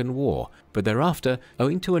US-Mexican War, but thereafter,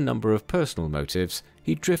 owing to a number of personal motives,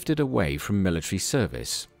 he drifted away from military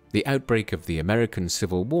service. The outbreak of the American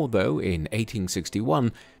Civil War, though, in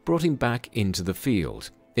 1861, brought him back into the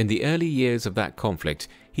field. In the early years of that conflict,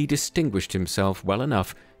 he distinguished himself well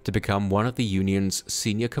enough to become one of the Union's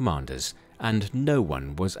senior commanders, and no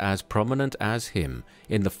one was as prominent as him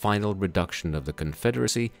in the final reduction of the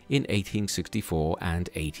Confederacy in 1864 and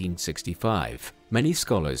 1865. Many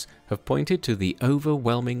scholars have pointed to the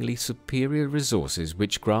overwhelmingly superior resources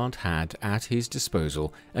which Grant had at his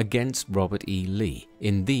disposal against Robert E. Lee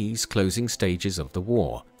in these closing stages of the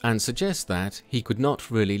war, and suggest that he could not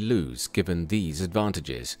really lose given these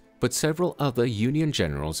advantages. But several other Union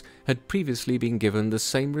generals had previously been given the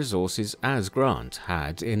same resources as Grant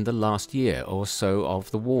had in the last year or so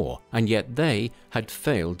of the war, and yet they had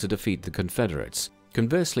failed to defeat the Confederates.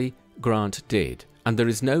 Conversely, Grant did, and there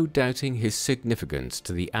is no doubting his significance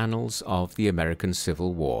to the annals of the American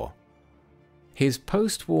Civil War. His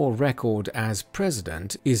post-war record as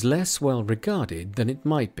president is less well regarded than it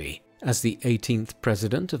might be. As the 18th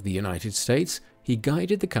President of the United States, he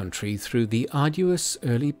guided the country through the arduous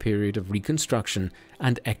early period of reconstruction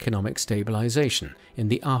and economic stabilization in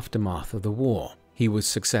the aftermath of the war. He was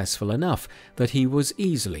successful enough that he was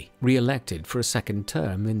easily re-elected for a second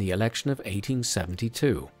term in the election of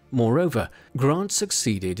 1872. Moreover, Grant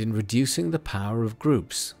succeeded in reducing the power of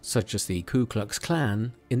groups, such as the Ku Klux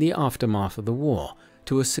Klan, in the aftermath of the war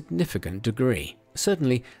to a significant degree.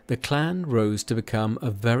 Certainly, the Klan rose to become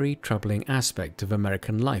a very troubling aspect of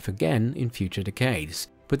American life again in future decades,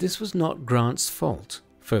 but this was not Grant's fault.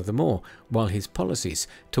 Furthermore, while his policies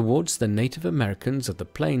towards the Native Americans of the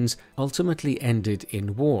Plains ultimately ended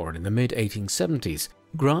in war in the mid-1870s,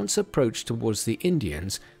 Grant's approach towards the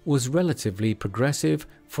Indians was relatively progressive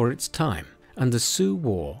for its time, and the Sioux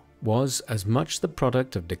War was as much the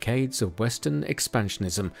product of decades of Western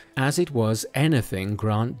expansionism as it was anything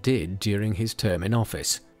Grant did during his term in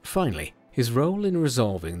office. Finally, his role in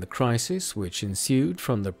resolving the crisis which ensued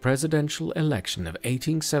from the presidential election of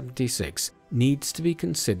 1876 needs to be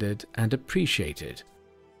considered and appreciated.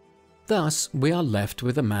 Thus, we are left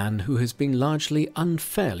with a man who has been largely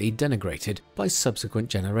unfairly denigrated by subsequent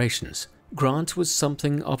generations. Grant was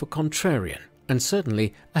something of a contrarian, and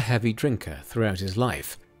certainly a heavy drinker throughout his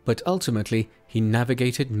life, but ultimately he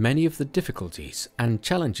navigated many of the difficulties and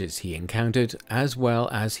challenges he encountered as well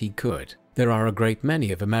as he could. There are a great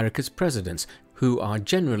many of America's presidents who are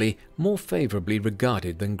generally more favorably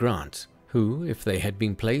regarded than Grant, who, if they had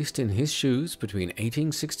been placed in his shoes between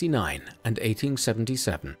 1869 and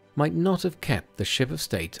 1877, might not have kept the ship of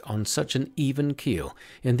state on such an even keel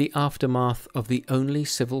in the aftermath of the only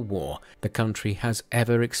civil war the country has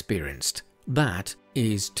ever experienced. That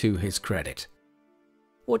is to his credit.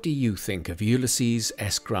 What do you think of Ulysses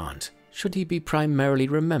S. Grant? Should he be primarily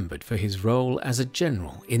remembered for his role as a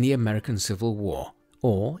general in the American Civil War?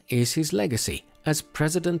 Or is his legacy as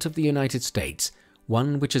President of the United States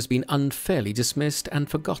one which has been unfairly dismissed and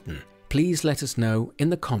forgotten? Please let us know in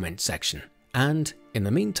the comment section. And in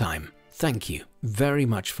the meantime, thank you very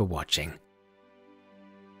much for watching.